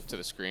fouled back to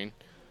the screen.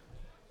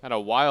 Had a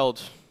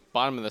wild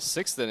bottom of the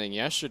 6th inning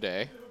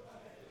yesterday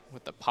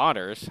with the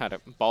Potters. Had a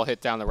ball hit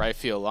down the right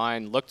field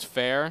line. Looked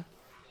fair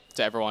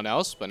to everyone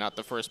else, but not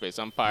the first base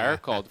umpire.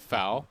 Called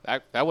foul.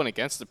 That went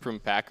against the Prune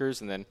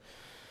Packers. And then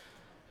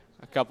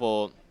a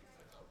couple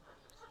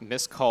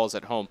missed calls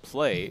at home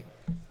plate.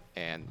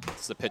 And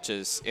the pitch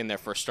is in there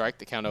for a strike.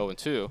 The count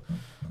 0-2.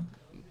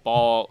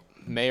 Ball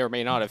may or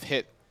may not have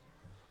hit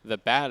the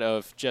bat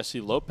of Jesse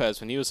Lopez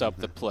when he was up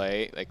the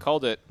plate. They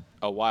called it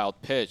a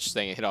wild pitch,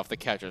 saying it hit off the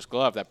catcher's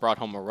glove. That brought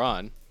home a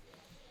run.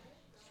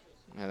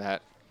 And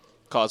that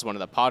caused one of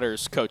the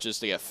Potters coaches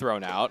to get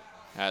thrown out.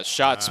 As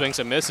shot swings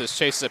and misses,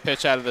 chases a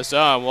pitch out of the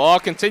zone. We'll all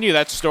continue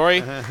that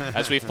story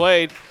as we've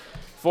played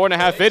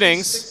 4.5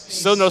 innings.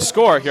 Still no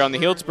score here on the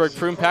Healdsburg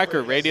Prune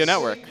Packer Radio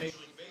Network.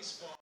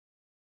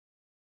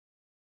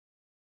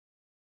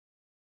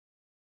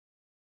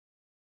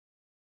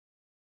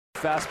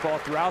 Fastball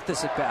throughout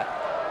this at-bat.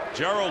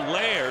 Gerald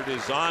Laird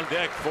is on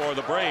deck for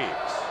the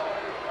Braves.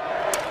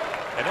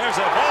 And there's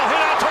a ball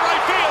hit out to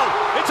right field.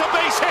 It's a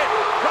base hit.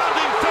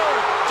 Rounding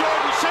third,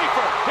 Jordan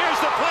Schaefer. Here's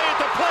the play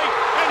at the plate,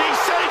 and he's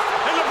safe,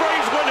 and the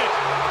Braves win it.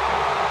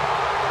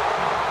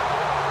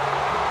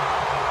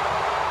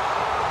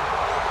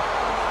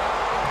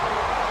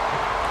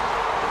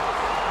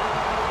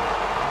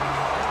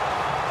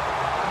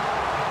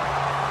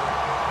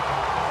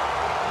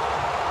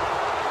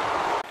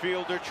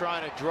 Fielder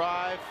trying to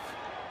drive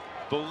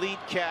the lead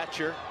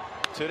catcher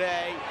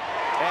today,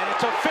 and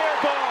it's a fair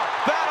ball.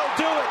 That'll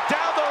do it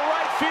down the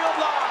right field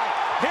line.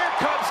 Here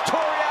comes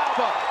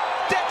Torrealba.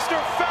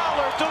 Dexter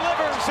Fowler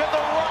delivers, and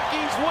the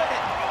Rockies win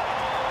it.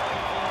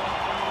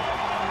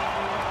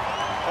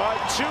 A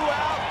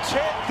 2-out,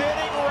 10th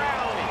inning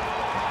rally.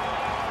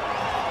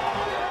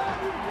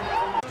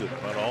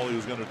 But all he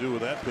was going to do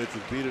with that pitch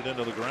was beat it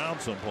into the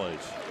ground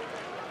someplace.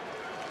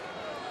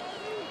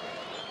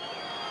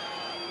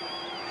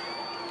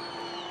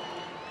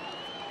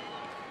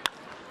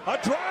 A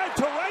drive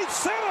to right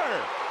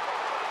center.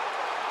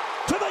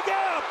 To the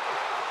gap.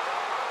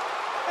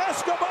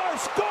 Escobar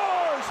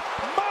scores.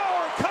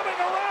 Mauer coming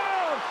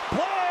around.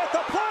 Play at the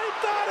plate,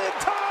 not in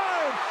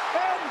time.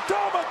 And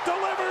Domick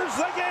delivers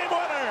the game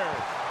winner.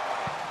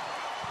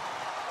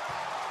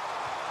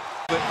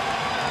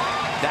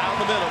 Down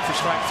the middle for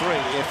strike 3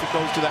 if it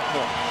goes to that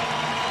point.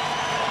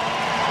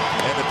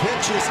 And the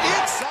pitch is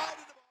inside.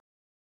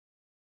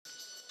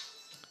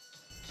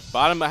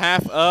 Bottom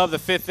half of the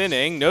 5th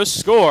inning, no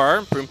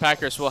score. Prune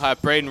Packers will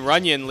have Braden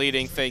Runyon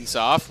leading things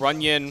off.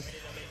 Runyon,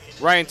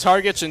 Ryan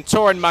Targich, and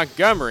Torrin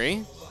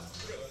Montgomery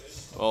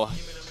will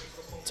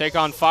take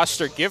on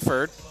Foster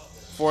Gifford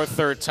for a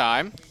 3rd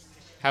time.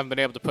 Haven't been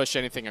able to push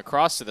anything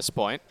across to this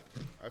point.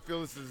 I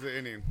feel this is the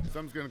inning.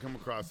 Something's going to come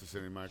across this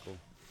inning, Michael.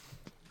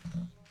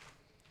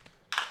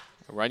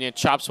 Runyon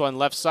chops one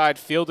left side,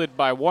 fielded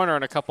by Warner,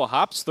 and a couple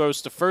hops,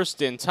 throws to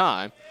first in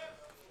time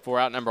for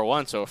out number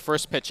 1. So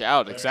first pitch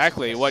out,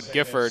 exactly what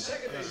Gifford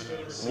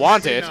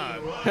wanted.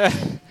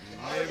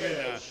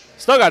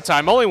 Still got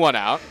time, only 1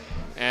 out.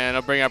 And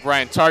I'll bring up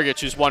Ryan Targich,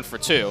 who's 1 for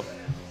 2.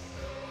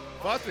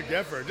 Foster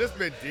Gifford just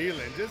been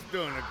dealing, just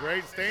doing a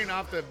great, staying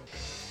off the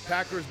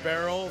Packers'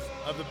 barrels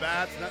of the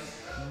bats,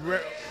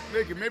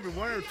 making maybe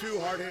 1 or 2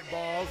 hard-hit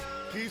balls,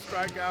 key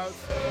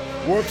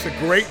strikeouts. Works a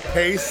great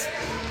pace.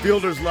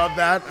 Fielders love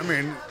that. I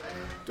mean,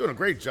 doing a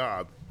great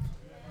job.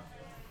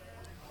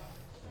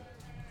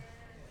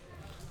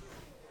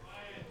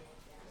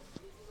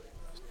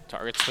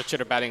 Target switch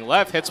hitter batting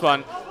left, hits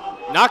one,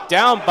 knocked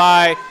down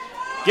by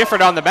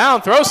Gifford on the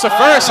mound, throws to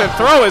first, and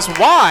throw is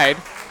wide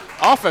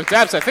off of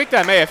depth. I think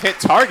that may have hit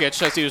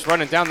Targich as he was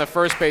running down the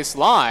first base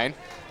line.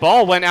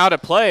 Ball went out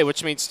of play,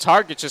 which means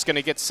Targich is going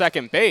to get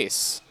second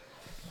base.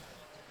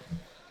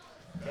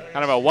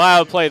 Kind of a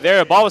wild play there.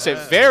 The ball was hit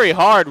very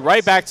hard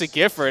right back to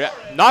Gifford,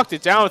 knocked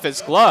it down with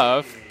his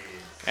glove,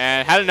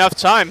 and had enough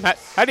time.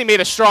 Had he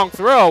made a strong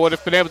throw, would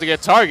have been able to get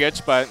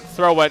Targich, but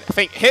throw went, I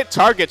think, hit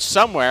Targich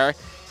somewhere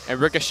and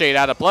ricocheted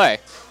out of play.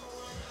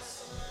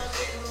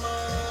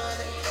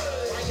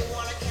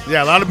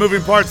 Yeah, a lot of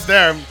moving parts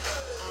there.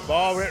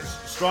 Ball hit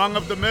strong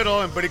up the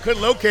middle, but he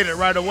couldn't locate it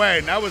right away,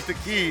 and that was the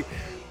key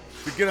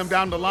to get him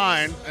down the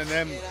line. And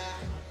then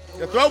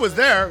the throw was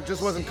there,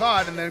 just wasn't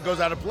caught, and then it goes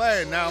out of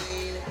play, and now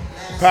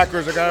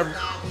Packers are got a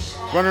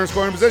runner in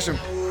scoring position.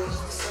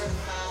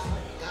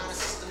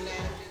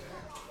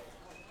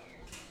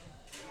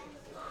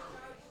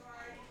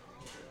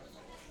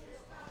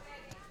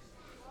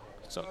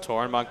 So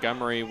Torrin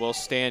Montgomery will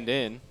stand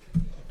in.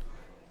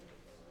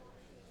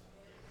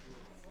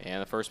 And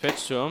the first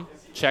pitch to him.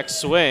 Check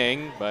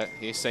swing, but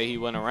he say he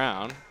went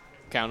around.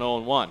 Count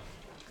 0-1.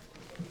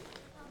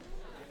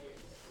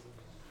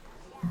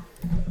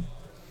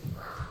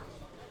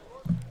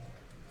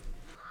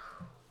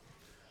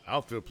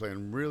 Outfield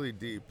playing really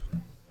deep.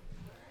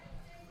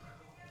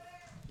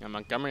 Yeah,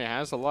 Montgomery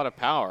has a lot of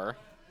power.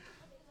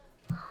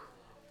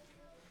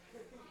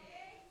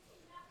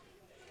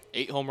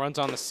 8 home runs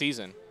on the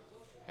season.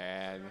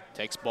 and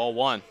takes ball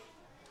one.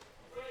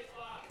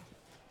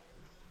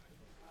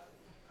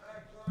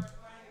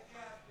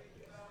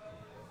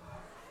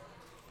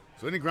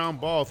 So any ground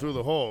ball through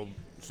the hole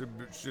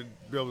should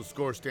be able to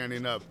score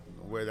standing up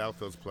the way the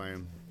outfield's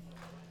playing.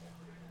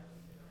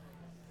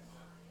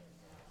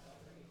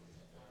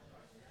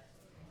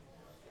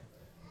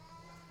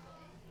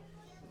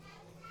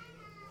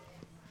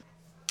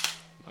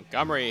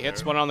 Montgomery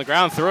hits one on the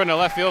ground, threw into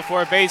left field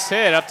for a base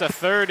hit. Up to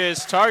third is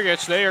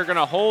Targich. They are going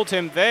to hold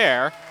him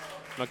there.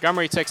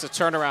 Montgomery takes a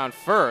turnaround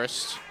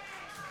first.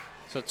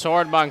 So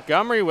Tord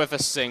Montgomery with a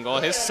single,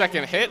 his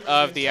second hit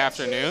of the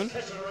afternoon.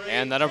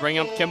 And that'll bring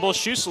up Kimball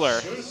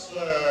Schuessler.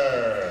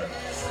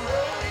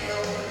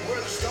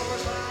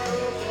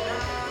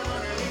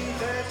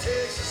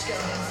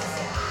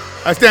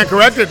 I stand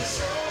corrected.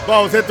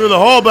 Ball was hit through the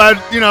hole, but,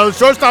 the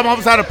shortstop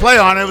almost had a play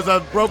on it. It was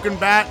a broken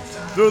bat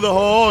through the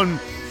hole, and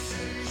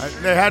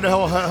they had to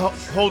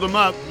hold him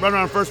up, run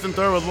around first and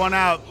third with one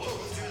out.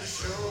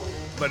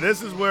 But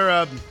this is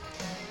where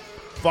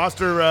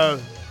Foster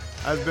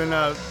has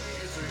been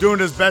doing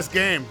his best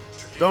game,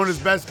 throwing his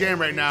best game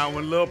right now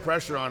with a little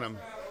pressure on him.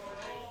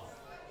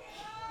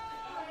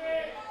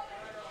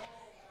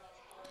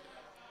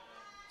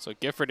 So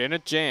Gifford in a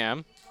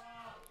jam.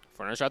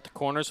 Furnish out the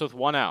corners with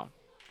one out.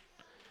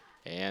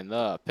 And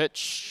the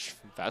pitch,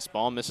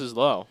 fastball misses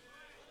low.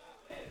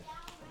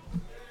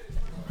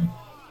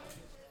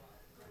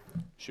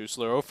 Schuessler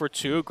 0 for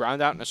 2,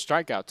 ground out and a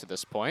strikeout to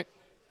this point.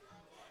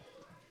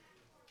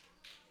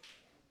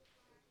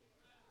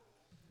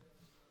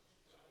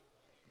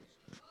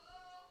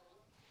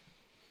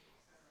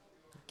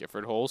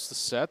 Gifford holds the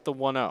set, the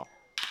 1-0.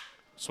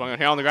 Swung on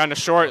here on the ground to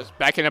short,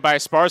 back in it by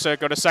Esparza,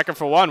 go to second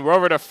for one,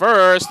 Rover to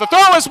first, the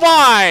throw is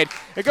wide!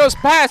 It goes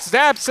past,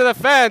 stabs to the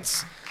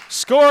fence.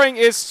 Scoring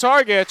is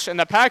Targich, and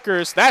the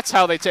Packers, that's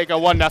how they take a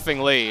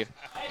 1-0 lead.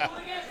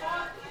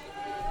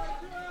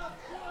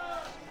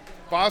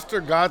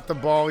 Foster got the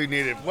ball he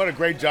needed. What a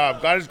great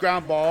job. Got his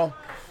ground ball,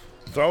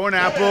 throw an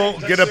apple,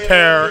 get a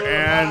pear,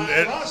 and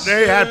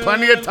they had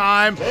plenty of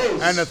time,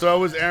 and the throw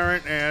was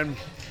errant, and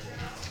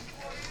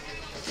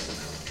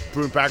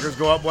Prune Packers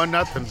go up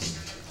 1-0.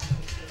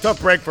 Tough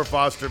break for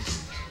Foster.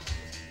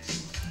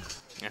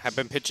 Have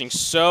been pitching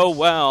so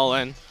well,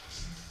 and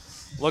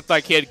looked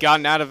like he had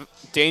gotten out of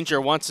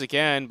danger once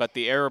again, but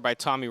the error by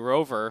Tommy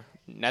Rover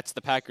nets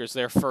the Packers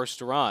their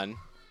first run.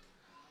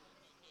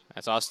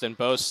 As Austin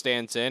Bose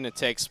stands in and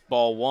takes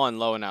ball one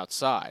low and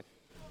outside.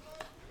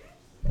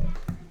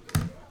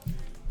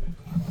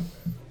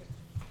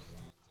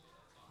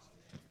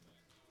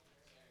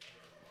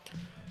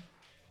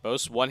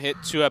 Bose 1 hit,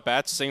 2 at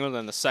bats, singled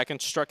in the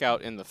second, struck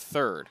out in the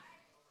third.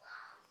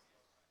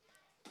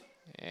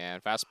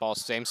 And fastball,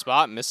 same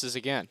spot, misses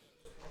again.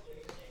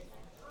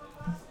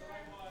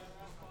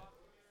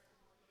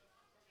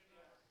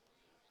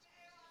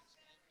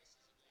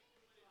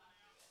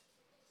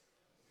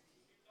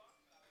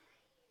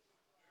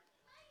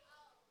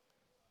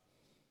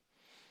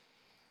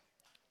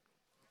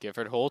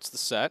 Gifford holds the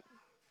set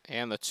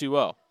and the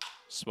 2-0.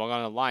 Swung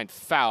on a line,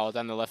 foul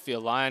down the left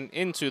field line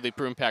into the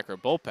Prune Packer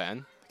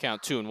bullpen.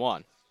 Count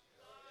 2-1.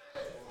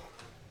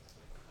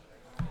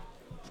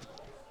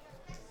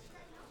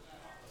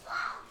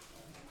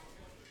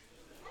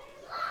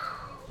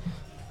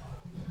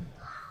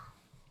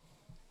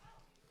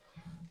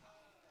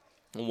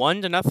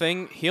 One to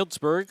nothing,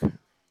 Healdsburg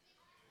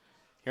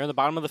here in the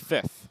bottom of the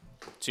fifth.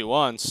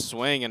 2-1,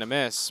 swing and a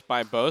miss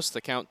by Bose.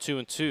 The count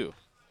 2-2.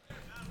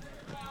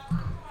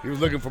 He was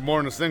looking for more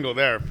than a single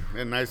there.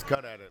 And nice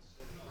cut at it.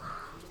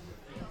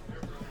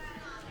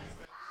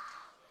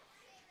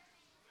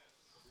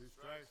 Two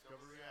strikes,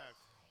 cover react.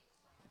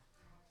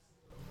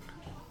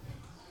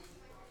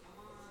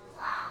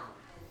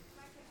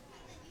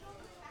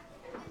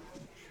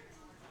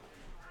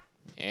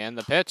 And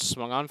the pitch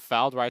swung on,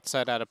 fouled, right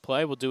side out of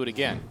play. We'll do it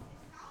again.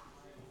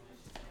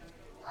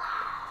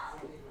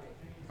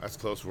 That's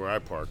close where I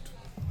parked.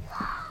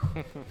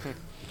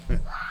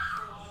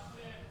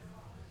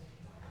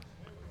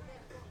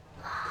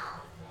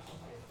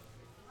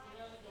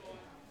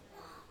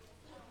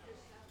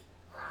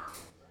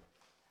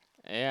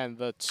 And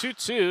the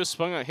 2-2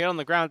 swung a hit on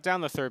the ground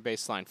down the third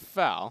baseline,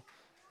 foul.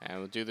 And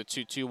we'll do the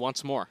 2-2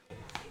 once more.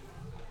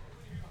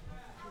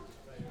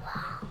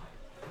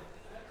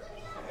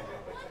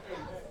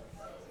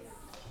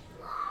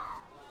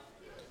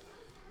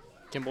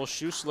 Kimball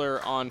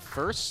Schuessler on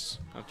first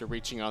after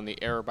reaching on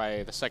the error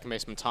by the second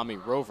baseman Tommy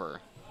Rover.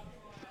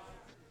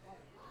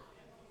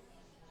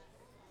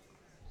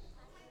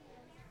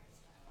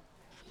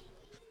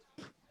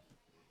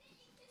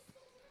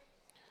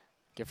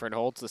 Gifford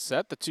holds the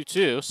set, the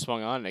 2-2,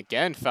 swung on and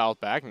again fouled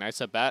back. Nice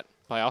at bat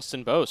by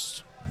Austin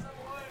Bose. Do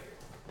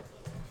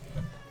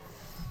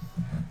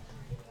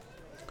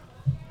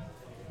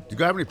you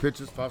got how many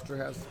pitches Foster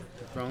has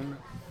thrown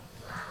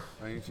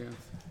by any chance?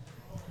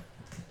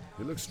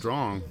 He looks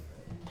strong.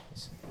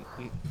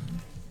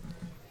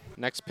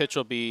 Next pitch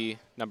will be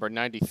number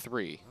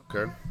 93.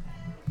 Okay.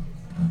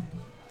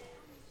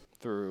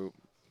 Through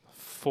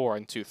 4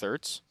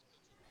 2/3.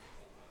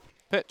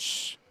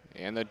 pitch.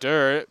 In the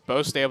dirt,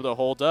 Bost able to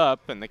hold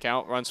up, and the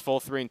count runs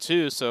full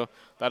 3-2, so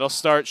that'll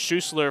start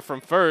Schussler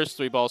from first.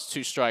 3 balls,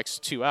 2 strikes,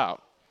 2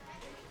 out.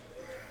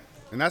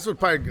 And that's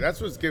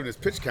what's giving his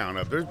pitch count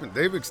up.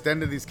 They've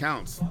extended these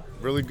counts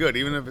really good,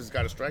 even if it's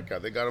got a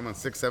strikeout. They got him on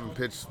 6-7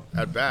 pitch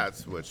at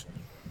bats, which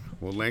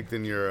will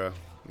lengthen your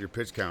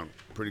pitch count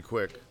pretty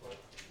quick.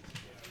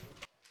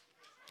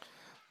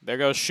 There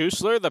goes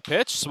Schussler, the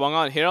pitch, swung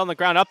on, hit on the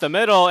ground up the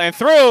middle, and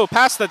through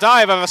past the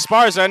dive of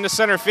Esparza into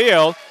center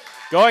field.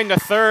 Going to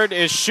third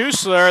is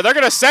Schussler. They're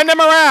going to send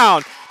him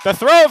around. The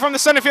throw from the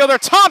center fielder,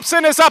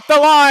 Thompson, is up the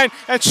line,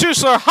 and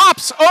Schussler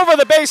hops over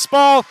the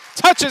baseball,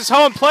 touches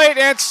home plate,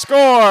 and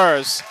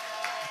scores.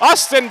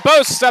 Austin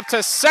Bost up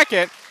to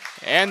second,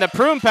 and the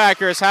Prune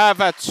Packers have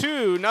a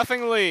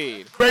 2-0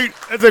 lead.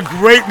 That's a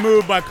great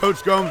move by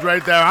Coach Gomes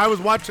right there. I was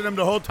watching him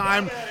the whole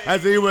time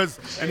and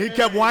he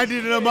kept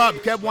winding him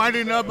up,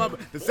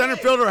 The center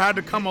fielder had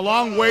to come a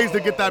long ways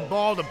to get that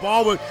ball. The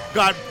ball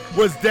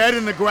was dead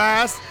in the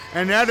grass,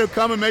 and they had to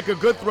come and make a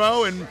good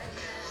throw, and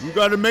you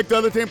got to make the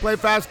other team play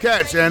fast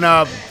catch. And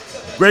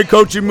great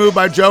coaching move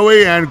by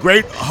Joey, and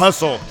great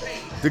hustle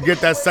to get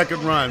that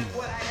second run.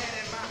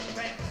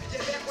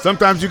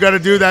 Sometimes you got to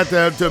do that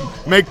to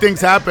make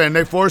things happen.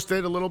 They forced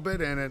it a little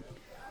bit, and it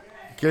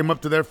came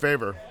up to their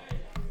favor.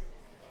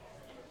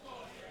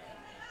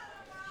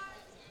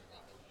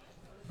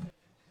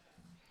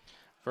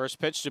 First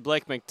pitch to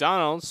Blake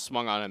McDonald,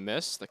 swung on and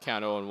missed. The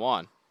count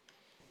 0-1.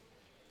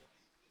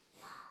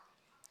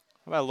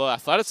 How about a little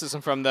athleticism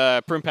from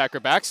the Prune Packer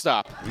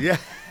backstop? Yeah.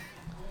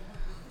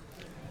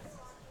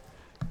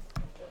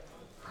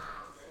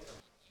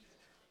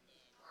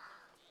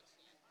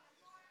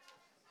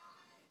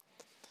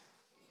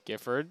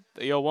 Gifford,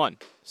 the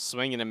 0-1.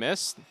 Swing and a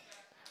miss,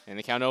 and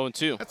the count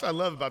 0-2. That's what I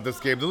love about this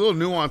game. The little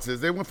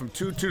nuances. They went from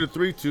 2-2 to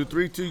 3-2.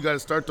 3-2, you got to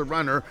start the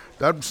runner.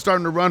 That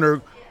starting the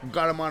runner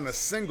got him on a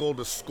single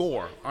to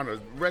score. On a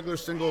regular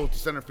single to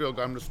center field,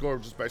 got him to score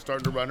just by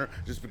starting the runner,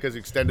 just because he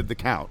extended the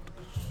count.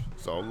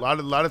 So a lot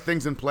of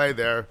things in play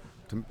there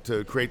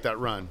to create that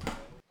run.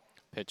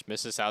 Pitch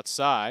misses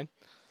outside,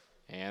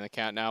 and the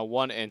count now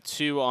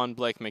 1-2 on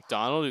Blake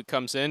McDonald, who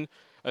comes in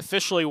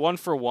officially 1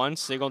 for 1,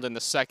 singled in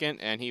the second,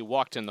 and he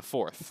walked in the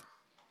fourth.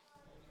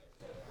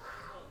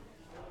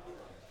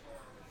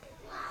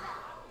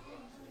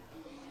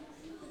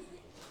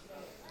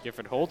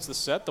 Gifford holds the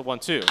set, the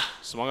 1-2.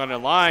 Swung on a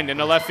line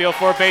into left field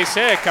for a base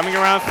hit. Coming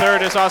around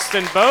third is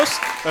Austin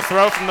Bost. The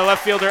throw from the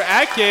left fielder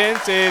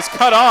Atkins is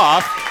cut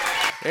off.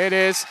 It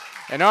is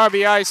an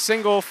RBI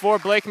single for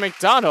Blake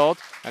McDonald,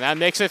 and that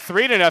makes it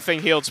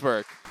 3-0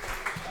 Healdsburg.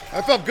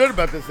 I felt good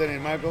about this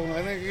inning, Michael.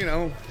 I think,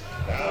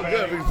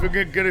 good. We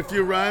could get a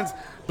few runs.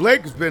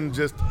 Blake's been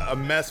just a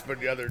mess for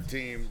the other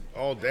team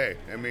all day.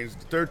 I mean, it's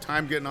the third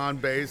time getting on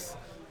base.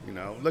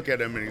 Look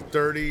at him, and he's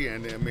 30,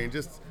 and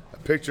just a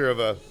picture of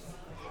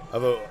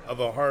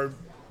a hard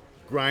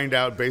grind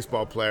out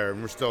baseball player,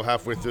 and we're still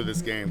halfway through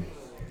this game.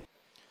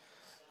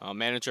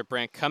 Manager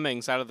Brant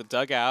Cummings out of the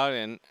dugout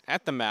and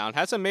at the mound.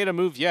 Hasn't made a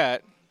move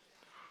yet,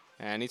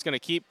 and he's going to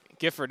keep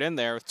Gifford in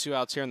there with 2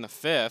 outs here in the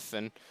fifth.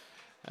 And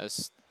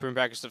as Prune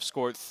Packers have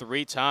scored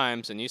 3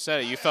 times, and you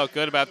said it, you felt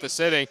good about this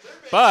inning,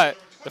 but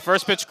the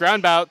first pitch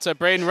ground out to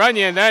Braden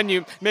Runyon, then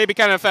you maybe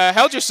kind of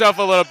held yourself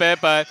a little bit,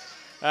 but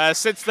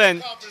since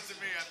then,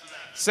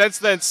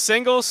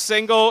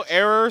 single,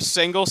 error,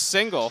 single.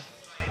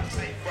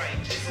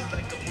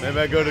 Maybe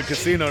I go to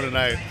casino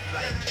tonight.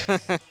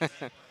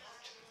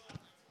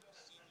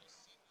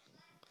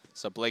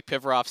 So Blake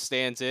Pivaroff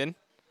stands in.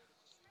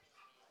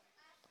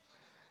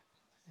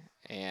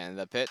 And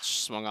the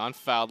pitch swung on,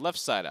 fouled left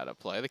side out of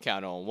play. The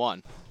count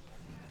 0-1.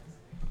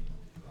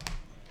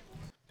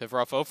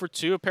 Pivaroff 0 for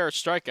 2, a pair of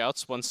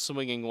strikeouts, 1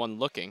 swinging, 1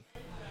 looking.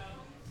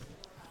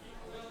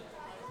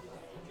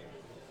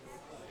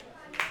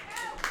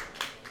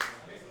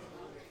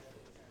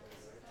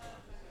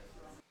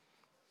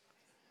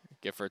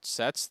 Gifford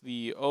sets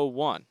the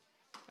 0-1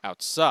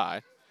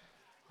 outside,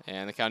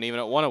 and the count even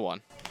at 1-1.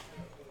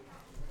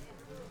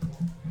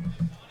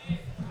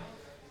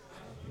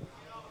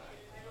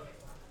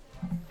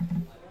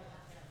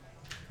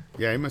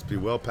 Yeah, he must be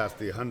well past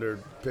the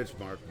 100 pitch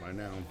mark by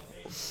now.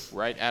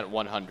 Right at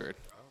 100.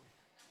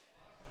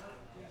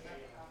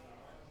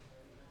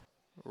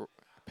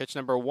 Pitch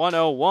number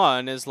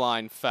 101 is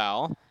line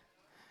foul,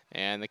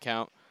 and the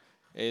count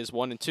is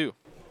 1-2.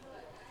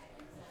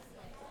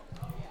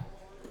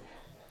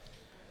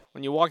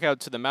 When you walk out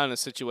to the mound in a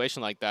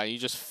situation like that, you're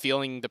just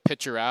feeling the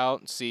pitcher out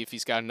and see if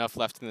he's got enough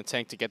left in the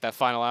tank to get that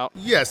final out?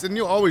 Yes, and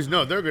you always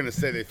know they're going to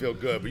say they feel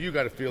good, but you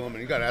got to feel them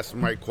and you got to ask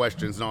them right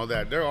questions and all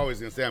that. They're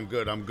always going to say, I'm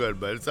good,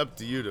 but it's up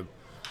to you to.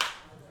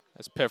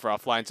 As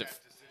Pivaroff lines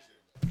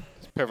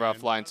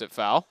it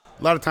foul.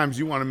 A lot of times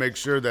you want to make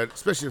sure that,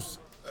 especially if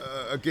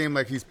a game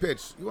like he's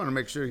pitched, you want to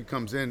make sure he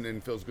comes in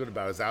and feels good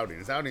about his outing.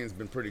 His outing has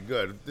been pretty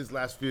good. This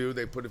last few,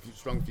 they put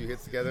strung a few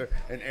hits together.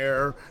 An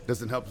error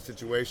doesn't help the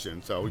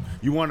situation. So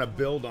you want to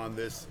build on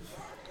this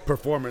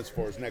performance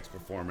for his next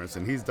performance,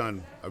 and he's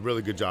done a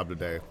really good job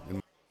today.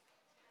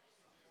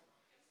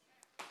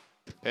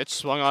 Pitch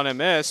swung on and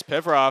missed.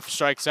 Pivarov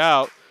strikes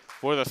out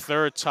for the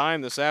third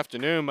time this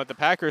afternoon, but the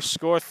Packers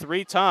score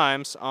 3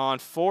 times on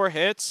 4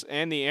 hits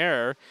and the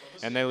error,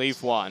 and they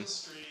leave 1.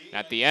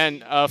 At the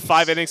end of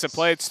 5 innings of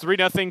play, it's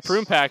 3-0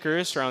 Prune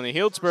Packers from the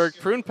Healdsburg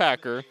Prune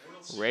Packer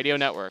Radio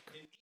Network.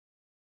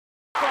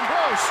 From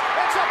Bruce,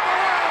 it's up the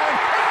line,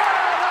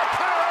 and the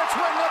Pirates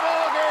win the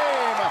ball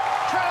game.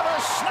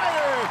 Travis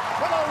Snyder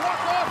with a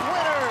walk-off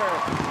winner.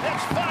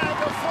 It's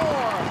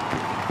 5-4.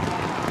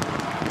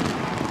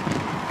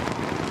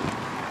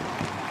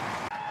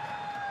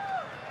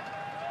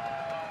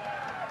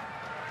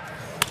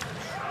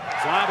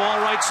 Fly ball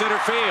right center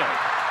field.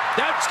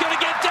 That's going to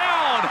get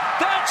down.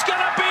 That's going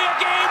to be a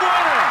game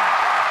winner.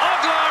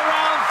 Ugla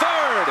around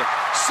third.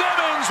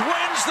 Simmons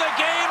wins the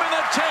game in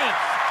the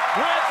 10th.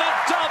 With a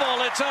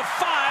double, it's a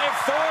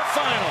 5-4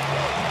 final.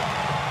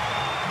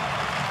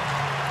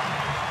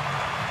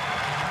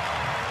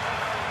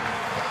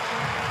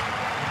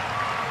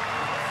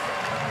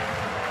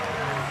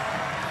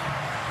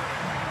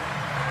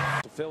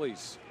 The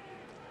Phillies.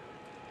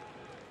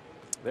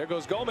 There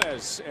goes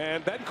Gomez,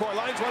 and Bencourt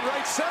lines one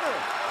right center.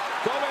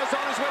 Gomez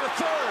on his way to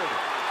third,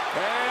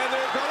 and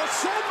they're going to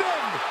send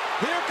him.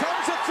 Here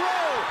comes a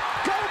throw.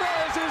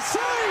 Gomez is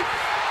safe.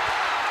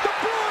 The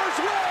Brewers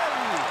win.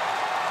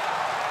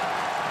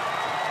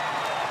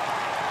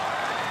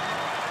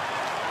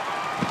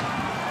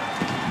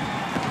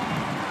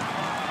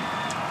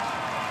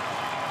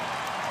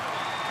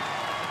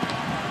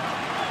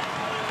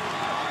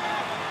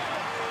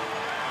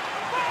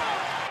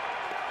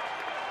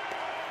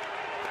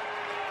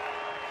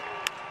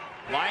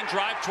 Line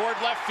drive toward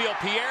left field.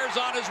 Pierre's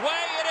on his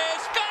way. It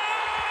is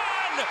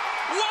gone!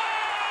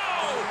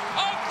 Wow!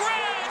 A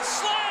grand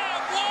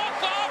slam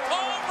walk-off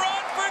home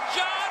run for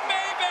John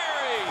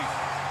Mayberry.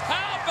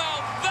 How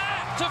about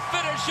that to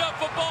finish up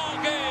a ball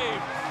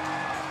game?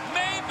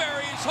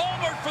 Mayberry's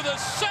homered for the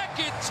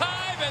second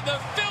time, and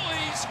the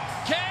Phillies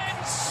can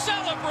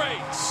celebrate.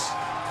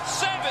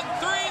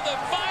 7-3, the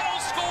final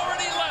score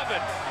at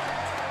 11.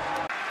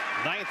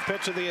 Ninth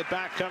pitch of the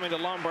at-bat coming to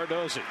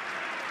Lombardozzi.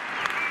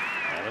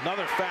 And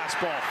another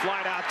fastball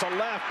flied out to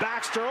left.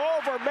 Baxter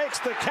over, makes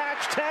the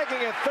catch, tagging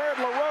at third.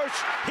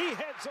 LaRoche, he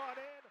heads on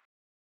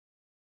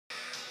in.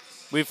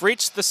 We've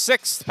reached the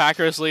 6th.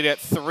 Packers lead at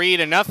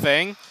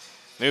 3-0.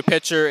 New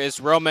pitcher is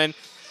Roman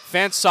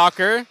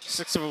Fansacher,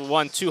 6'1",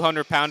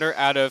 200-pounder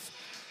out of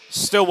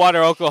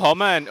Stillwater,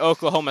 Oklahoma, and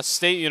Oklahoma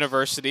State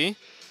University.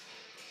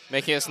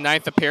 Making his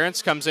 9th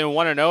appearance, comes in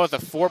 1-0 with a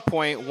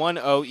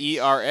 4.10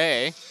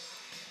 ERA.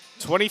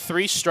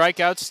 23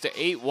 strikeouts to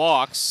 8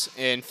 walks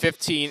in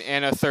 15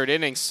 and a third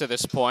innings to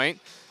this point.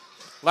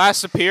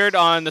 Last appeared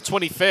on the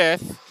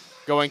 25th,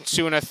 going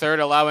 2 1/3,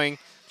 allowing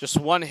just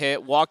 1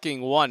 hit,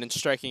 walking 1, and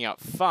striking out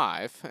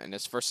 5. And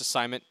his first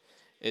assignment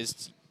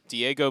is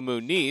Diego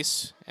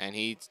Muniz, and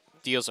he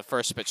deals a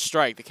first pitch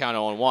strike to count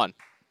 0-1.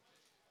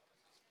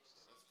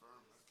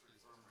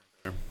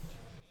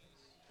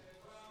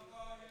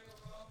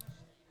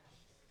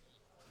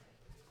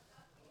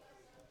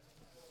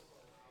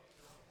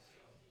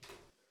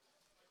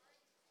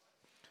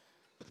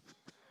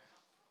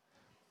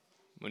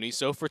 Muniz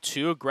 0 for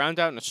 2, a ground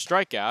out and a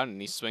strikeout,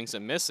 and he swings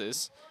and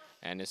misses,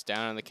 and is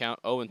down on the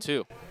count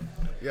 0-2.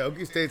 Yeah,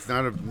 Okie State's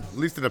not, at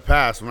least in the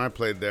past when I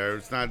played there,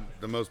 it's not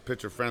the most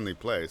pitcher-friendly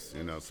place,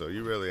 you know, so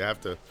you really have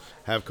to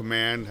have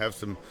command, have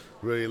some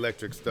really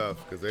electric stuff,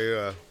 because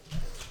the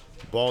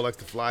ball likes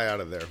to fly out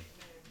of there.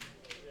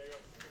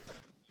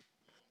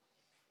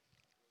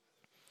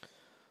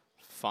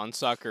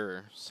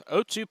 Fansacher's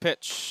 0-2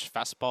 pitch,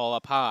 fastball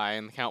up high,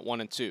 and the count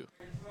 1-2.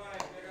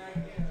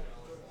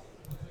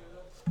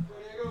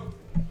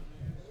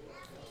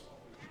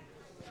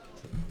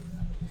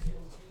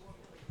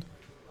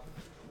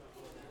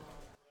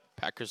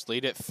 Packers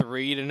lead at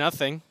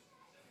 3-0.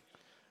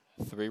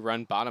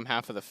 3-run bottom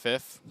half of the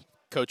 5th.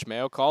 Coach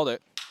Mayo called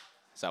it.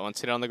 So that one's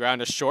hit on the ground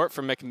to short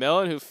for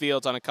McMillan, who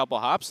fields on a couple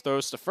hops,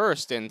 throws to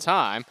first in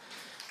time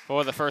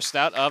for the first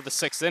out of the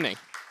 6th inning.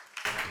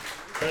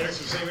 Packers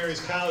from St.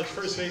 Mary's College,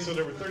 first baseman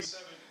number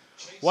 37.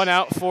 1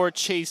 out for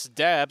Chase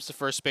Dabbs, the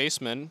first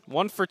baseman.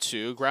 1 for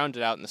 2,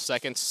 grounded out in the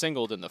 2nd,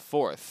 singled in the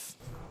 4th.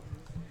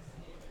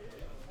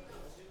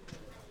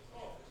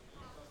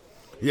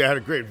 Yeah, I had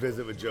a great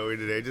visit with Joey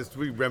today. Just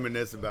we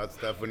reminisce about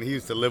stuff when he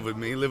used to live with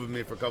me. He lived with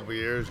me for a couple of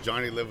years.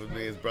 Johnny lived with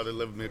me. His brother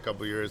lived with me a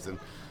couple of years, and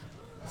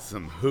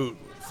some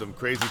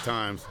crazy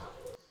times.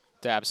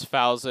 Dabbs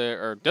fouls it,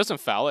 or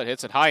doesn't foul it,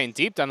 hits it high and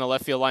deep down the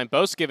left field line.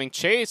 Bose giving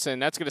chase,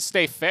 and that's going to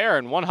stay fair,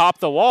 and one hop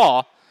the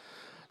wall.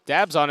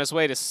 Dabbs on his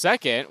way to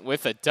second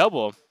with a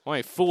double. Boy,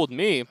 he fooled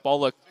me. Ball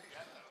looked.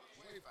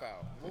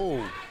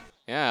 Oh.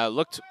 Yeah, it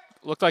looked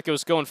like it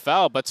was going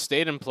foul, but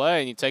stayed in play.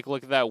 And you take a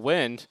look at that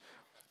wind.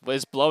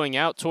 Was blowing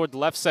out toward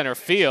left center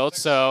field,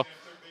 so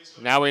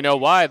now we know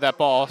why that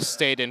ball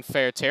stayed in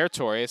fair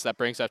territory, as that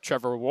brings up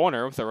Trevor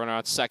Warner with a runner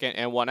on second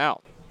and 1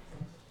 out.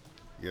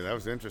 Yeah, that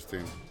was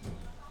interesting.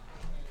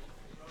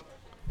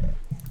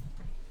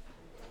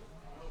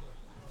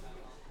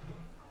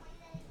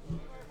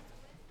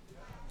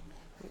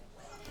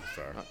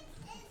 Sorry.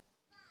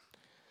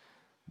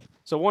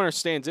 So Warner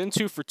stands in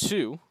 2 for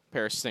 2,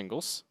 pair of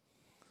singles.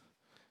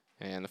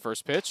 And the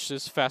first pitch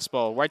is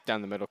fastball right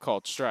down the middle,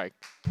 called strike.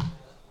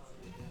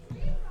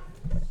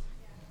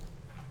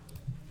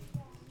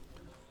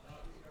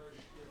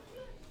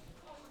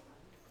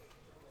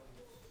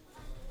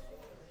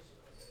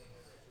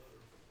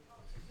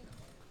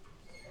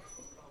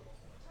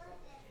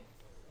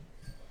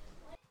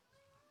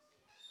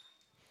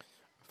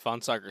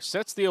 Fonsacker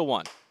sets the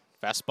 0-1.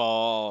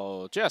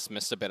 Fastball just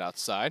missed a bit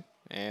outside,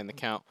 and the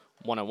count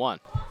 1-1.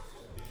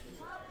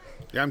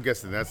 Yeah, I'm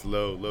guessing that's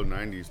low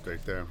 90s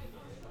right there.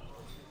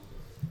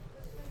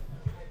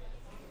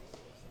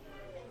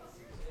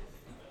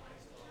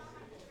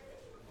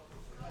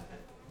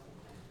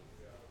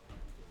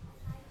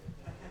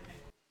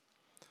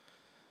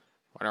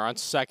 Runner on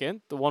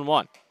second, the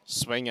 1-1.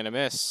 Swing and a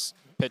miss.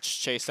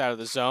 Pitch chased out of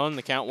the zone,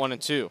 the count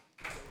 1-2.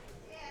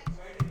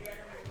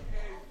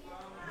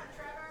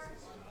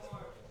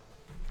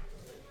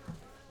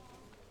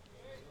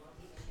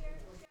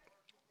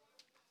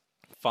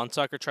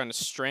 Fonsacker trying to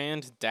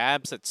strand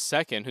Dabbs at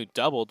second, who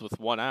doubled with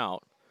 1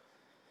 out.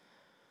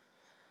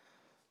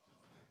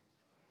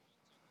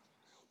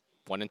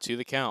 1-2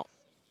 the count.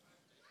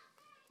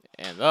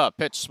 And the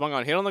pitch swung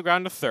on, hit on the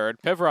ground to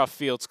third. Pivarov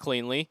fields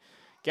cleanly.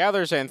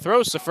 Gathers and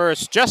throws to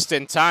first just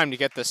in time to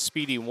get the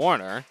speedy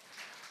Warner.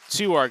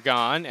 2 are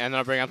gone, and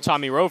they'll bring up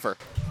Tommy Rover.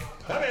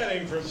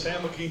 Batting from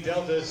San Joaquin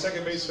Delta,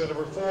 second baseman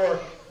number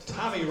 4,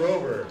 Tommy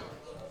Rover.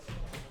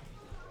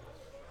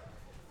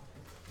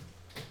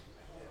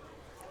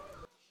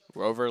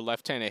 Rover,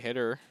 left-handed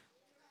hitter,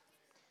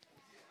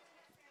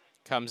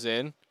 comes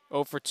in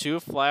 0 for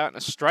 2, fly out and a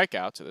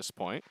strikeout to this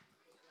point.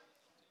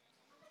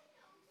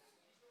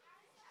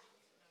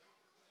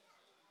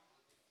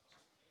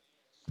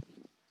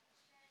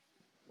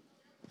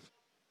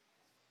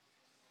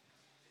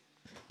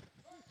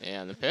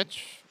 And the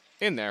pitch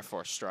in there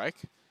for a strike.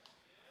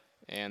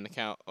 And the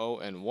count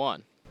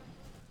 0-1.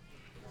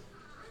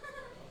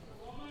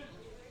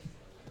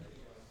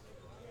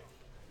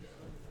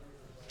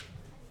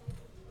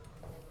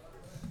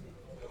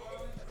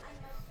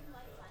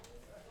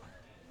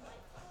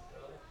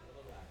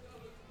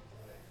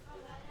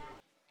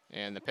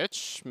 And the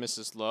pitch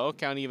misses low.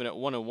 Count even at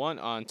 1-1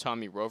 on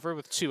Tommy Rover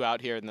with 2 out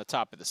here in the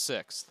top of the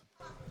 6th.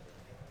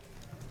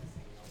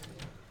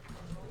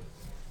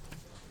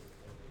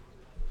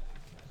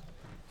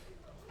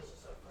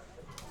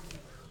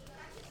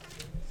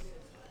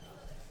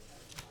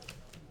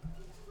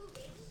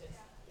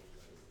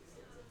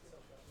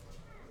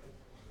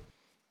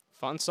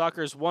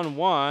 Fonsacker's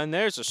 1-1.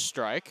 There's a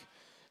strike.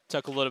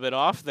 Took a little bit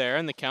off there,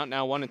 and the count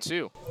now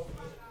 1-2.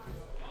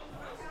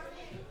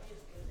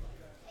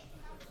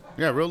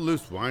 Yeah, real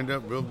loose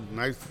windup, real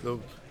nice,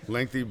 little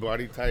lengthy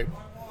body type.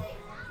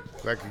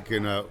 Like he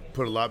can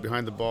put a lot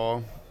behind the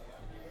ball.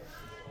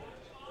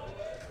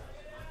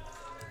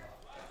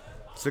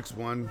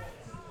 6'1".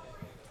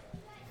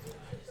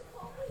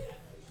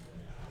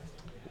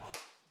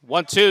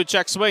 1-2,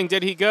 check swing.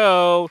 Did he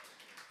go?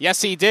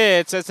 Yes, he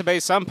did, says the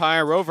base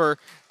umpire. Rover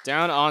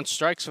down on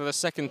strikes for the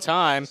second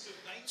time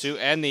to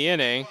end the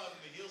inning.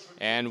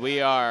 And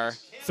we are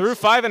through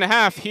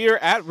 5.5 here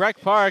at Rec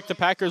Park. The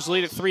Packers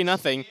lead at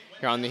 3-0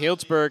 here on the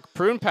Healdsburg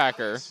Prune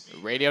Packer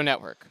Radio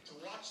Network.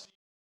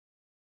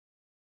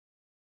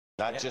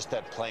 Not just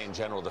that play in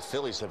general. The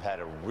Phillies have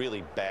had a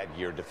really bad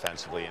year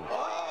defensively. And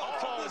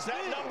is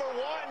that number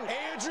 1?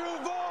 Andrew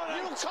Vaughn.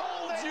 You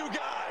told you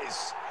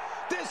guys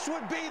this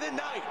would be the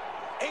night.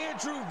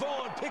 Andrew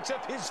Vaughn picks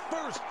up his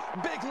first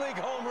big league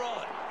home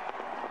run.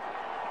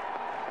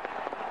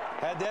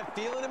 Had that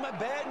feeling in my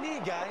bad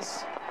knee,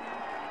 guys.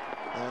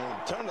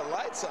 Turn the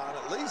lights on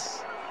at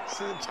least.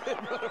 See the kid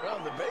run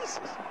around the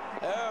bases.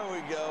 There we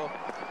go.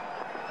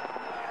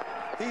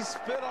 He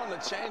spit on the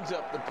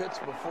changeup the pitch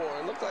before.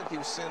 It looked like he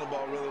was seeing the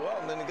ball really well,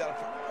 and then he got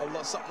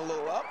something a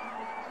little up,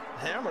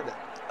 hammered it.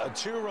 A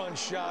 2-run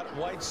shot,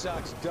 White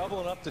Sox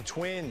doubling up the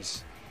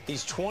Twins.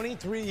 He's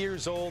 23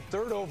 years old,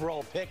 3rd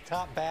overall pick,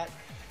 top bat,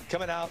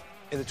 coming out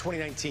in the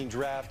 2019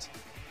 draft.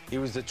 He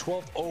was the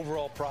 12th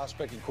overall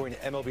prospect according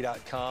to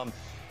MLB.com.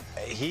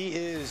 He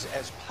is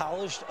as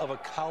polished of a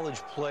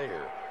college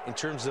player in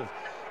terms of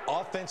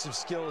offensive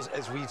skills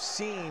as we've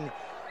seen,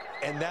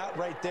 and that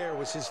right there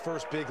was his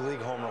first big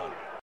league home run.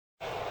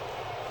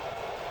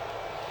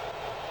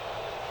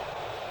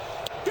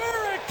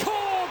 Garrett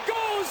Cole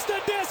goes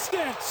the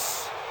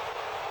distance.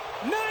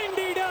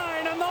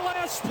 99 on the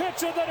last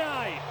pitch of the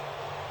night.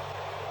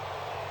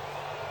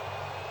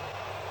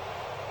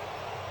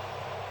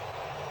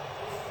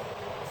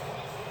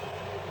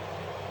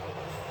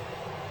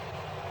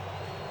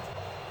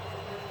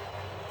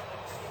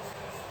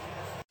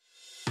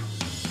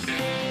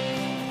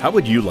 How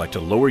would you like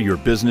to lower your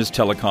business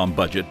telecom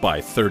budget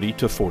by 30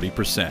 to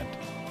 40%?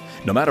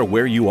 No matter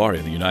where you are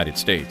in the United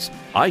States,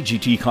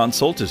 IGT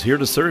Consult is here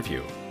to serve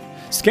you.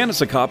 Scan us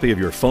a copy of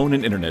your phone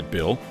and internet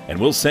bill, and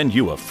we'll send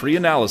you a free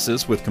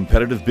analysis with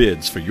competitive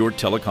bids for your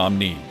telecom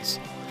needs.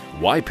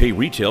 Why pay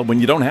retail when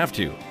you don't have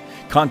to?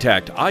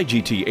 Contact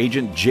IGT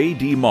agent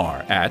J.D.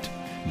 Marr at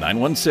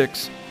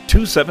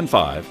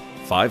 916-275-3000.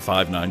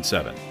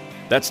 916-275-5597.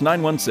 That's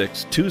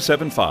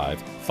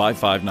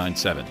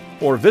 916-275-5597.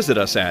 Or visit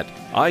us at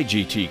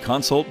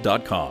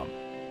igtconsult.com.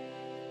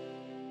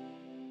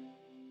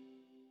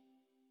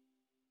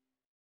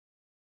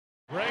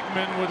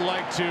 Bregman would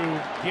like to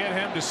get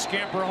him to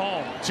scamper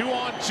home. 2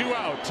 on, 2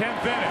 out,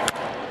 10th inning.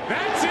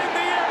 That's in the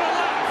air to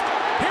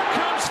left. Here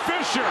comes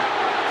Fisher.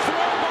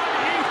 Throw by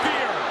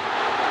Ethier.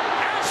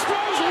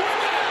 Astros win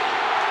it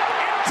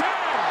in 10.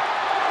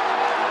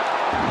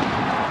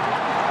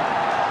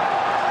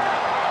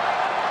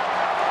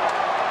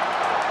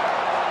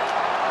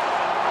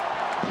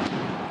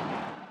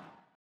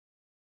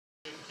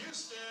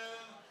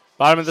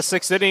 Bottom of the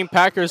 6th inning,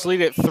 Packers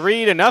lead it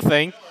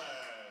 3-0.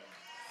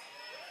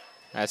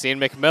 As Ian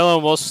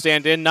McMillan will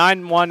stand in,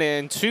 9-1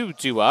 and 2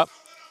 due up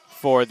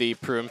for the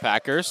Prune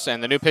Packers.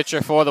 And the new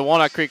pitcher for the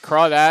Walnut Creek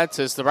Crawdads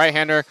is the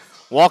right-hander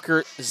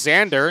Walker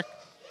Zander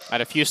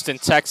out of Houston,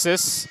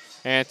 Texas,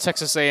 and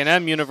Texas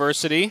A&M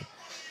University.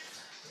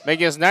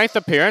 Making his 9th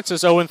appearance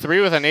is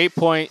 0-3 with an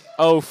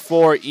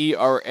 8.04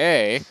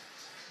 ERA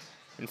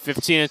in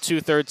 15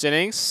 2/3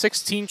 innings,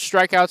 16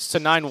 strikeouts to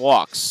 9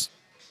 walks.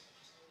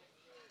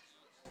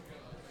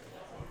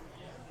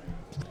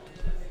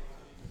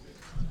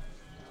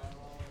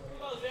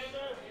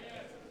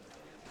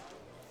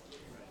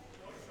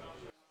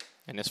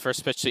 And his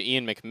first pitch to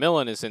Ian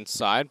McMillan is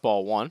inside,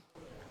 ball 1.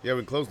 Yeah,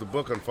 we closed the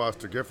book on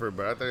Foster Gifford,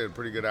 but I thought he had a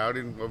pretty good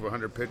outing, over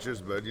 100 pitches,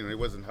 but he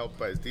wasn't helped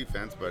by his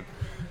defense, but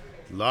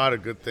a lot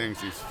of good things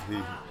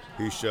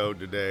he showed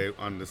today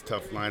on this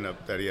tough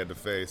lineup that he had to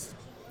face.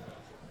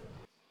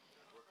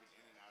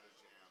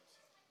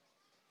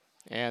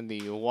 And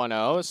the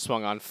 1-0 is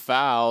swung on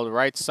foul,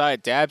 right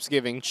side. Dabbs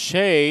giving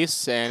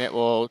chase, and it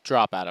will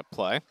drop out of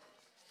play.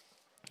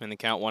 And the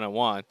count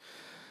 1-1.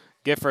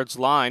 Gifford's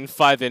line,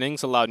 5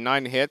 innings, allowed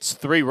 9 hits,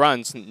 3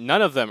 runs,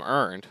 none of them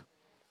earned.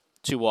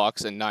 2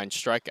 walks and 9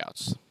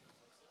 strikeouts.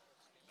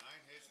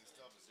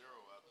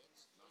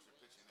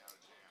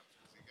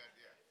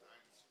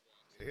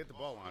 They hit the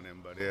ball on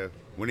him, but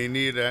when he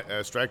needed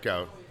a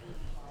strikeout,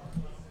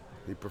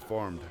 he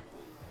performed.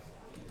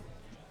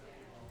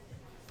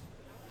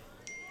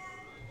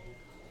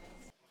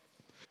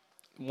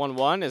 The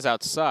 1-1 is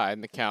outside,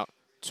 and the count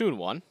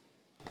 2-1.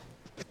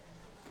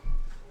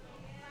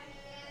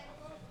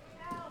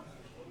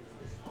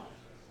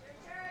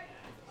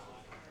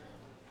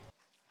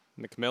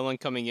 McMillan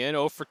coming in,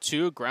 0 for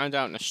 2, ground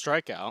out and a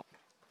strikeout.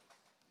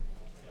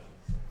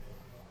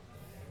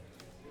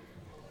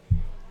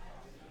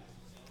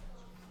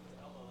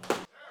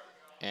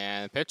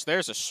 And pitch,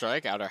 there's a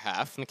strike, outer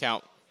half, and the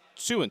count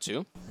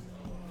 2-2.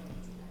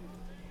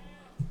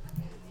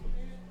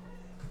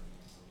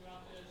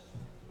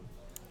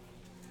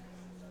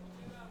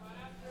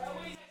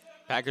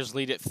 Packers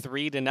lead it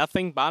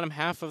 3-0, bottom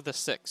half of the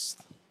 6th.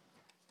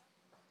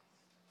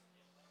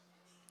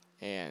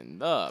 And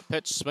the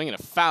pitch swinging a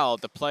foul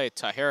at the plate.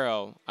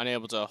 Tahiro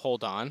unable to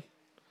hold on.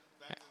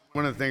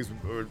 One of the things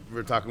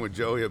we're talking with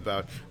Joey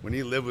about, when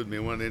he lived with me,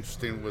 one of the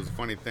interesting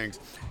funny things,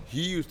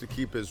 he used to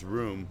keep his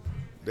room,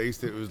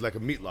 it was like a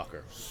meat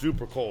locker,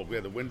 super cold. We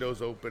had the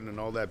windows open and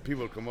all that.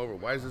 People would come over,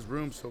 why is his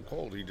room so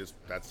cold?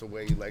 That's the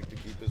way he liked to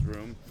keep his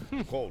room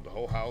cold. The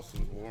whole house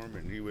was warm,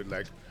 and he would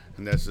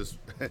and that's just,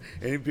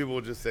 any people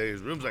would just say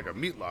his room's like a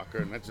meat locker,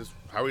 and that's just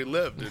how he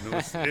lived. And it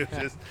was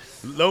just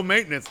low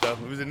maintenance stuff.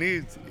 He was an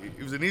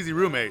easy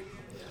roommate.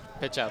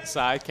 Pitch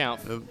outside, count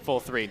full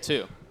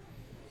 3-2.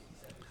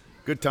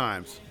 Good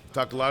times.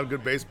 Talked a lot of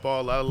good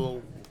baseball, a lot of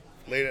little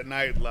late at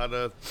night, a lot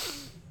of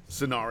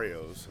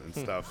scenarios and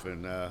stuff.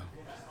 And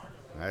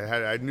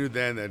I knew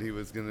then that he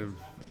was going to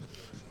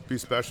be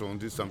special and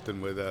do something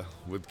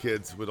with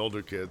kids, with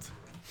older kids.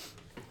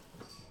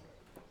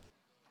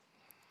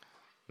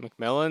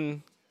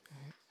 McMillan,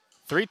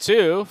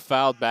 3-2,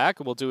 fouled back.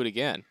 We'll do it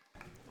again.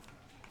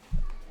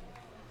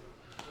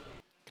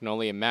 Can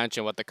only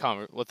imagine what the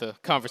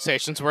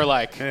conversations were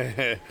like.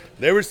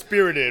 They were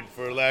spirited,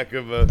 for lack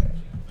of a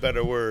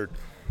better word.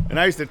 And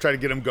I used to try to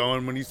get them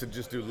going when he used to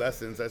just do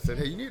lessons. I said,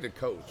 hey, you need a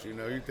coach.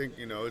 You think,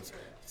 it's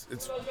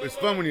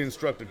fun when you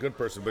instruct a good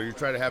person, but you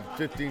try to have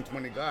 15,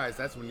 20 guys,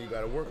 that's when you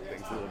got to work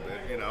things a little bit,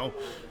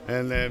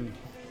 and then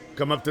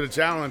come up to the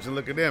challenge and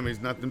look at him. He's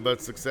nothing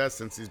but success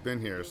since he's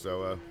been here.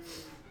 So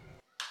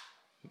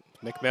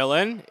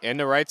McMillan in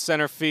the right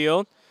center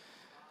field.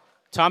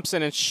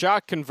 Thompson and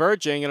Schott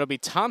converging. It'll be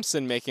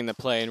Thompson making the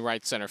play in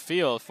right center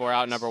field for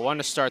out number 1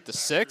 to start the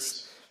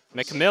 6th.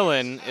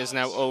 McMillan is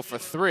now 0 for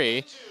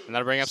 3, and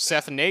that'll bring up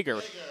Seth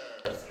Nager.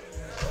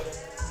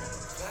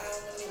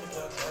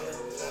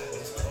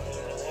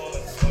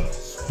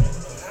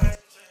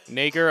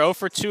 Nager 0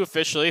 for 2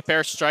 officially, pair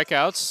of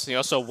strikeouts. He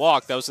also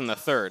walked, that was in the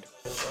 3rd.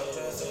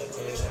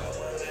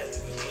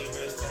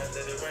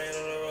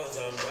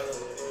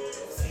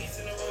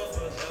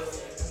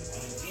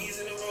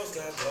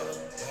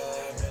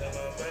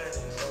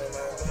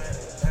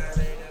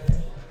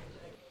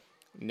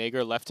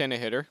 Nager, left-handed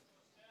hitter.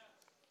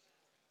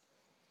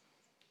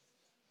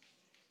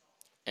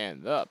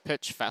 And the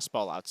pitch,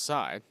 fastball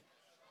outside.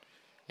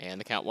 And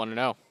the count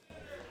 1-0.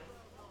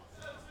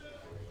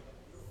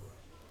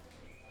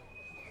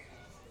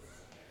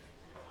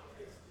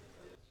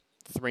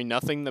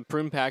 3-0, the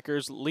Prune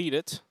Packers lead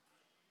it.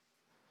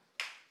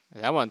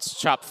 That one's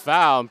chopped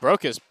foul and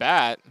broke his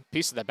bat. A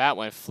piece of the bat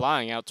went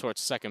flying out towards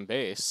second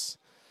base.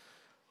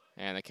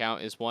 And the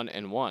count is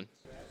 1-1.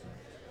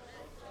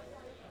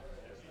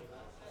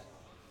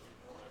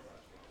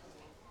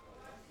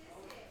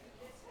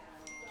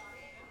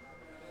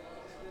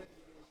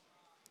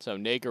 So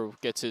Nager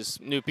gets his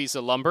new piece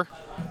of lumber.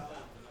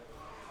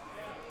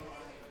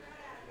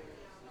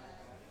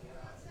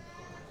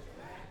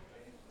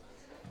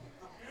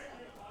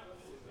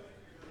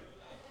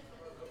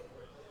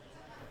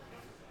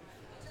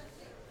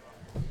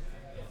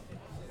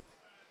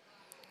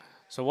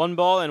 So 1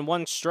 ball and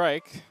 1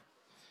 strike.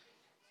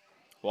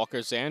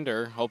 Walker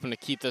Zander hoping to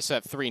keep this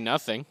at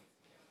 3-0.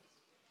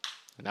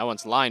 And that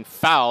one's lined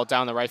foul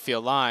down the right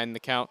field line. The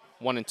count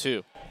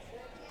 1-2.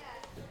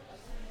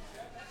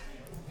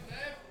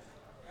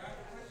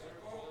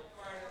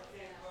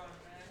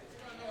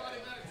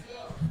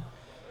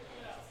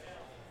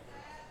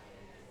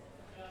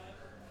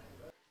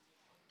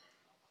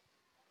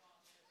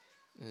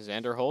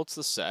 Zander holds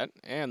the set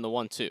and the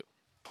 1-2.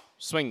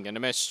 Swing and a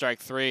miss, strike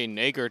 3.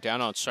 Nager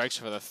down on strikes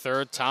for the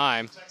 3rd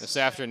time this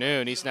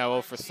afternoon. He's now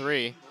 0 for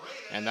 3,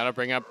 and that'll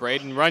bring up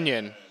Braden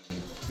Runyon.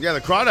 Yeah, the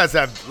Crawdads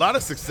have a lot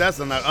of success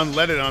on that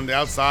unleaded on the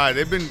outside.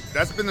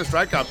 That's been the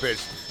strikeout pitch.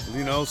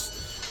 You know,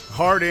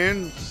 hard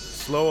in,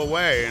 slow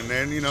away, and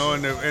then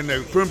and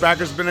the Prune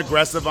Packers have been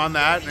aggressive on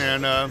that,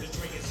 and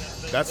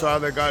that's how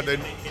they got a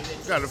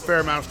fair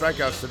amount of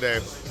strikeouts today,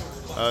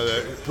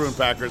 the Prune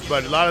Packers.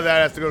 But a lot of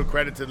that has to go to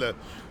credit to the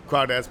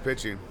Crawdads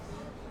pitching.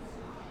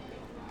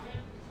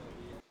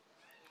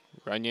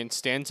 Runyon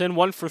stands in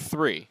 1 for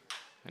 3,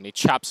 and he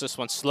chops this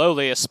one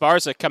slowly.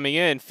 Esparza coming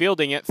in,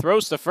 fielding it,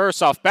 throws to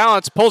first off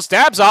balance, pulls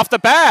Dabbs off the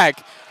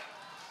bag.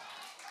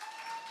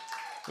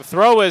 The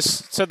throw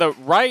is to the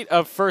right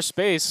of first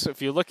base if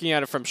you're looking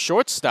at it from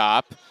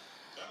shortstop,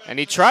 and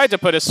he tried to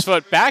put his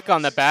foot back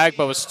on the bag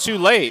but was too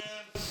late.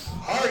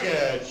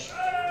 Hargage.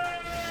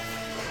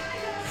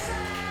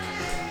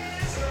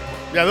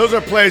 Yeah, those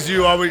are plays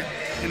you always,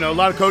 a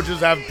lot of coaches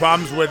have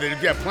problems with it.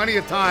 If you have plenty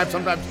of time,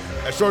 sometimes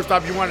at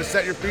shortstop, you want to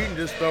set your feet and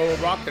just throw a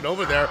rocket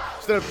over there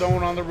instead of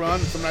throwing on the run.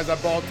 Sometimes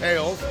that ball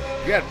tails.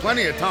 He had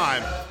plenty of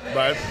time,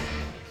 but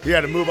he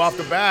had to move off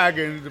the bag,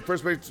 and the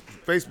first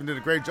baseman did a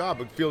great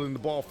job of fielding the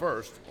ball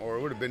first, or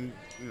it would have been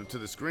to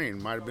the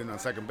screen. Might have been on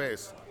second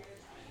base.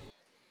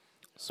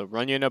 So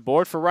Runyon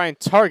aboard for Ryan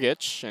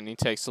Targich, and he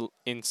takes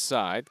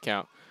inside.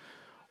 Count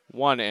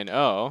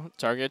 1-0.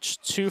 Targich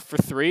 2 for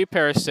 3,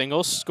 pair of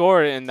singles,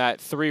 scored in that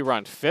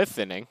 3-run 5th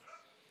inning.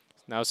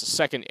 That was the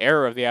second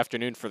error of the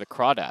afternoon for the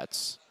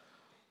Crawdads.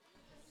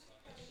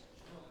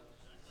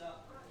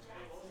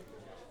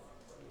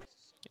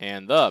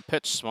 And the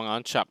pitch swung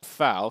on, chopped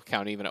foul,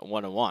 count even at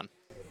 1-1.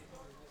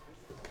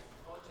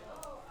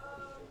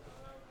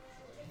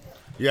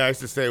 Yeah, I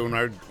used to say when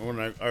our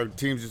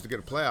teams used to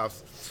get to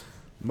playoffs,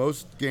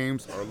 most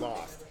games are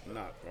lost,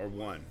 or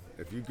won.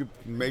 If you could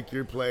make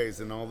your plays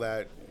and all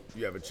that,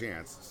 you have a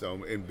chance.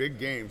 So in big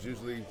games,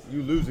 usually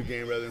you lose a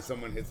game rather than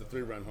someone hits a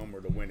 3-run homer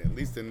to win it. At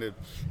least in the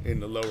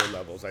lower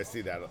levels, I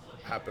see that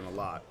happen a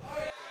lot.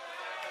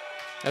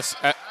 As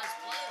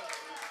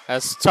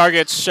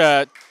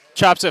Targich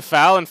chops it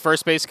foul, and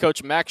first base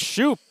coach Max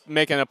Shoop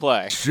making a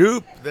play.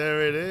 Shoop,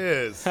 there it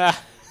is.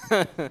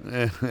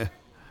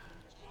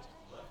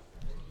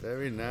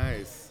 Very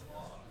nice.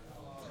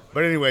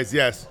 But anyways,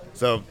 yes.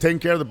 So taking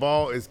care of the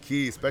ball is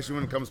key, especially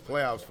when it comes to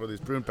playoffs for these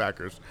Prune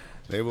Packers.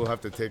 They will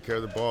have to take care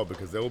of the ball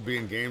because they will be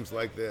in games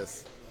like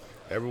this.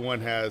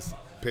 Everyone has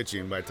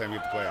pitching by the time you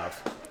get to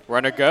playoffs.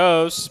 Runner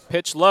goes,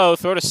 pitch low,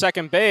 throw to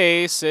second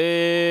base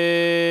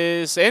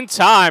is in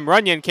time.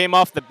 Runyon came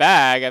off the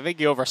bag. I think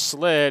he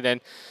overslid,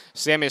 and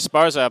Sammy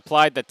Esparza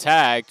applied the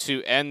tag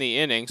to end the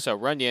inning. So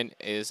Runyon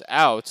is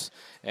out,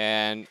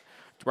 and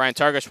Ryan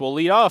Targich will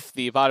lead off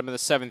the bottom of the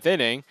 7th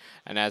inning.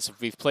 And as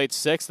we've played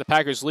 6, the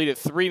Packers lead at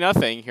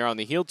 3-0 here on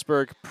the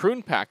Healdsburg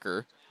Prune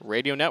Packer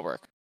Radio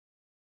Network.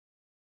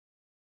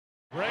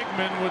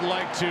 Bregman would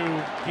like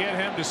to get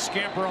him to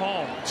scamper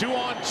home. 2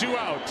 on, 2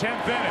 out,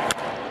 10th inning.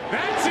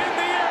 That's in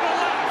the air to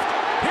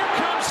left. Here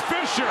comes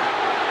Fisher.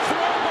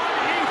 Throw by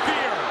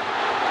Ethier.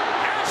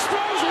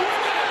 Astros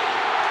win it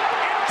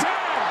in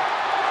time.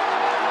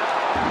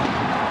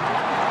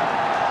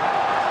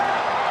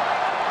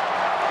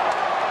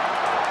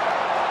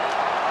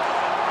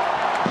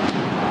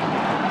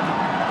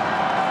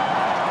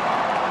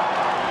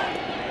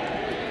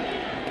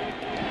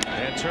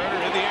 And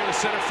Turner in the air to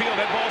center field.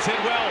 That ball's hit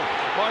well.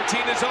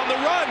 Martinez on the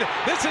run.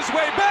 This is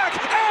way back,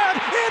 and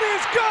it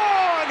is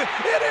gone!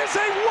 It is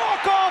a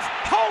walk-off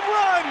home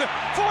run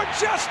for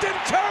Justin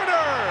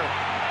Turner!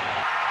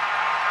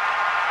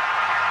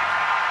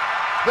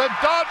 The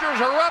Dodgers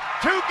are up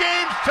 2-0,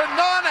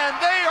 and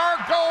they are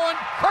going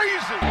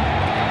crazy.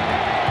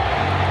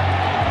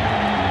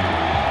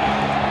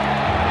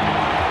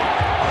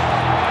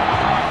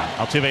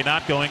 Altuve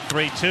not going,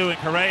 3-2, and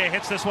Correa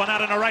hits this one out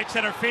in the right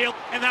center field,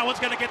 and that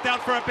one's going to get down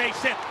for a base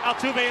hit.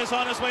 Altuve is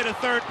on his way to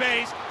third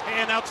base,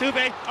 and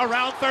Altuve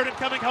around third and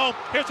coming home.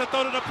 Here's a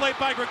throw to the plate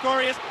by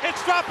Gregorius.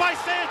 It's dropped by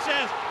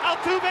Sanchez.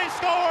 Altuve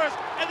scores,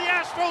 and the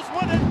Astros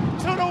win it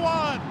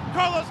 2-1.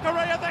 Carlos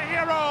Correa, the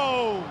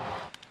hero.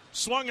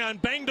 Swung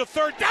on, banged to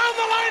third, down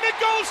the line it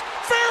goes,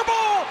 fair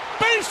ball,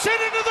 base hit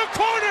into the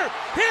corner,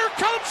 here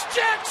comes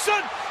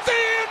Jackson, the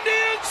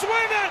Indians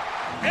win it,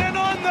 and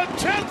on the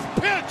 10th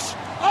pitch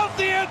of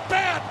the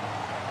at-bat,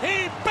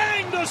 he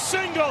banged a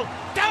single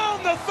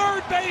down the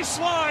third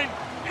baseline,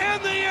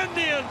 and the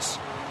Indians,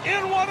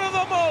 in one of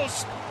the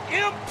most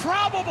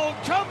improbable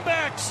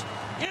comebacks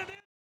in...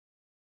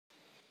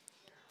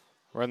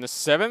 We're in the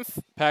 7th,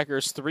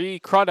 Packers 3,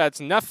 Crawdads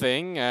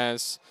nothing,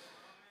 as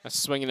a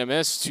swing and a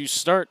miss to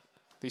start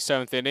the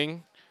 7th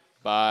inning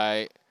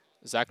by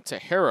Zach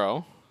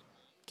Tejero.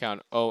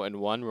 Count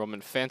 0-1.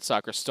 Roman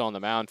Fansocker still on the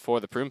mound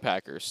for the Prune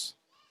Packers.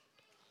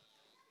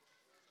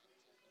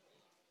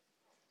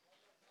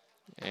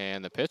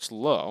 And the pitch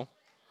low.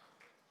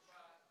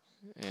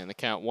 And the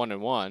count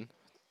 1-1.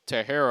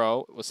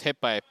 Tejero was hit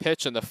by a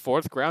pitch in the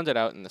 4th, grounded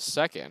out in the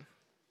 2nd.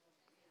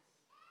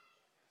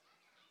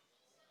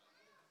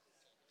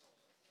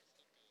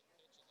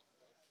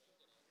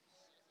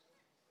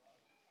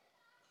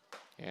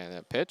 And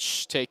the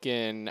pitch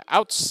taken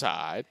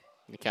outside.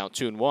 The count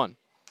 2-1.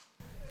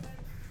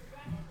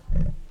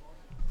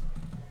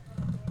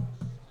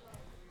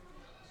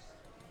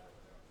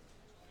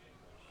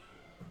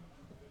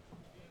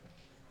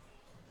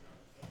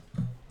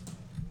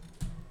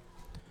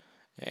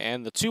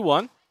 And the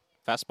 2-1.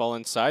 Fastball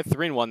inside.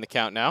 3-1 the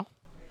count now.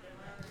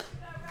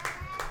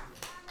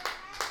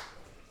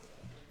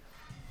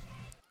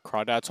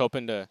 Crawdads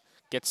hoping to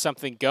get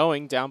something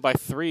going, down by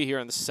 3 here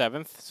in the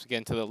 7th as we get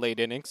into the late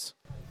innings.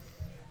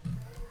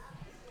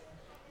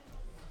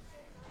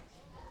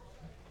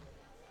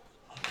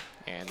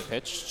 And the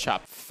pitch,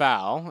 chopped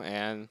foul,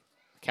 and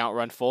count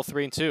run full,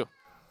 3-2.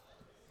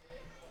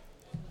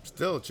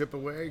 Still a chip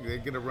away. They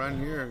get a run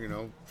here, you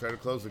know, try to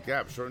close the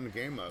gap, shorten the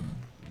game up.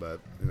 But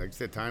like I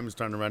said, time is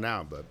starting to run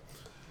out, but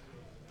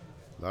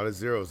a lot of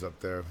zeros up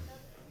there.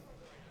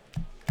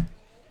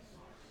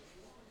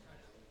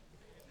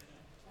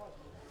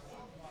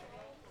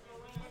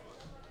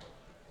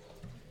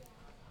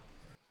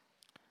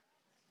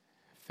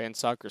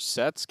 Fansocker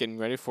sets, getting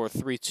ready for a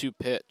 3-2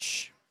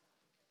 pitch.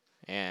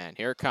 And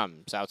here it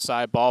comes,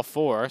 outside ball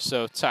 4.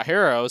 So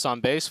Tejero is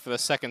on base for the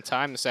 2nd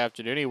time this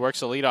afternoon. He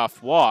works a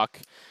leadoff walk,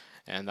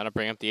 and that'll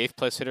bring up the 8th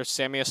place hitter,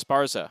 Sammy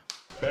Esparza.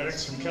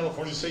 Barracks from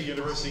California State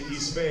University,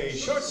 East Bay.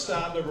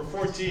 Shortstop, number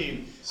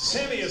 14,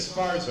 Sammy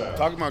Esparza.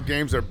 Talking about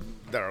games that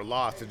are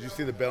lost. Did you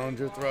see the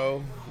Bellinger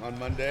throw on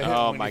Monday?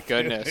 Oh, my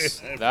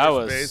goodness. That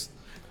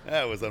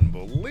was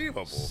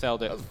unbelievable.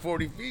 Sailed it. That was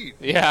 40 feet.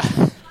 Yeah.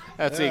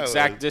 That's the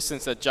exact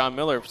distance that John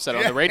Miller said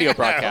on the radio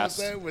broadcast.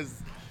 That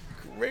was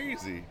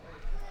crazy.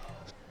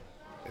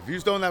 If he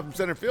was throwing that from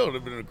center field, it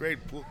would have been a great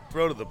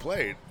throw to the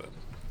plate. But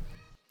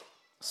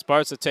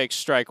Esparza takes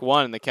strike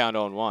 1 in the count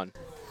 0-1.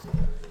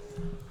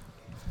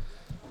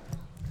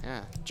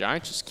 Yeah,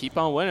 Giants just keep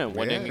on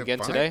winning again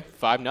today,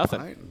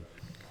 5-0.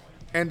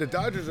 And the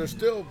Dodgers are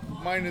still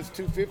minus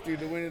 250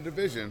 to win a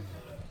division.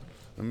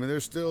 I mean, they're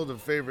still the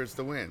favorites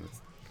to win,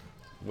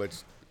 which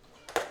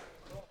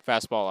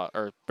fastball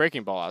or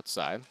breaking ball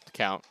outside. The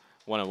count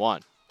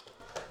 1-1.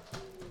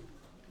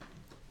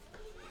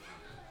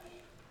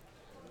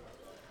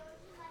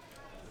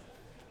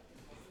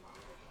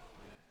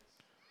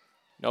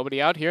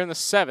 Nobody out here in the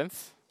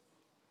 7th.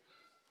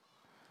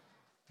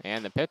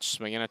 And the pitch,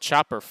 swinging a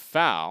chopper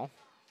foul.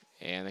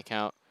 And the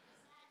count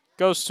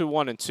goes to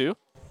 1-2.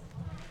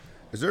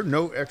 Is there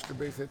no extra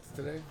base hits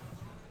today?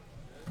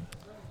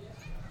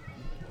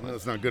 Well,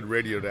 it's not good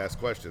radio to ask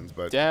questions,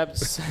 but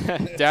Dabs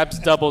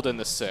doubled in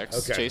the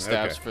 6th. Okay, Chase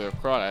Dabs for the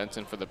Crawdads,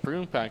 and for the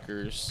Prune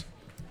Packers.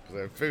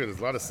 I figured there's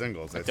a lot of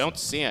singles. I don't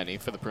see any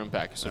for the Prune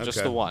Packers, so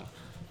just the 1.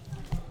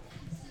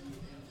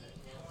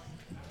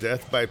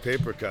 Death by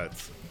paper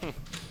cuts.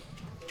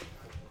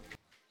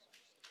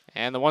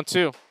 And the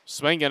 1-2.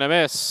 Swing and a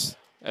miss.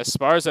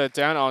 Esparza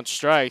down on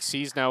strikes.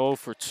 He's now 0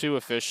 for 2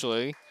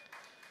 officially.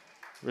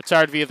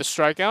 Retired via the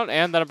strikeout,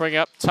 and that'll bring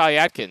up Ty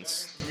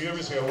Atkins. From the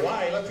University of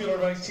Hawaii, left fielder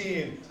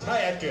 19, Ty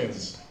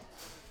Atkins.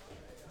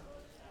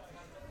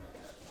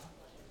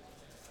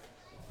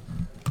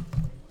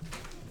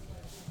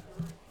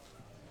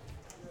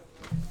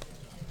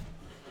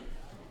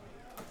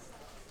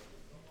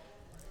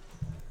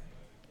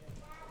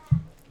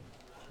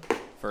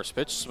 First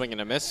pitch, swing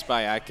and a miss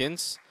by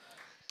Atkins.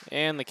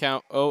 And the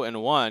count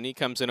 0-1. He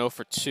comes in 0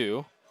 for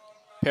 2.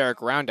 Pair of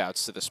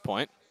groundouts to this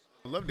point.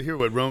 I'd love to hear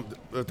what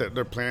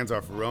their plans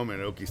are for Roman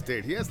at Okie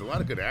State. He has a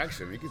lot of good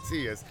action. You can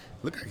see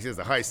look like he has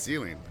a high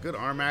ceiling. Good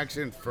arm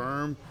action,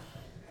 firm.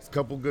 A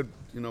couple good,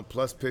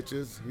 plus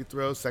pitches he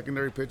throws,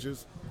 secondary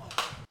pitches.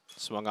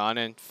 Swung on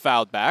and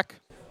fouled back.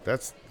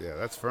 That's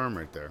firm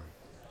right there.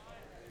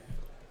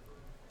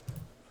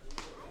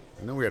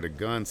 I know we had a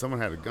gun. Someone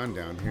had a gun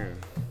down here.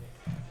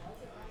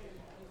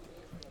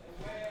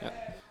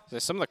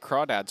 Some of the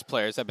Crawdads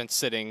players have been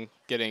sitting,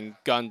 getting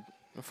gunned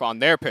on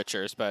their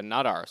pitchers, but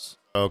not ours.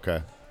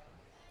 Okay.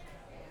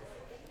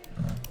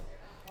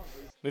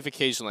 We've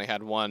occasionally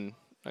had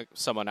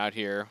someone out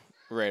here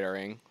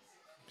radaring,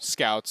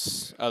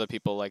 scouts, other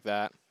people like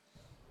that.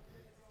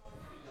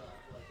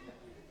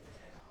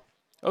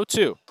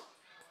 0-2.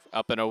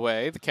 Up and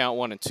away. The count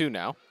 1-2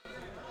 now.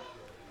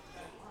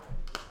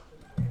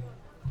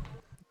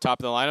 Top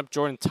of the lineup,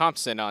 Jordan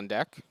Thompson on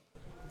deck.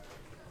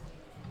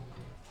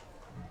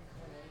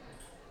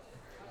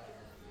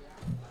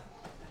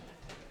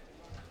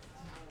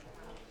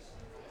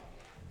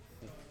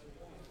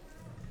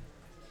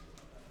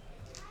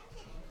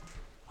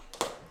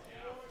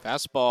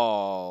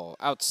 Fastball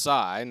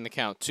outside, and the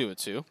count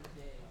 2-2.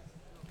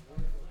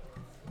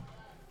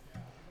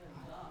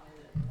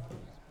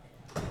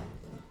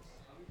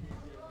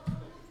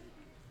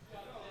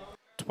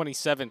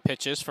 .27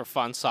 pitches for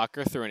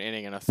Fonsacker through an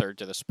inning and a third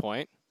to this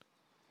point.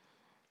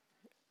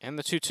 And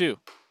the 2-2.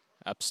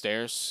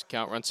 Upstairs,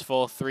 count runs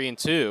full,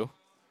 3-2.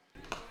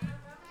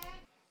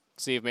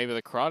 See if maybe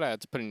the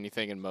Crawdads put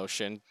anything in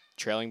motion,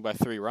 trailing by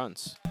 3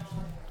 runs.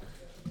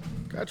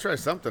 Gotta try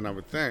something, I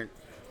would think.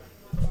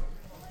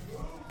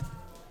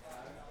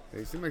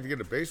 They seem like to get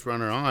a base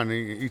runner on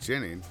each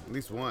inning, at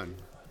least one.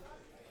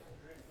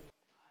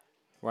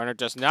 Runner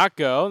does not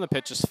go, and the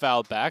pitch is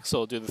fouled back, so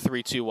we'll do the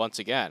 3-2 once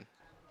again.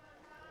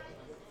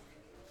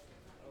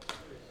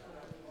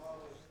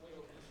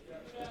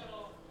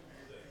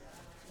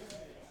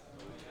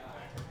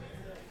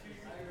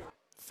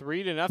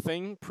 Three to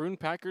nothing. Prune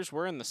Packers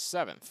were in the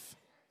 7th.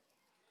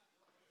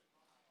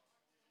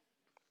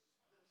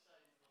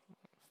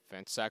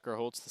 Fonsacker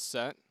holds the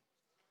set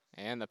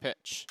and the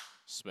pitch.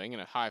 Swinging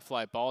a high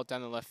fly ball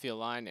down the left field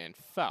line and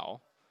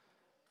foul.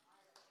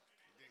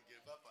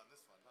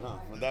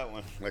 No, not that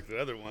one, like the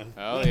other one.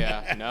 Oh,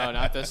 yeah. No,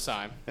 not this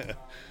time.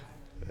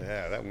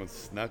 Yeah, that one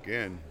snuck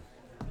in.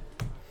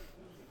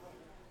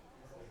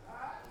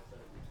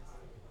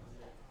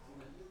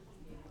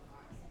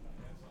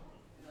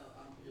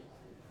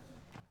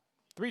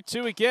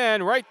 Three-two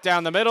again, right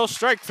down the middle.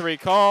 Strike 3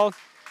 called.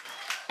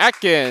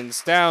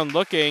 Atkins down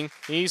looking.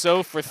 He's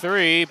 0 for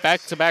 3.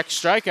 Back-to-back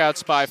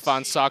strikeouts by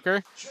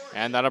Fonsacker.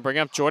 And that'll bring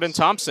up Jordan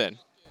Thompson.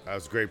 That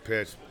was a great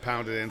pitch.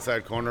 Pounded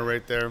inside corner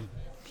right there.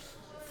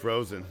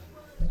 Frozen.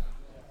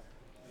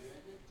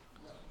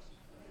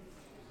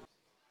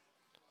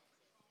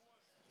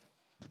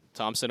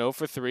 Thompson 0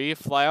 for 3.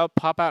 Fly out,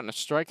 pop out, and a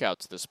strikeout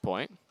to this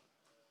point.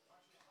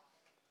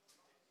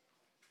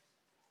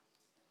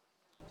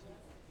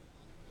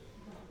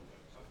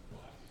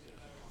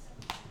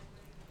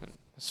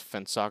 As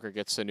Fonsacker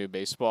gets a new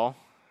baseball.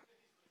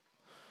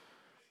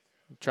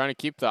 Trying to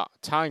keep the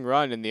tying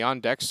run in the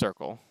on-deck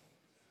circle.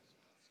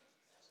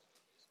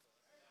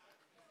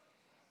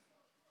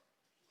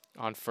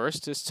 On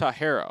first is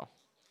Tajero.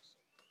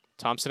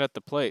 Thompson at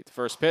the plate.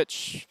 First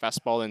pitch,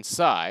 fastball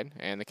inside,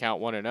 and the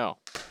count 1-0.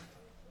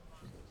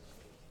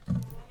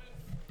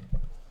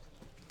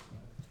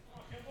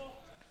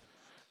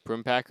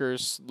 Prune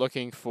Packers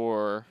looking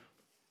for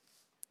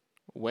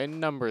win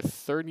number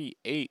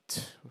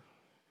 38.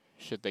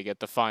 Should they get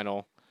the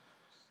final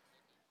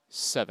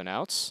 7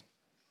 outs.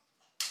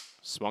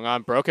 Swung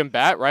on, broken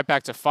bat, right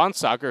back to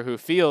Fonsacker, who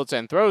fields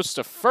and throws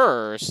to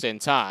first in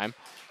time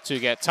to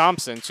get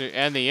Thompson to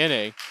end the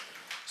inning.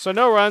 So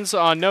no runs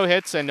on no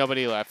hits and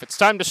nobody left. It's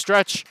time to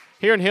stretch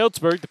here in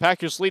Healdsburg. The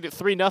Packers lead at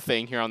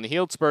 3-0 here on the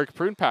Healdsburg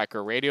Prune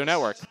Packer Radio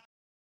Network.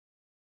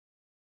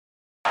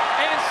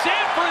 And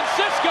San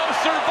Francisco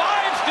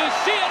survives to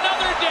see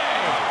another day.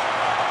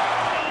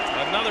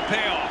 Another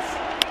payoff.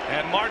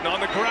 And Martin on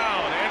the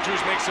ground.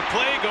 Andrews makes a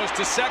play, goes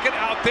to second,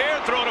 out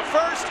there, throw to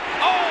first.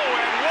 Oh,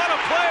 and what a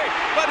play.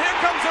 But here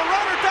comes a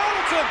runner,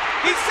 Donaldson.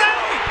 He's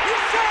saved!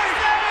 He's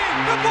saved!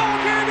 The ball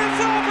game is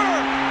over!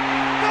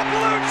 The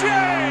Blue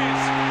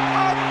Jays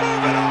are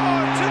moving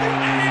on to the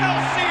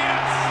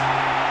ALCS!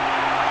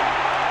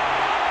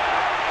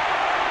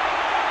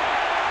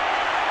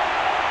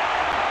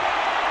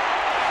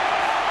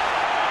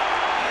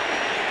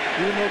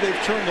 Even though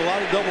they've turned a lot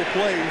of double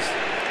plays.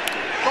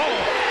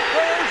 Oh!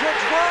 There's a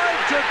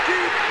drive to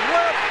deep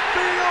left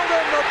field,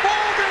 and the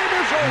ball game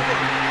is over.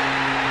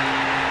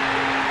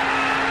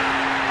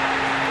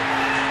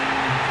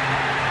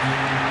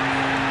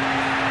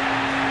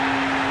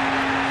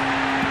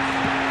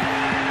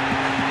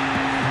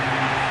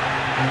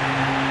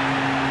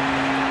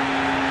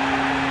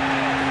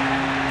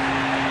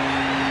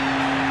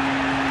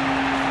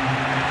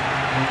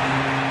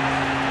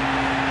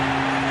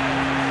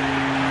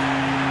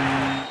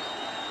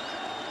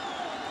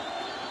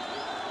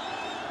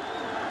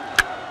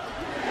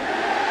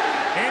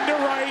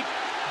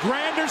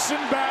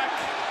 Back.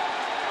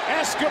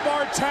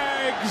 Escobar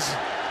tags.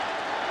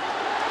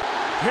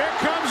 Here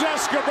comes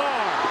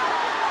Escobar.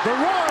 The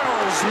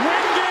Royals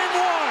win game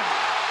 1.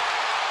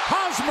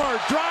 Hosmer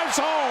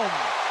drives home.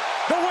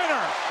 The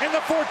winner in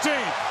the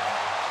 14th.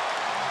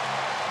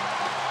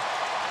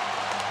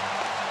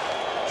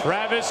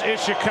 Travis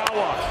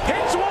Ishikawa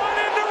hits one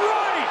into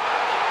right.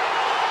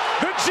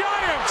 The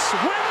Giants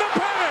win the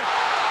pennant.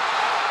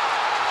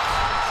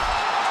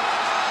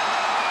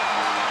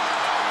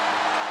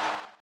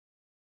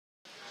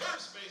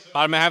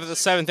 Bottom half of the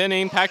 7th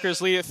inning,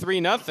 Packers lead at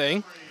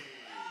 3-0.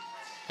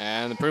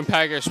 And the Prune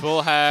Packers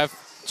will have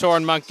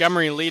Torrin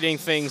Montgomery leading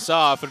things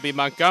off. It would be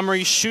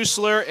Montgomery,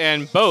 Schussler,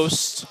 and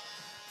Boast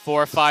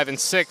 4, 5, and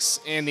 6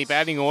 in the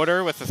batting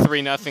order with a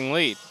 3-0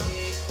 lead.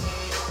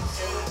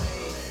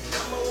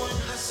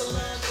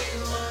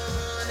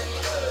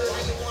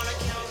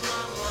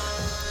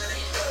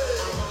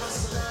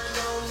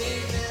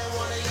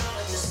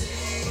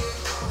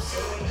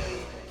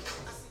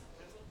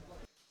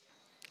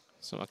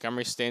 So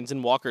Montgomery stands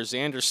in. Walker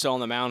Zander still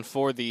on the mound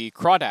for the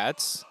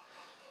Crawdads.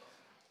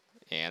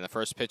 And the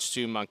first pitch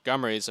to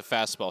Montgomery is a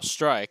fastball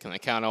strike, and they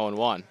count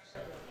 0-1.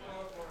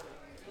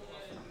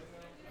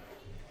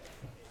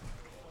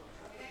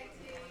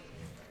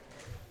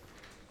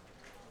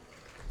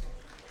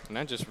 And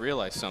I just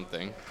realized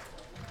something.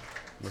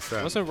 What's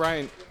that? Wasn't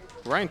Ryan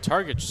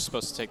Targich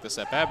supposed to take this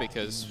at bat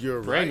because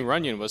Brandon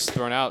Runyon was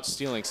thrown out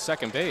stealing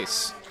second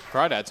base.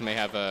 Crawdads may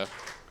have a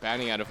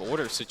batting out of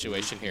order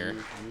situation here.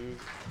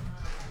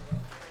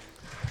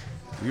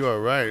 You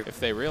are right. If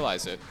they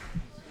realize it.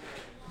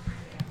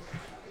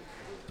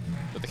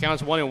 But the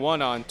count's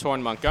 1-1 on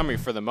Torrin Montgomery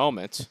for the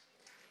moment.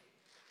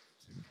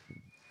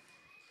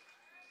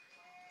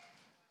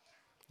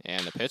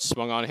 And the pitch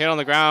swung on, hit on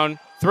the ground,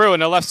 through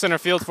into left center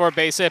field for a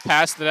base hit,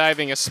 past the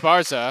diving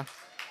Esparza.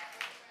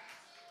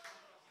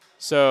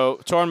 So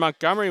Torrin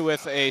Montgomery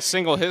with a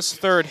single, his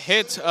third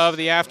hit of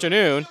the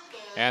afternoon,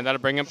 and that'll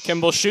bring up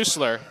Kimball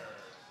Schussler.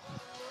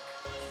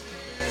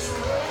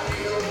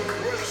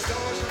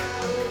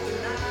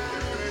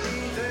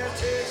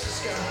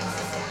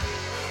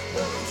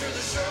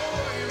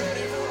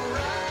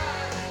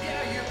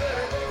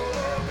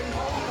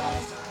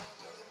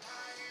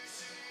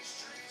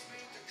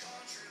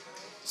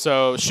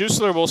 So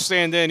Schussler will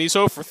stand in. He's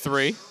 0 for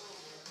 3.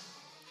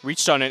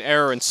 Reached on an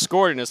error and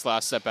scored in his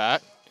last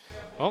at-bat.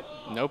 Well,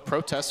 no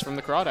protest from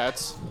the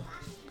Crawdads.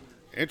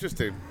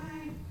 Interesting.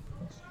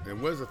 It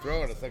was a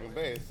throw at a second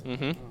base.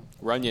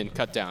 Runyon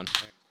cut down.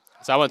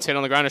 So that one's hit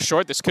on the ground is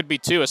short. This could be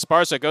 2.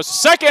 Esparza goes to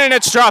second, and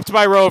it's dropped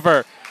by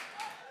Rover.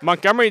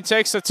 Montgomery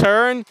takes a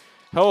turn.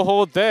 He'll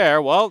hold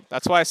there. Well,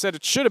 that's why I said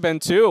it should have been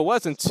 2. It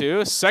wasn't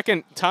 2.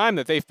 Second time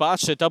that they've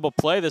botched a double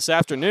play this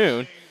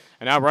afternoon.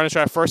 And now runners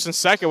try first and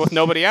second with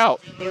nobody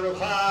out. Number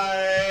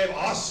 5,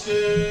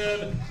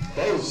 Austin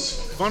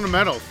Boast.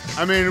 Fundamentals.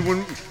 I mean,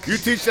 when you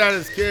teach that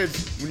as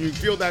kids, when you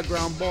feel that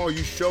ground ball,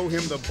 you show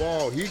him the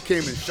ball. He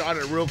came and shot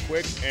it real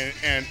quick,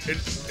 and it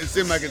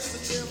seemed like it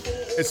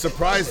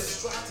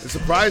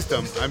surprised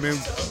him. I mean,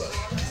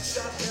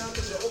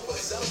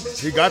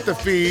 he got the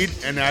feed,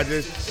 and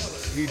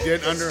he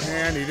did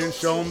underhand. He didn't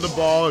show him the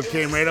ball. It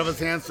came right off his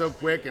hand so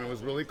quick, and it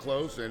was really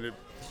close, and it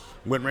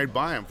went right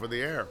by him for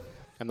the air.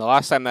 And the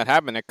last time that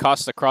happened, it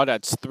cost the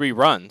Crawdads 3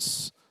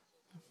 runs.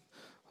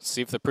 Let's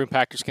see if the Prune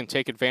Packers can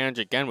take advantage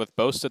again with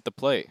Boast at the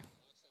plate.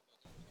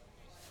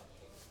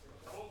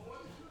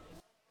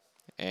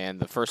 And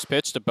the first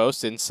pitch to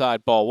Boast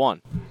inside, ball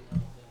 1.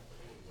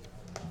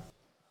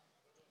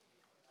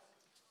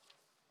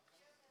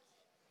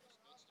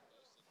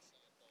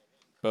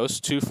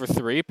 Boast 2 for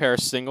 3, pair of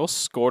singles,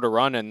 scored a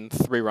run and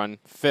 3-run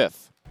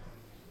fifth.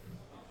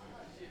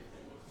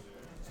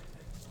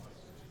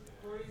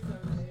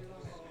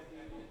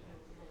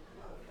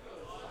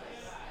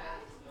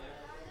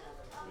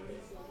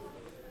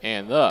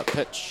 And the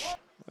pitch.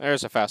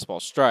 There's a fastball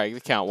strike.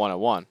 The count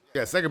 1-1.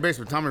 Yeah, second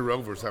baseman Tommy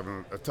Rover's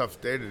having a tough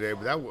day today,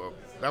 but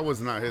that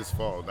was not his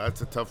fault.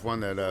 That's a tough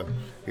one that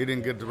he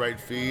didn't get the right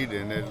feed,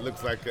 and it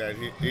looks like that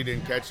he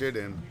didn't catch it,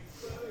 and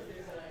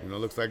it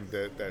looks like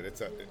that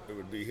it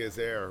would be his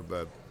error,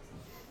 but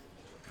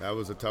that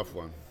was a tough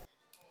one.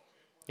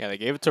 Yeah, they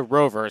gave it to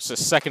Rover. It's the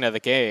second of the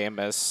game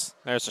as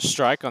there's a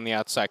strike on the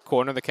outside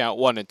corner. The count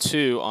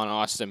 1-2 on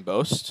Austin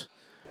Boast.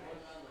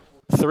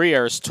 3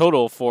 errors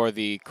total for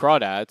the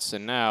Crawdads,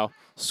 and now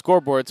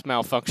scoreboard's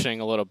malfunctioning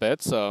a little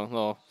bit, so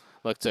we'll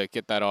look to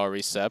get that all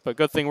reset. But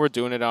good thing we're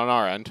doing it on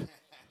our end.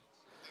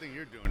 I think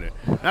you're doing it.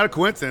 Not a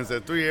coincidence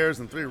that 3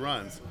 errors and 3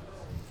 runs.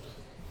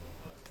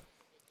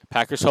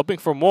 Packers hoping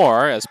for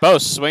more as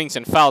Boast swings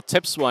and foul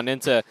tips one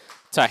into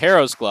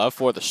Tajero's glove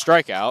for the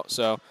strikeout.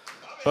 So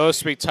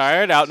Boast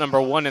retired, out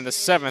number 1 in the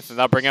 7th, and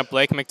they'll bring up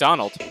Blake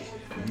McDonald.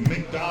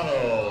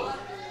 McDonald.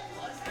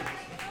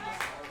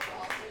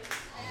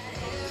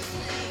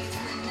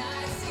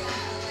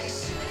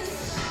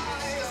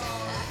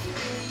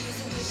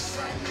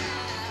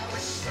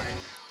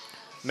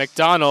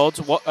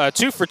 McDonald,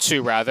 2 for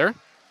 2 rather.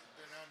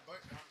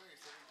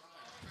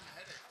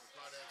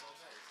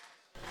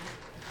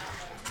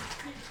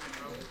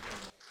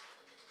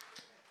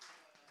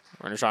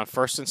 Runners on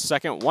first and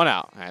second, 1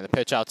 out. And the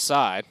pitch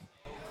outside.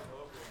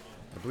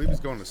 I believe he's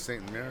going to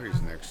St.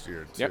 Mary's next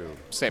year, too. Yep,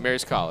 St.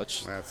 Mary's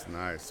College. That's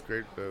nice.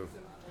 Great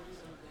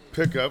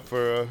pickup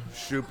for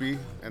Shoopy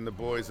and the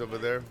boys over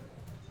there.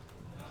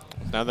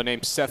 Another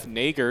name, Seth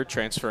Nager,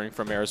 transferring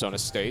from Arizona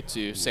State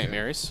to St.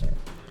 Mary's.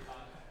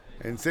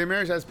 And St.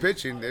 Mary's has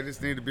pitching. They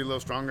just need to be a little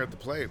stronger at the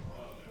plate.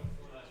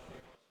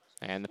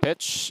 And the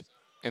pitch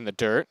in the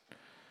dirt.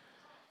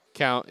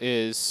 Count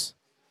is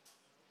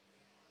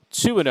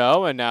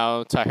 2-0, and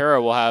now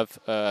Tahira will have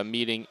a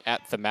meeting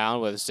at the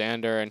mound with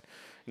Xander. And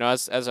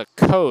as a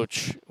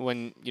coach,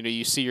 when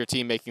you see your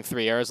team making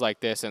 3 errors like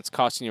this and it's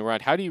costing you a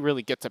run, how do you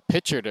really get the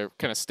pitcher to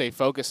kind of stay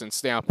focused and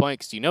stay on point?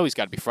 Because he's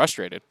got to be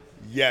frustrated.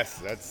 Yes,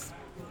 that's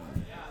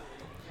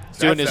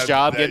doing his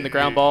job, getting the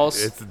ground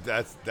balls.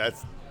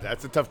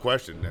 That's a tough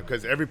question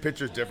because every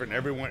pitcher is different.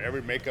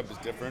 Every makeup is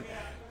different.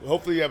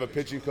 Hopefully you have a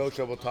pitching coach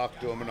that will talk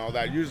to him and all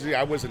that. Usually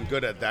I wasn't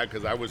good at that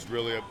because I was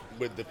really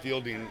with the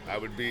fielding. I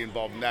would be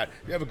involved in that.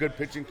 You have a good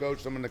pitching coach,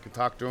 someone that can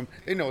talk to him.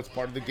 They know it's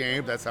part of the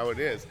game. That's how it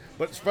is.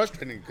 But it's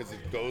frustrating because it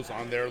goes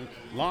on their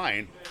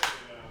line.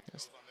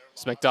 So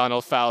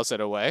McDonald fouls it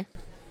away.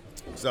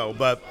 So,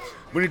 but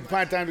when you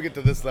find time to get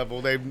to this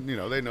level, they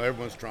know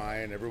everyone's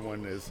trying.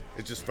 It's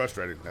just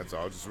frustrating. That's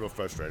all. It's just real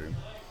frustrating.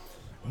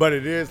 But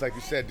it is, like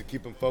you said, to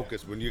keep them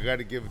focused. When you got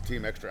to give a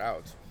team extra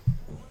outs,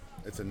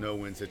 it's a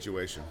no-win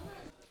situation.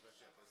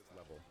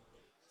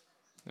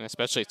 And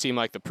especially a team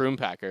like the Prune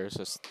Packers,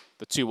 as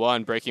the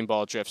 2-1 breaking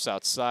ball drifts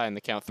outside and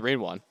the count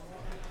 3-1.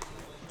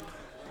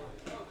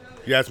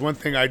 Yeah, it's one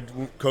thing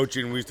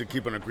coaching, we used to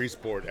keep on a grease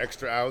board,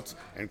 extra outs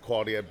and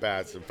quality at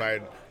bats. If I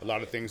had a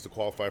lot of things to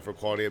qualify for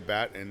quality at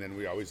bat, and then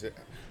we always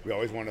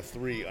want a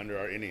 3 under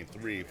our inning,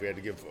 3. If we had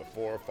to give a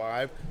 4 or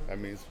 5, that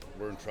means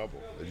we're in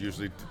trouble. It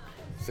usually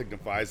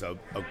signifies a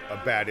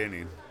bad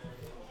inning.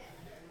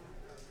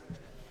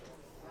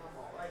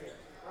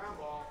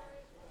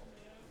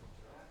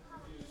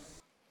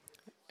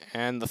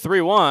 And the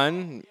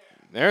 3-1,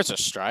 there's a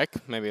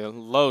strike, maybe a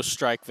low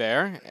strike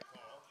there.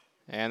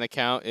 And the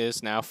count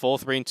is now full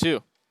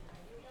 3-2.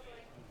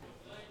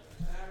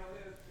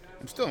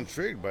 I'm still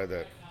intrigued by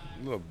that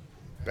little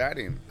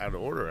batting out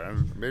of order.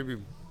 Maybe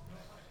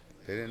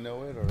they didn't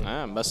know it,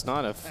 or must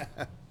not have.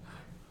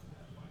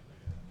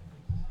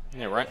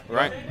 Yeah, right.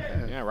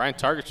 Yeah, Ryan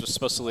Targets was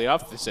supposed to lead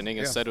off this inning.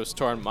 Instead, it was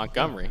Torrin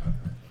Montgomery.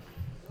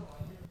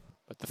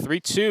 But the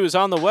 3-2 is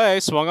on the way.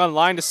 Swung on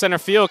line to center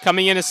field.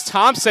 Coming in is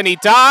Thompson. He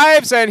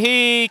dives, and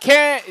he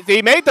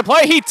made the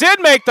play. He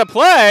did make the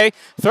play.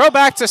 Throw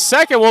back to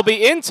second. Will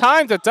be in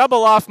time to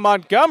double off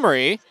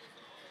Montgomery.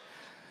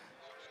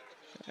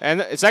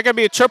 And is that going to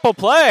be a triple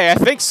play? I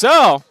think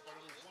so.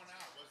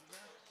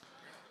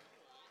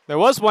 There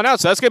was one out,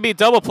 so that's going to be a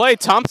double play.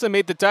 Thompson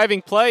made the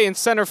diving play in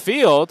center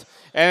field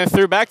and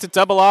threw back to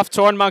double off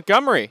Torrin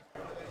Montgomery.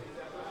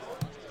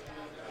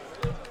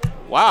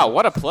 Wow,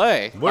 what a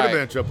play. Would have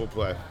been a triple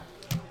play.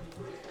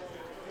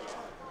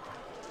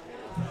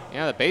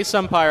 Yeah, the base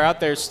umpire out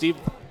there, Steve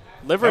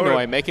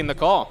Livernoy, making the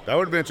call. That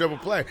would have been a triple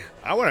play.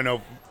 I want to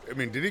know,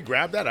 did he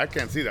grab that? I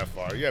can't see that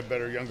far. You have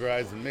better, younger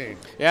eyes than me.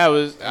 Yeah, it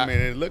was.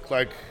 It looked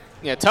like.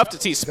 Yeah, tough to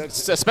see,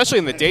 especially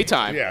in the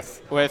daytime.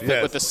 Yes. With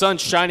the sun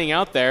shining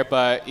out there,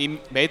 but he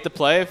made the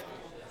play.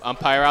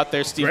 Umpire out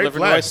there, Steve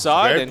Livernoy,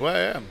 saw it.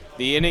 And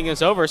the inning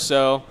is over,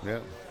 so. Yeah.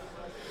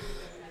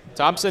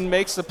 Thompson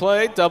makes the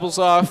play, doubles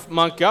off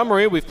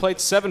Montgomery. We've played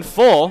 7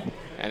 full,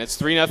 and it's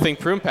 3-0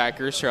 Prune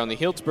Packers here on the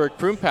Healdsburg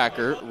Prune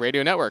Packer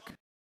Radio Network.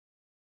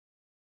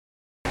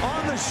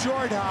 On the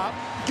short hop,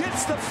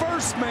 gets the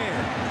first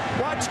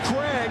man. Watch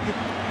Craig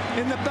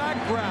in the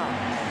background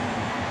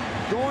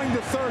going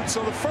to third,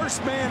 so the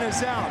first man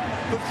is out.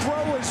 The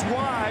throw is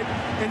wide,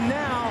 and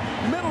now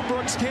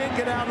Middlebrooks can't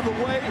get out of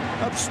the way.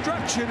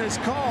 Obstruction is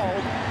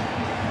called.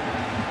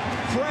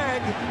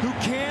 Craig, who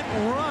can't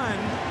run,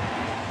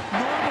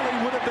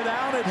 normally would have been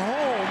out at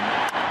home.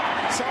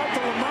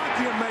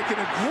 Saltalamacchia making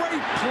a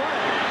great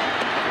play.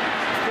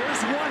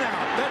 There's one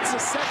out. That's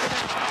the second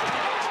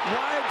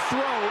wide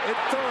throw at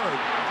third.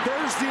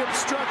 There's the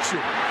obstruction.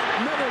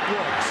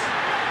 Middlebrooks.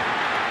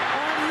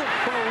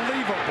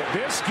 Unbelievable.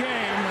 This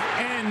game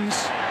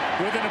ends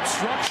with an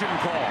obstruction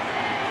call.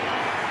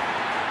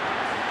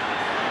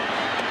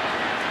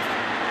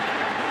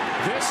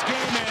 This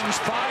game ends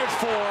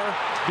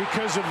 5-4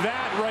 because of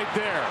that right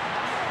there.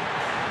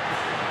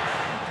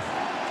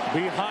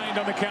 Behind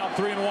on the count,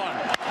 3-1.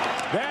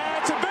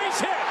 That's a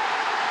base hit.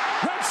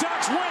 Red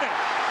Sox win it.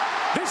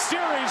 This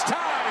series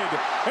tied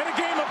at a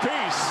game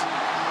apiece.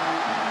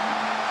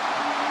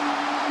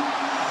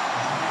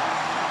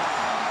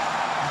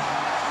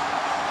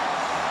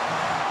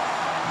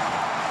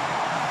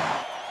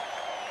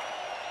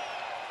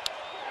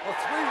 The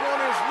 3-1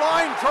 is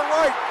lined to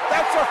right.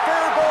 That's a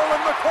fair ball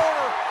in the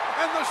corner.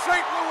 And the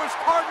St. Louis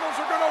Cardinals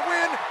are going to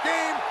win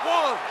Game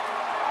 1.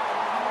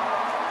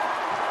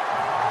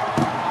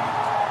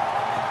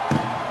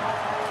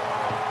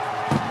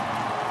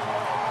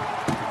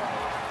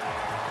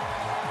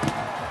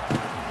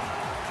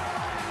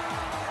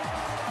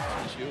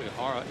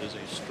 Is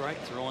a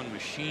strike-throwing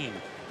machine.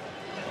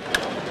 In the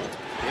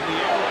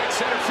air, right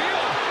center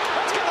field.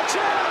 Let's get a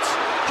chance.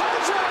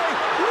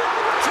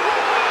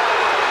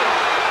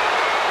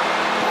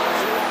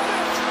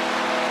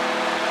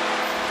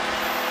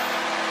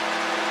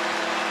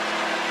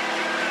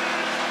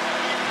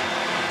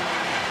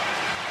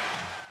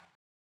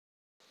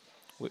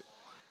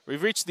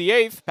 We've reached the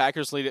 8th.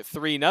 Packers lead at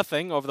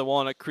 3-0 over the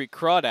Walnut Creek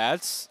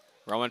Crawdads.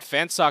 Roman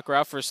Fansocker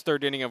out for his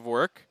 3rd inning of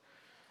work.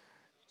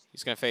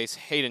 He's going to face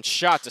Hayden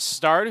Schott to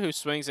start, who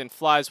swings and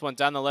flies one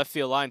down the left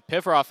field line.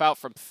 Pivaroff out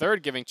from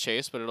third giving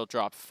chase, but it'll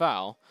drop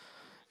foul.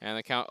 And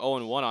the count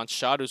 0-1 on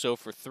Schott, who's 0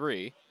 for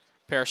 3.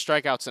 Pair of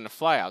strikeouts and a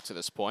flyout to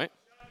this point.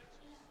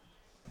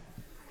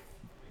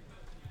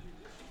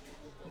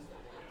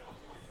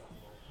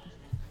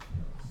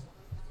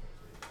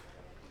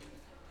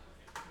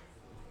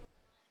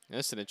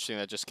 This is an interesting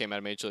that just came out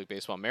of Major League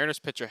Baseball. Mariners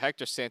pitcher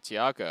Hector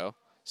Santiago,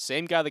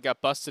 same guy that got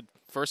busted,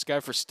 first guy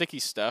for sticky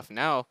stuff,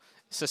 now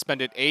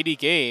suspended 80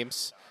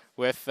 games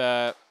with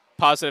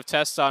positive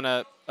tests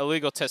on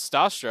illegal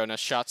testosterone. A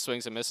shot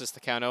swings and misses to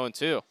count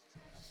 0-2.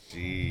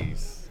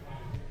 Jeez.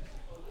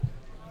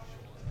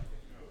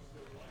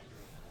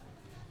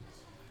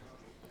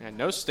 And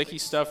no sticky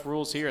stuff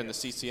rules here in the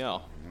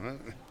CCL.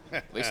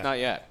 At least not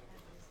yet.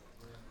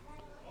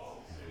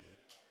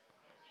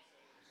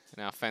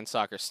 Now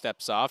Fensacker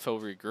steps off, he'll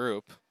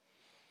regroup.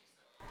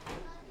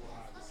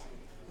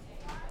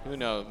 Who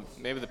knows,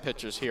 maybe the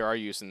pitchers here are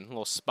using a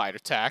little spider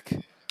tack.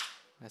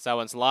 As that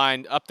one's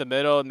lined up the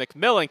middle, and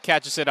McMillan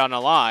catches it on a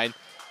line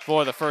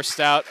for the first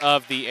out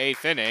of the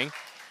 8th inning.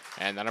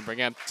 And that'll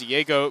bring up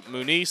Diego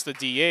Muniz, the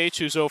DH,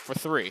 who's 0 for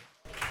 3.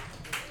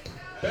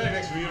 Back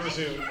next for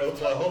University of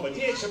Oklahoma,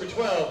 DH number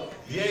 12,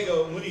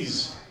 Diego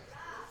Muniz.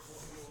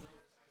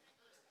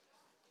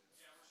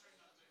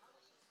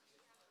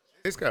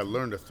 They just gotta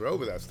learn to throw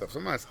with that stuff.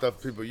 Some of that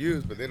stuff people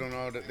use, but they don't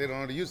know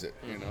how to use it.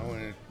 You know,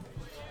 and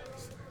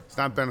it's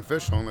not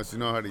beneficial unless you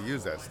know how to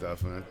use that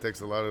stuff, and it takes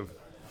a lot of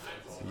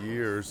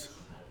years.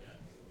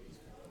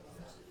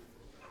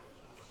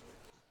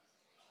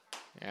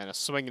 And a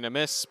swing and a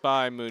miss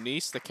by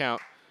Muniz. The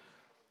count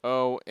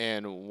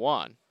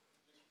 0-1.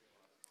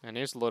 And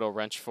here's a little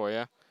wrench for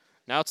you.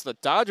 Now it's the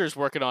Dodgers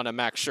working on a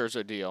Max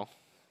Scherzer deal.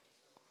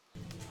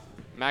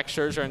 Max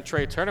Scherzer and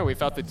Trey Turner, we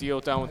felt the deal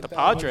done with the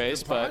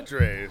Padres, but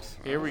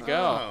here we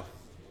go.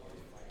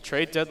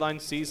 Trade deadline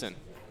season.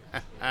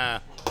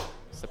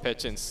 It's the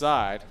pitch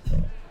inside.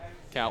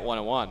 Count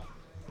 1-1.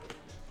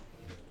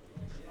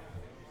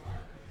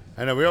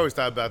 I know, we always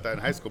thought about that in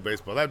high school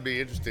baseball. That'd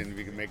be interesting if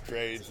you could make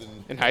trades.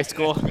 In high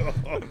school?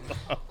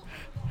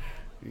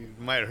 You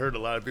might hurt a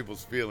lot of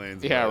people's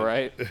feelings. Yeah,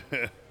 right.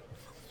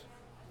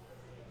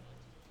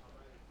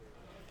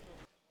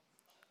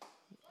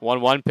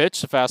 1-1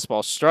 pitch, a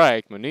fastball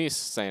strike. Muniz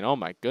saying, oh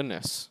my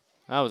goodness,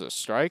 that was a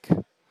strike?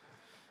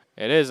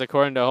 It is,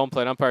 according to home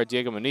plate umpire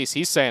Diego Muniz.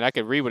 He's saying, I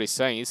could read what he's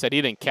saying. He said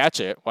he didn't catch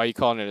it. Why are you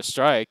calling it a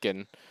strike?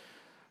 And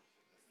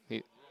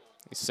he's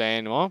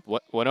saying, well,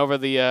 went over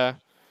the,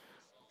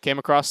 came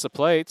across the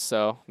plate,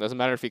 so it doesn't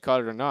matter if he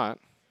caught it or not.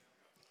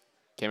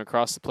 Came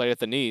across the plate at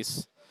the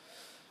knees.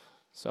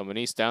 So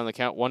Muniz down the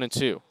count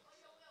 1-2.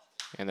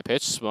 And the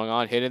pitch swung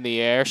on, hit in the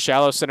air.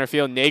 Shallow center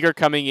field. Nager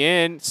coming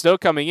in, still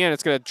coming in.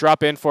 It's going to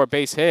drop in for a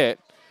base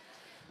hit.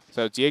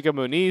 So Diego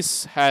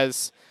Muniz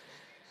has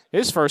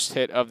his first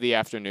hit of the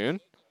afternoon.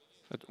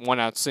 A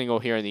 1-out single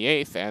here in the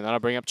 8th, and that'll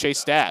bring up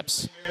Chase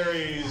Dabbs.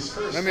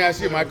 Let me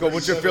ask you, Michael,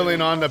 what's your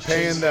feeling on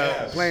playing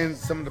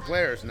some of the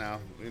players now,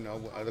 you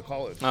know, the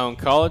college? Oh, in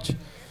college?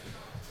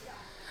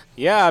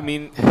 Yeah, I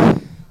mean,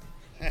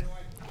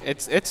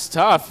 it's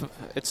tough.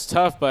 It's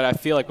tough, but I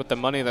feel like with the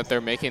money that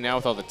they're making now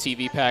with all the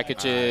TV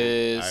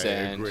packages I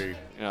and agree.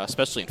 You know,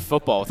 especially in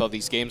football with all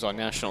these games on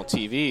national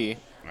TV,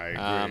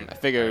 I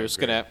figure it was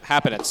going to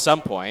happen at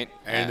some point.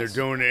 And they're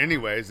doing it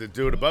anyways. They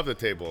do it above the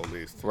table at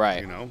least.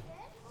 Right. You know.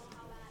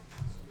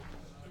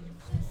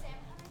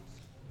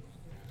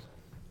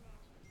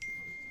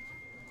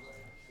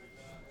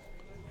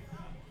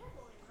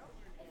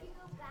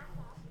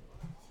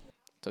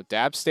 So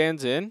Dabbs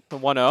stands in, the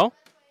 1-0.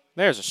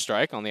 There's a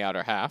strike on the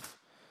outer half.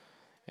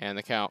 And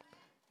the count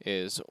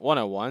is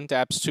 1-1.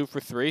 Dabbs 2 for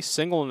 3,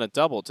 single and a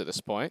double to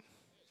this point.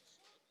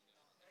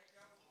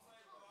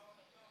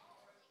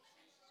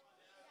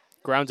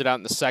 Grounded out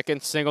in the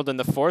 2nd, singled in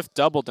the 4th,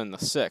 doubled in the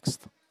 6th.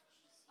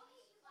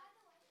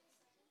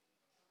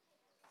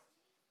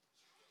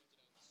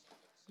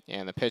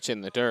 And the pitch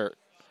in the dirt.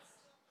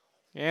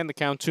 And the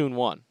count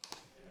 2-1.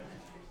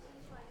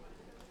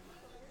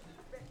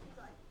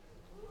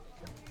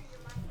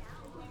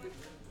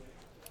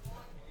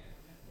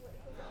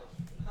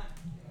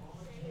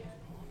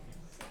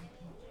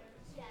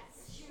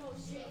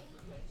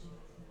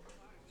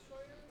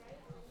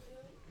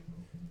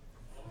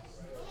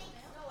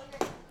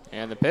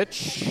 And the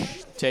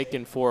pitch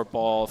taken for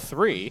ball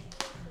 3.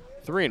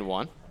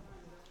 3-1.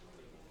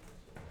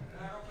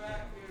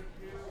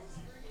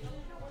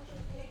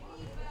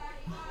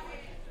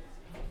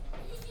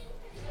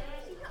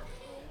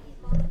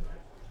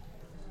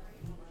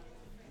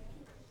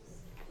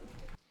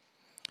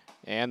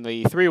 And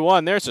the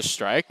 3-1, there's a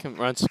strike.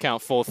 Runs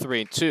count full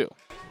 3-2.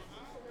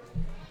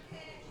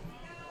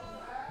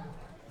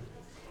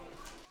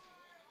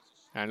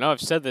 I know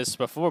I've said this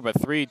before, but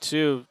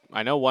 3-2,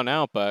 I know 1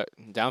 out, but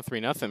down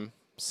 3-0.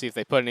 See if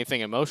they put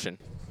anything in motion.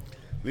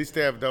 At least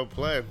they have double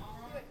play.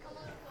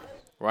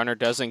 Runner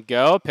doesn't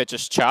go. Pitch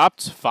is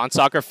chopped.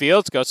 Fonsoccer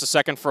Fields goes to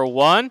second for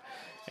 1.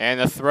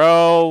 And the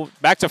throw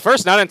back to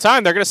first, not in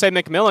time. They're going to say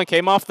McMillan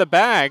came off the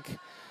bag.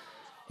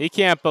 He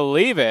can't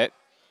believe it.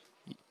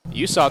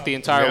 You saw it the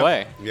entire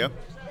way. Yep.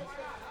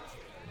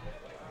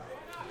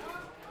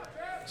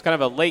 It's kind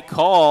of a late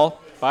call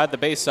by the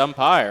base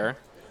umpire.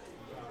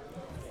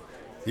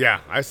 Yeah,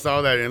 I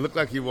saw that. And it looked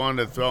like he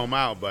wanted to throw him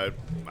out, but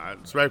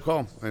it's the right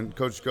call. And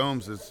Coach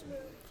Gomes is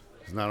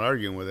not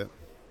arguing with it.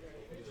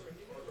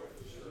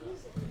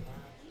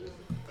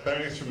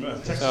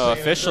 So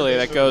officially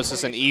that goes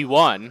as an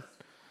E1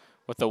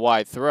 with the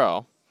wide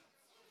throw.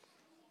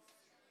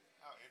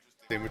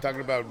 We're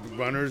talking about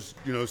runners,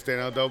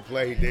 staying out double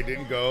play. They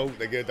didn't go.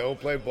 They get a double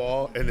play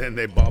ball, and then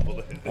they bobble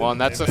it. Well,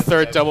 and that's the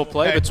third double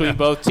play between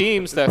both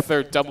teams. That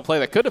third double play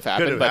that could have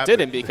happened, but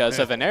didn't because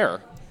of an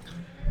error.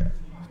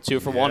 2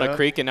 for Walnut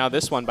Creek, and now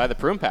this one by the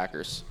Prune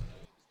Packers.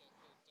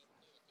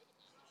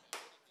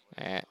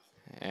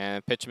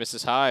 And pitch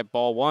misses high.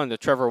 Ball 1 to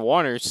Trevor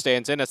Warner.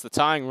 Stands in as the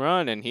tying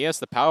run, and he has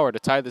the power to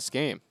tie this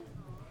game.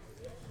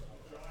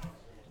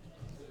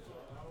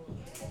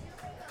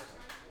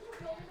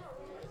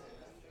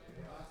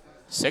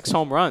 Six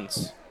home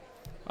runs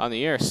on the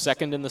year,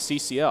 second in the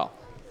CCL.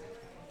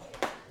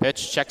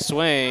 Pitch, check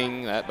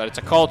swing, but it's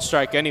a called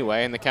strike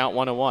anyway, and the count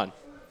 1-1.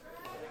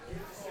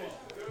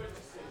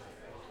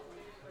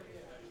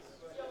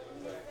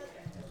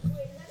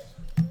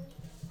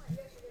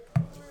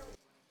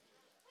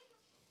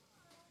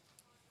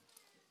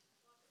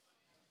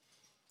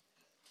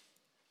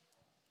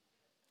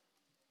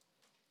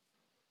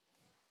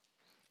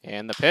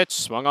 And the pitch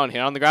swung on, hit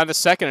on the ground to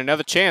second.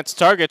 Another chance.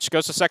 Targich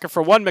goes to second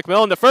for 1.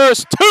 McMillan to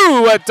first.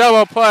 2 at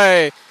double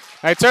play.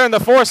 I turn the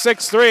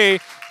 4-6-3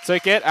 to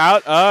get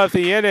out of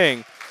the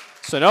inning.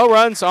 So no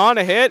runs on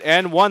a hit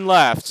and 1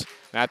 left.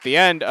 At the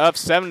end of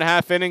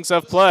 7.5 innings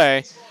of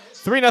play,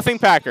 3-0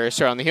 Packers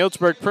here on the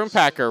Healdsburg Prune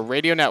Packer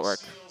Radio Network.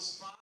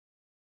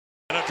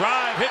 And a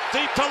drive hit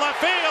deep to left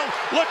field.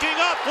 Looking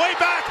up, way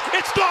back.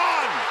 It's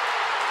gone.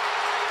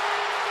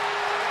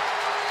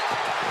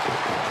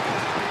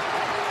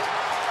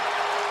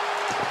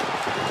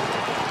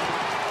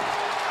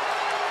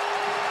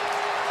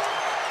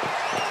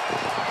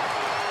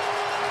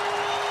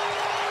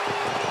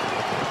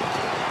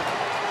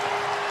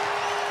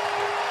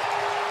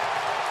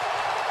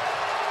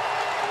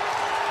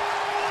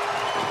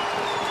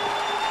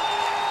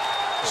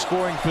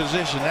 Scoring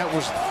position. That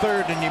was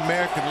 3rd in the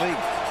American League.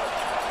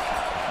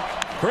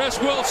 Chris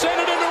will send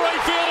it into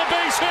right field, a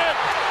base hit.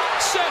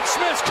 Seth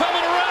Smith's coming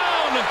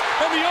around,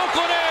 and the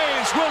Oakland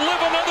A's will live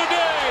another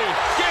day.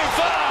 Game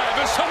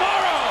 5 is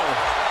tomorrow.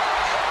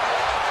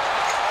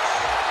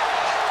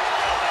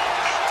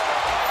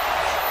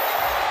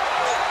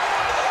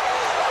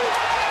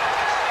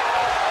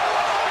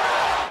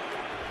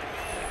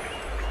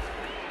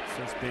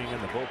 Since being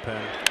in the bullpen.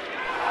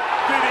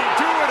 Did he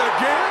do it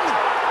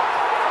again?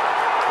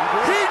 He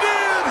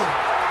did!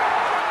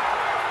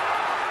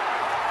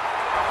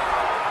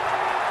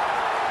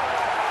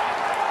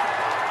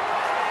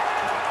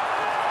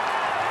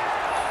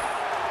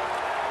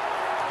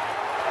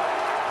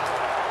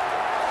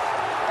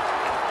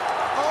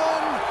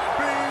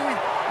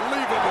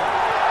 Unbelievable.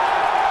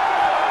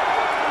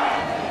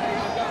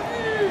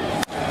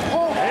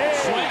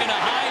 Swinging a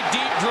high,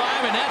 deep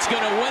drive, and that's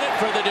going to win it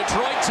for the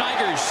Detroit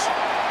Tigers.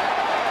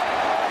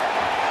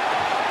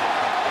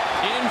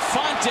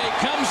 Infante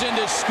comes in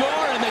to score,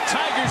 and the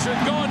Tigers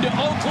are going to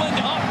Oakland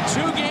up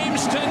 2-0.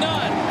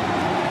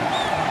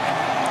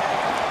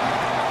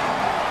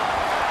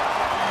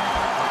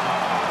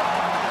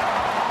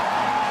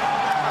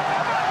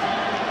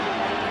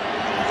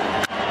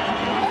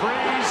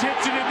 Freeze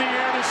hits it in the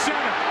air to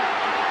center.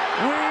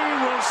 We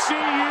will see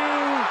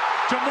you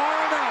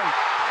tomorrow night.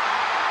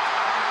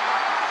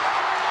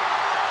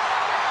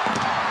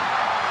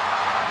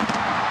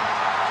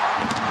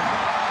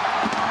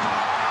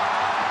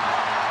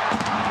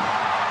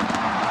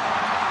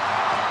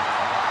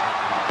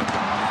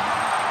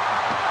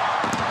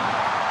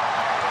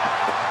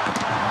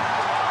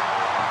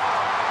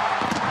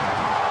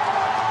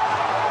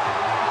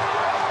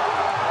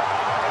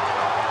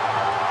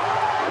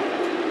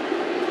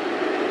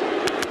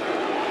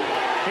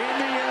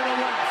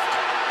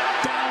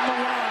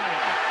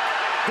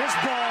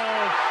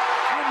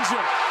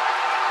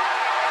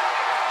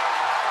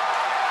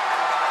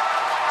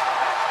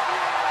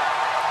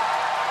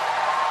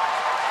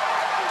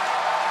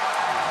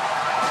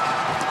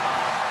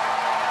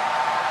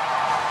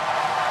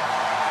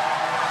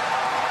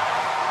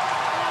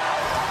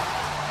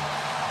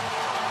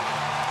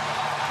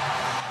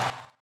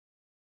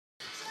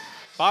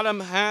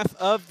 Bottom half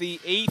of the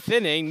 8th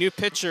inning. New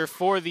pitcher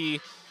for the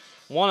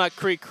Walnut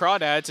Creek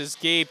Crawdads is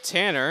Gabe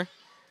Tanner,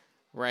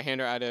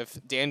 right-hander out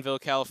of Danville,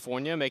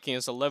 California, making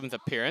his 11th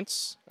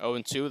appearance.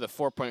 0-2 with a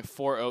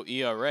 4.40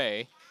 ERA.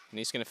 And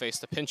he's going to face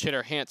the pinch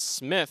hitter Hans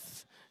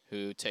Smith,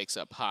 who takes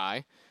up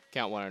high.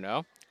 Count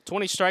 1-0.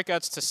 20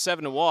 strikeouts to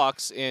 7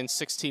 walks in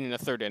 16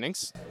 1/3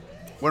 innings.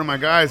 One of my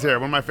guys here,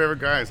 one of my favorite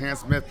guys,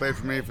 Hans Smith, played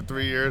for me for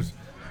 3 years.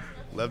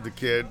 Loved the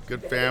kid,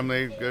 good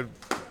family, good.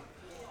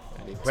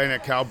 Playing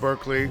at Cal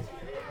Berkeley.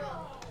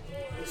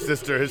 His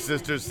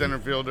sister's center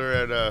fielder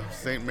at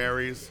St.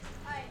 Mary's.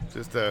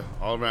 Just a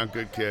all-around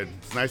good kid.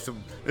 It's nice to.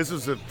 This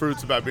was the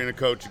fruits about being a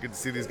coach. You get to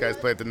see these guys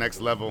play at the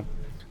next level.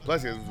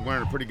 Plus, he was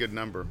wearing a pretty good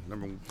number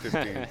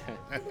 15.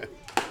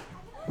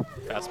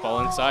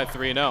 Fastball inside,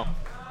 3-0.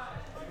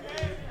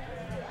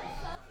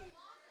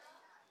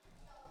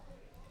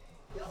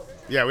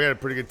 Yeah, we had a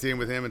pretty good team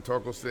with him and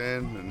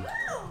Torkelson, and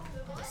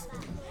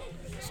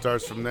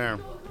starts from there.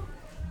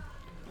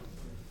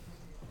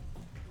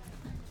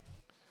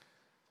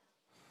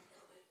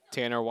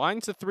 Tanner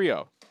Wines a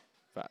 3-0.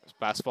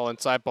 Fastball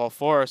inside, ball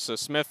 4. So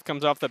Smith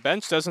comes off the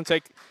bench, doesn't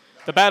take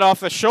the bat off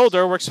the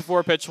shoulder, works a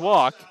 4-pitch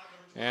walk,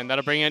 and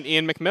that'll bring in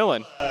Ian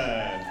McMillan.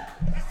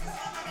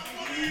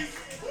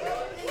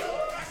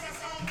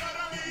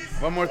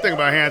 One more thing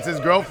about Hans.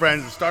 His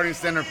girlfriend is a starting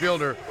center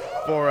fielder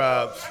for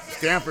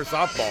Stanford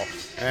softball,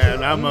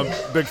 and I'm a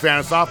big fan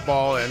of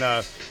softball,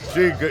 and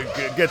she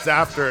gets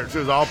after it. She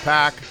was all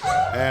pack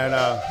and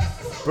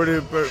pretty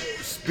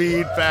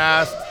speed,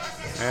 fast,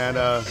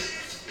 and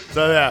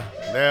so yeah,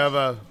 they have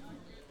a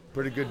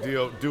pretty good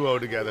duo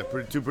together.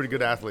 Two pretty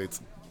good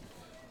athletes.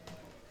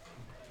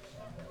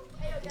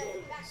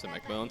 So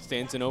McMillan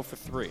stands in 0 for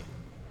 3.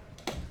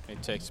 He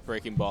takes a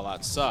breaking ball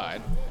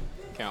outside.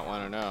 Count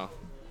 1-0. Of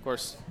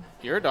course,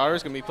 your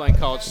daughter's going to be playing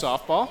college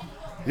softball.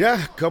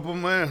 Yeah,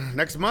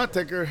 next month.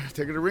 Take her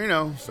to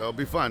Reno, so it'll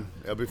be fun.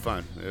 It'll be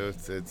fun. It'll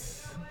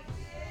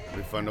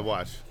be fun to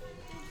watch.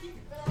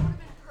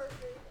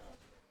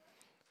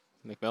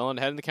 McMillan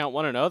heading to count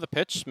 1-0. The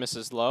pitch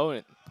misses low and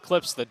it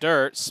clips the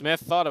dirt. Smith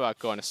thought about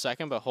going to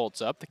second, but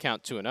holds up. The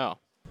count 2-0.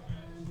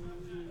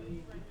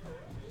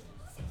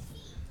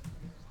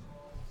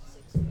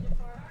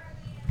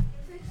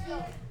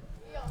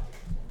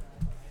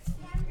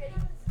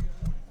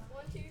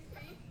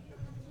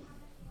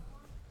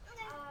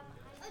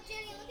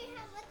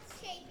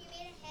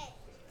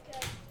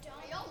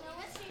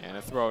 And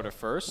a throw to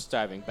first,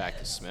 diving back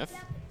to Smith.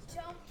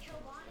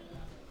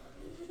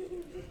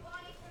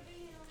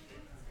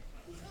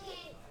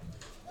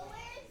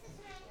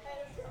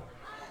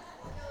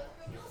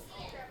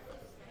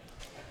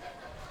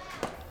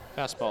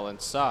 Fastball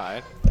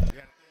inside.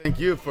 Thank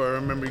you for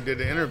remembering you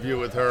did an interview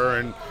with her,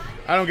 and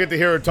I don't get to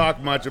hear her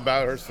talk much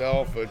about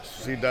herself, which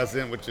she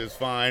doesn't, which is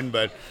fine,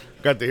 but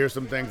got to hear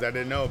some things I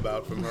didn't know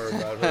about from her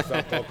about her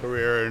softball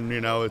career, and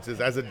it's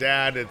just, as a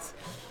dad, it's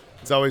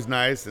always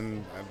nice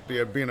and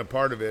being a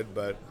part of it,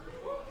 but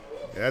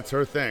that's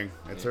her thing.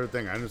 It's her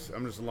thing. I'm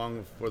just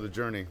along for the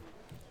journey.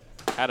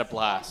 Had a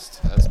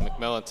blast as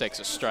McMillan takes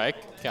a strike.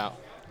 Count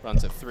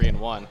runs at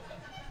 3-1.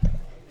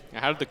 Now,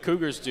 how did the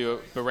Cougars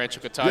do at Rancho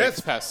Cotati this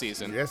past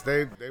season? Yes,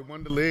 they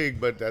won the league,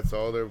 but that's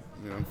all.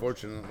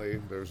 Unfortunately,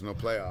 there's no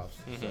playoffs.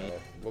 Mm-hmm. So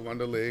we won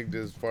the league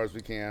as far as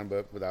we can,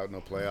 but without no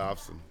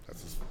playoffs, and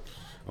that's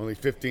only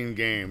 15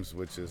 games,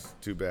 which is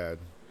too bad.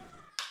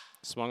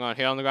 Swung on,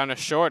 hit on the ground to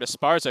short.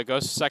 Esparza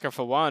goes to second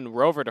for 1.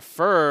 Rover to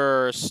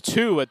first.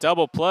 2, a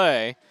double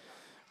play.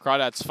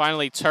 Crawdads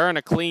finally turn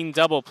a clean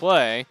double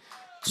play.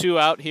 2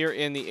 out here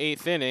in the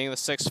 8th inning, the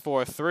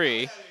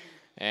 6-4-3.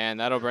 And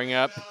that'll bring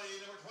up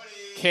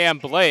Cam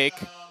Blake.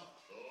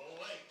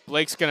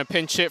 Blake's going to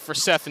pinch hit for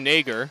Seth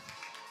Nager.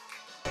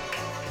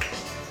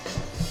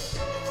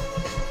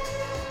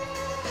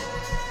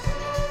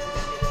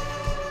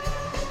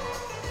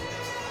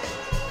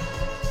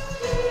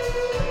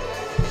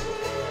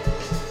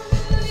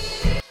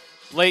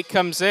 Blake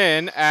comes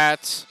in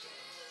at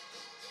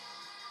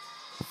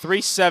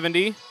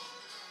 370,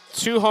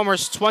 2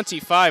 homers,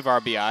 25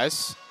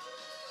 RBIs.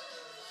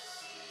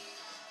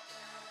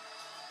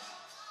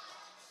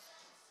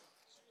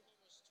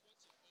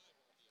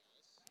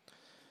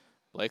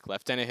 Blake,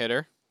 left-handed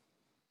hitter.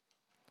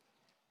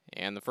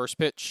 And the first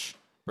pitch,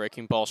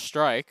 breaking ball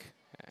strike.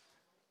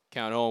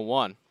 Count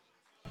 0-1.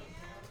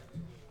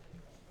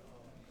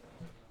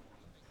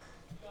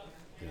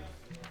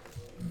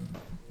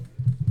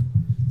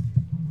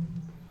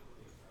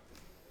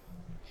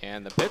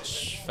 And the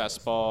pitch,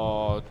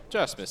 fastball,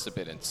 just missed a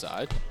bit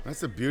inside. That's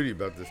the beauty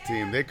about this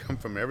team. They come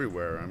from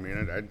everywhere. I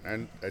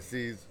mean, I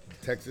see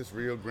Texas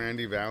Rio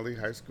Grande Valley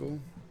High School.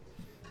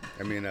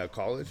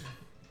 College.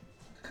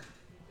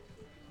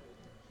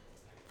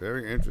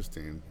 Very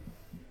interesting.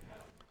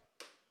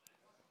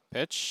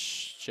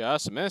 Pitch,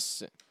 just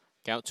missed.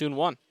 Count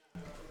 2-1.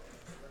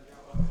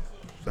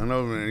 I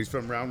know he's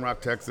from Round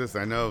Rock, Texas.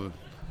 I know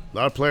a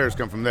lot of players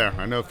come from there.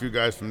 I know a few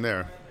guys from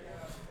there.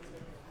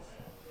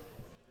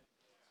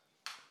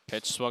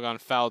 Pitch swung on,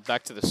 fouled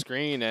back to the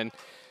screen, and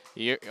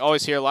you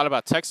always hear a lot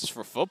about Texas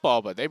for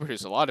football, but they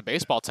produce a lot of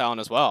baseball talent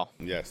as well.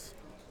 Yes.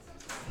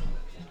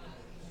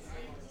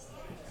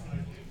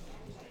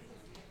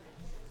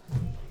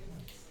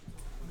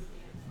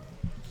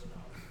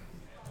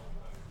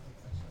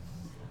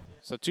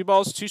 So 2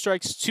 balls, 2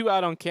 strikes, 2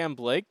 out on Cam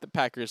Blake. The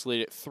Packers lead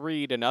it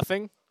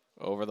 3-0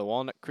 over the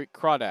Walnut Creek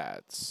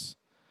Crawdads.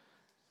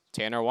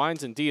 Tanner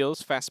winds and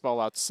deals,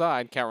 fastball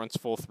outside, count runs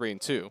full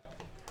 3-2.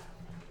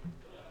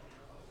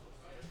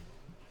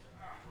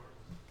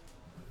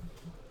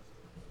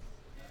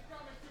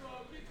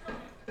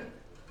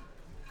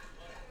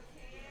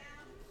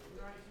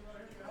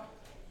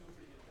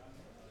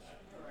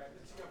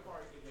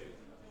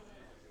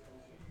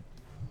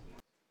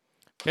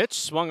 Pitch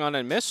swung on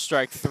and missed,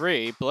 strike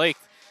 3. Blake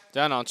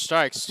down on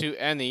strikes to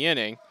end the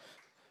inning.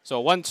 So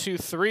a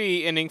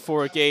 1-2-3 inning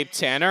for Gabe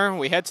Tanner.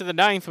 We head to the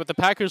 9th with the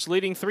Packers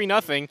leading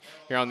 3-0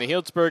 here on the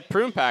Healdsburg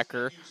Prune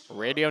Packer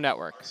Radio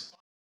Network.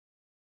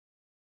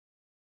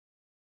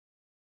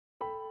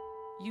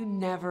 You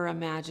never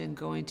imagined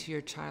going to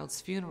your child's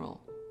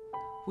funeral.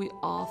 We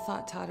all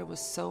thought Tyler was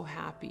so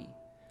happy,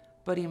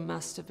 but he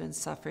must have been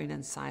suffering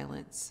in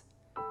silence.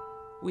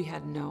 We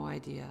had no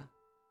idea.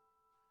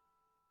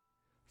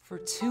 For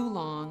too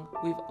long,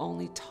 we've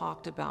only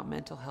talked about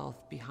mental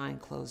health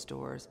behind closed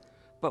doors,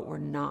 but we're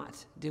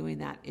not doing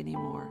that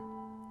anymore.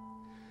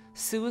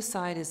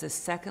 Suicide is the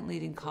second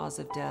leading cause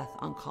of death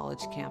on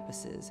college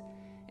campuses,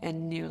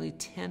 and nearly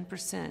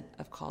 10%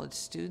 of college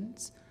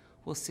students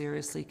will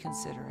seriously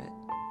consider it.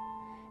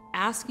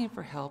 Asking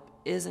for help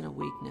isn't a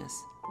weakness,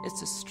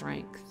 it's a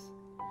strength.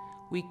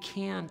 We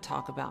can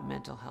talk about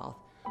mental health.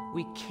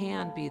 We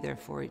can be there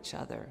for each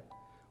other.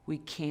 We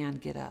can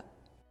get up.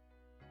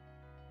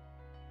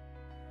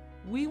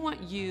 We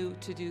want you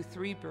to do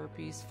 3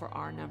 burpees for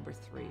our number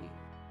 3.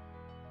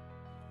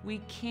 We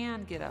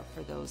can get up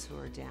for those who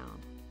are down.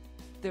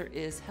 There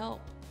is help.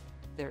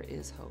 There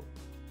is hope.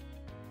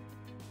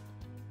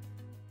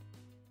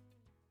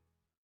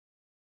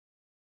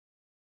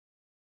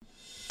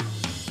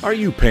 Are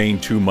you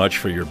paying too much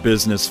for your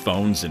business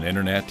phones and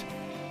internet?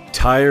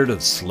 Tired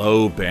of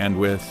slow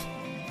bandwidth?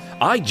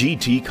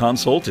 IGT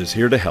Consult is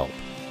here to help.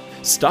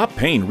 Stop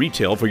paying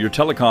retail for your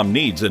telecom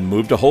needs and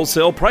move to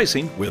wholesale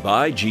pricing with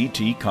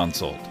IGT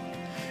Consult.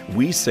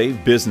 We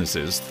save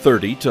businesses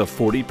 30 to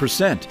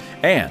 40%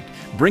 and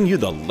bring you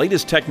the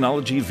latest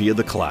technology via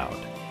the cloud.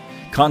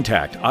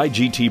 Contact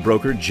IGT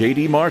broker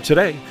JD Marr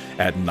today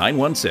at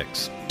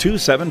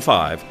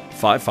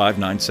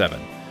 916-275-5597.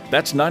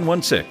 That's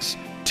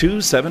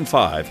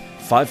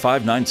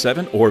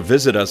 916-275-5597 or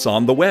visit us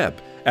on the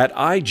web at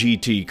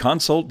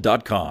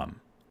igtconsult.com.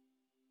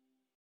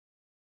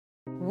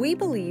 We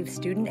believe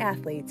student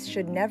athletes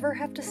should never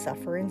have to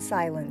suffer in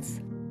silence.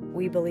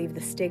 We believe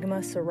the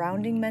stigma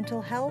surrounding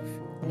mental health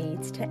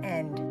needs to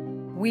end.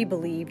 We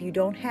believe you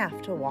don't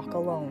have to walk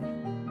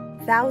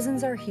alone.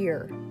 Thousands are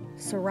here,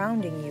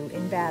 surrounding you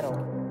in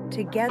battle.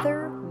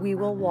 Together, we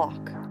will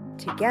walk.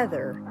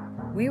 Together,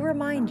 we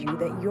remind you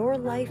that your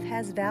life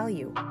has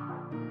value.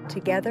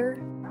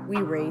 Together, we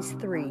raise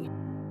 3,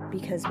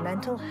 because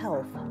mental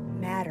health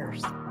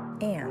matters,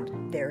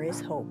 and there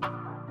is hope.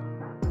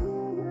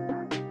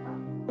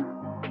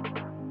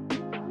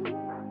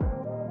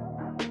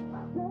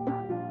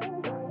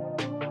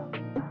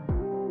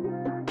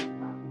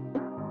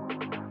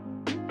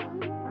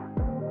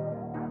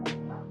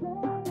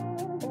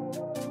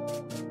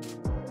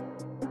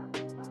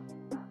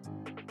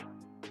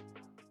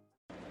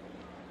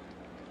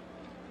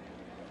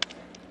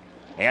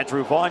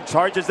 Andrew Vaughn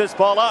charges this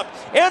ball up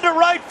into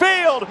right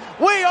field.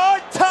 We are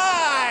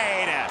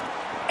tied.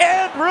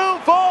 Andrew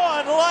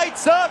Vaughn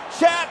lights up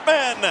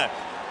Chapman.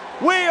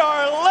 We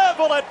are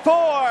level at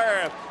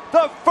 4.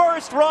 The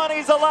first run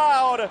he's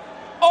allowed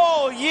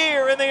all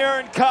year in the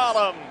earned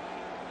column.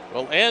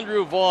 Well,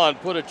 Andrew Vaughn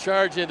put a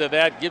charge into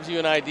that. Gives you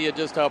an idea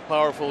just how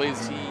powerful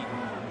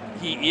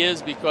he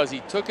is because he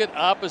took it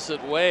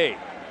opposite way.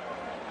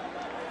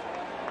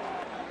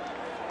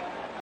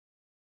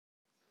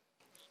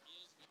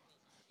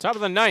 Top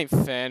of the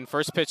 9th, and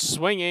first pitch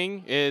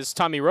swinging is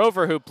Tommy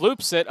Rover, who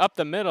bloops it up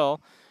the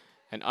middle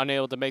and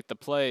unable to make the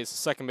play.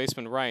 Second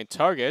baseman Ryan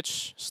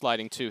Targich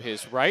sliding to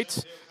his right.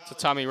 So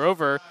Tommy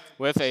Rover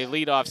with a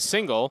leadoff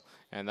single,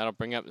 and that'll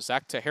bring up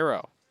Zach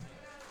Tahiro.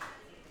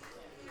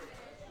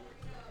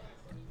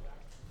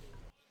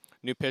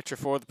 New pitcher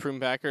for the Prune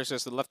Packers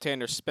is the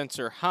left-hander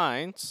Spencer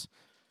Hines.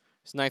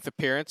 His 9th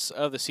appearance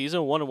of the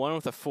season, 1-1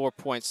 with a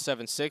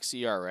 4.76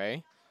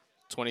 ERA.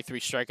 23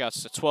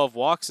 strikeouts to 12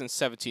 walks in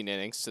 17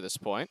 innings to this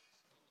point.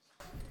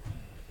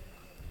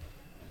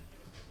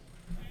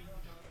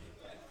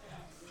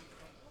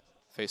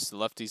 Face the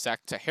lefty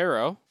Zach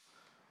Tahiro.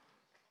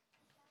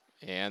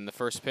 And the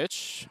first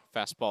pitch,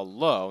 fastball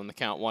low, and the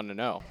count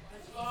 1-0.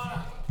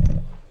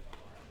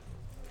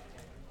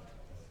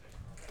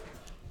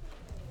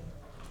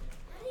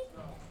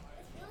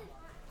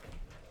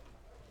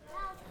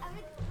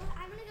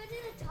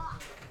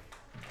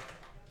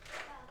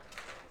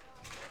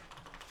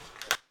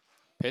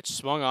 Pitch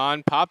swung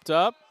on, popped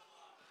up.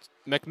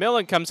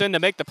 McMillan comes in to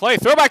make the play.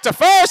 Throw back to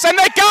first, and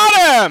they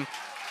got him!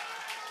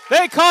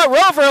 They caught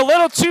Rover a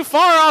little too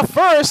far off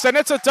first, and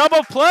it's a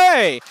double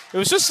play. It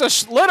was just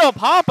a little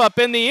pop-up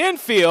in the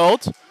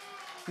infield.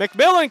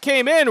 McMillan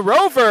came in.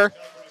 Rover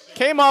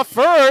came off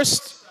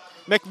first.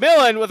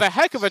 McMillan with a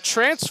heck of a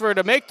transfer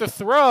to make the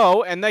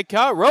throw, and they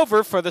got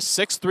Rover for the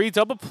 6-3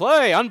 double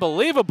play.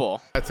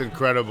 Unbelievable. That's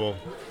incredible.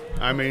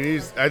 I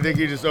mean, I think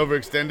he just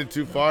overextended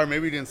too far.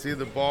 Maybe he didn't see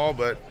the ball,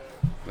 but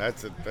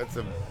that's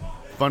a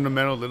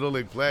fundamental little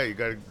league play.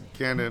 You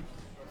can't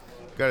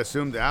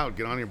assume the out.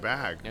 Get on your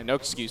back. Yeah, no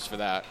excuse for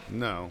that.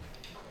 No.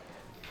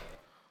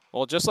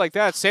 Well, just like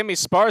that, Sammy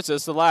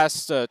Sparza's the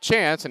last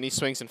chance, and he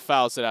swings and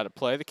fouls it out of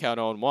play. The count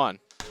 0-1.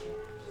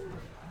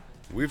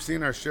 We've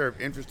seen our share of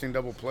interesting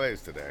double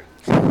plays today.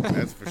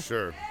 That's for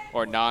sure.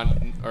 Or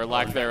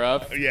lack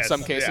thereof in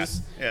some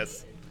cases.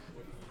 Yes.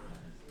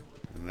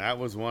 And that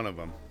was one of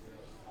them.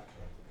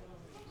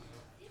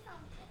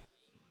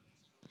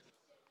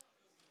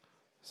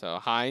 So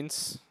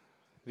Hines,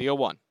 the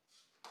 0-1.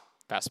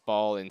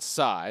 Fastball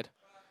inside.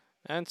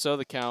 And so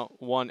the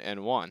count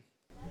 1-1.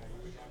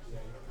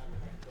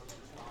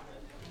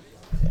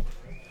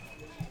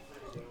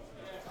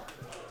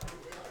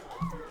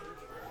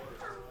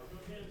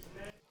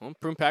 Well,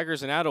 Prune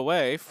Packers an out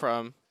away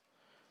from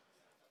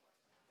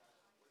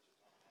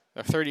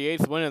their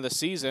 38th win of the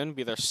season,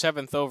 be their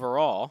 7th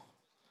overall.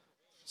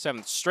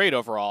 7th straight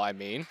overall, I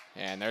mean.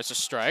 And there's a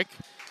strike.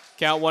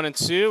 Count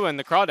 1-2, and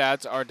the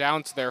Crawdads are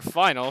down to their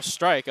final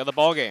strike of the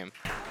ball game.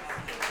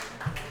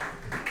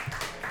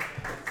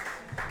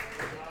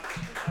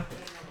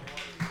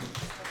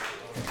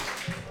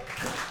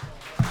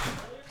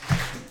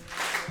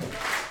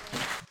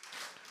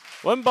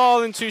 One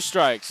ball and 2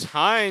 strikes.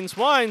 Hines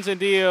winds and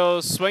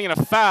deals, swinging a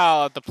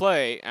foul at the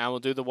plate, and we'll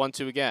do the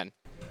 1-2 again.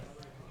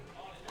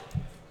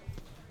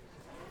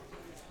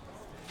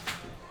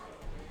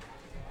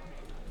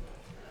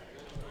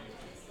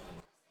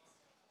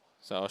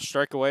 So a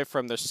strike away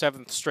from their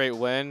 7th straight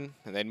win,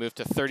 and they'd move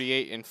to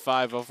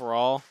 38-5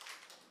 overall.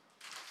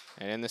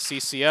 And in the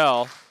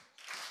CCL,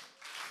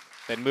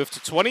 they'd move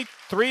to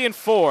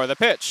 23-4. The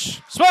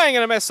pitch, swing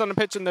and a miss on the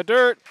pitch in the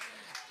dirt.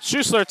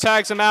 Schussler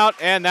tags him out,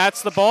 and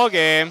that's the ball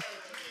game.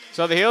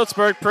 So the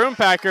Healdsburg Prune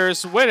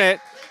Packers win it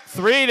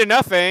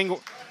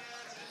 3-0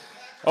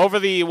 over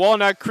the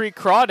Walnut Creek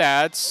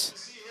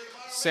Crawdads.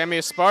 Sammy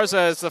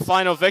Esparza is the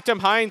final victim.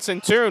 Hines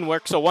in tune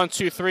works a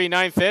 1-2-3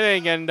 ninth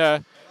inning,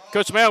 and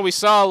Coach Mayo, we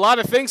saw a lot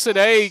of things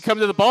today. You come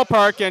to the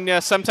ballpark,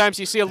 and sometimes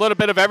you see a little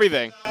bit of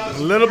everything. A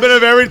little bit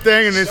of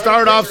everything, and they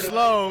started off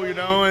slow,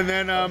 and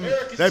then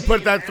they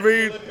put that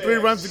three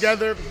runs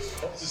together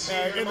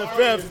in the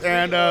 5th,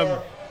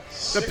 and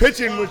the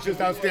pitching was just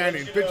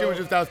outstanding. Pitching was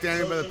just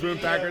outstanding by the Prune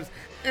Packers,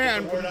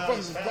 and from the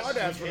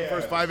Crawdads for the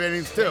first 5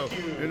 innings too.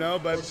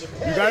 But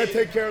you got to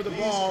take care of the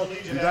ball.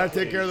 You got to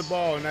take care of the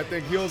ball, and I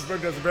think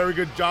Healdsburg does a very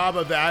good job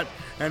of that.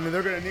 And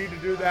they're going to need to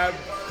do that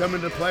coming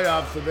to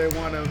playoffs, so they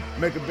want to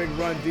make a big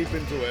run deep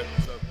into it.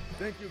 So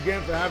thank you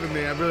again for having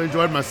me. I really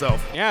enjoyed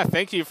myself. Yeah,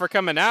 thank you for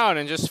coming out.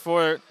 And just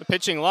for the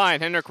pitching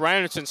line, Henrik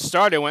Reinertsen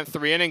started, went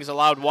 3 innings,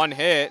 allowed 1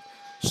 hit,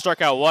 struck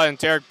out 1.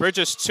 Derek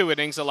Bridges 2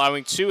 innings,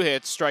 allowing 2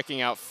 hits,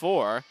 striking out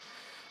 4.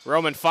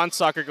 Roman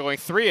Fonsacker going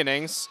 3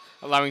 innings,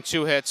 allowing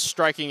 2 hits,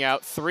 striking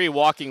out 3,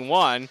 walking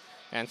 1.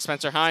 And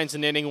Spencer Hines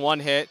an inning, 1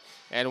 hit,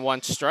 and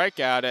 1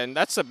 strikeout, and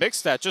that's a big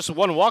stat. Just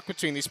 1 walk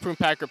between these Prune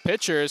Packer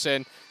pitchers,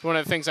 and one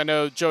of the things I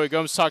know Joey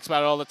Gomes talks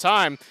about all the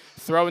time,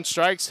 throwing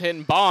strikes,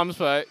 hitting bombs,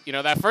 but,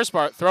 that first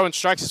part, throwing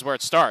strikes is where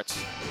it starts.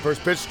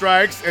 First pitch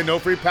strikes and no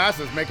free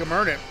passes. Make them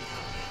earn it.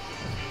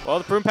 Well,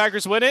 the Prune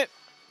Packers win it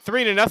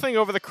 3-0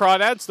 over the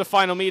Crawdads, the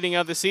final meeting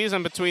of the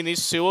season between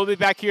these two. We'll be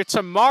back here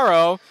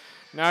tomorrow.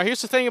 Now,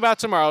 here's the thing about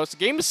tomorrow. The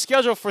game is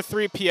scheduled for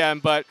 3 p.m.,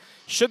 but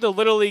should the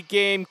Little League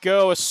game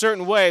go a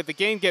certain way, the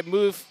game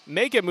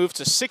may get moved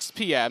to 6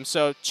 p.m.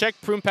 So check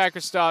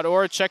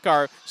prunepackers.org, check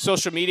our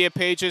social media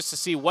pages to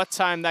see what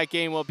time that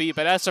game will be.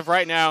 But as of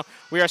right now,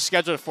 we are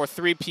scheduled for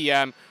 3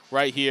 p.m.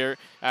 right here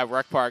at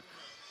Rec Park.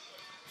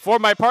 For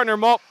my partner,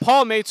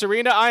 Paul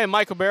Mates-Arena, I am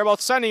Michael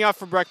Barabalt signing off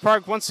from Rec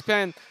Park. Once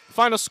again,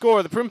 final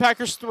score, the Prune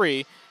Packers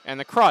 3 and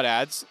the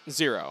Crawdads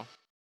 0.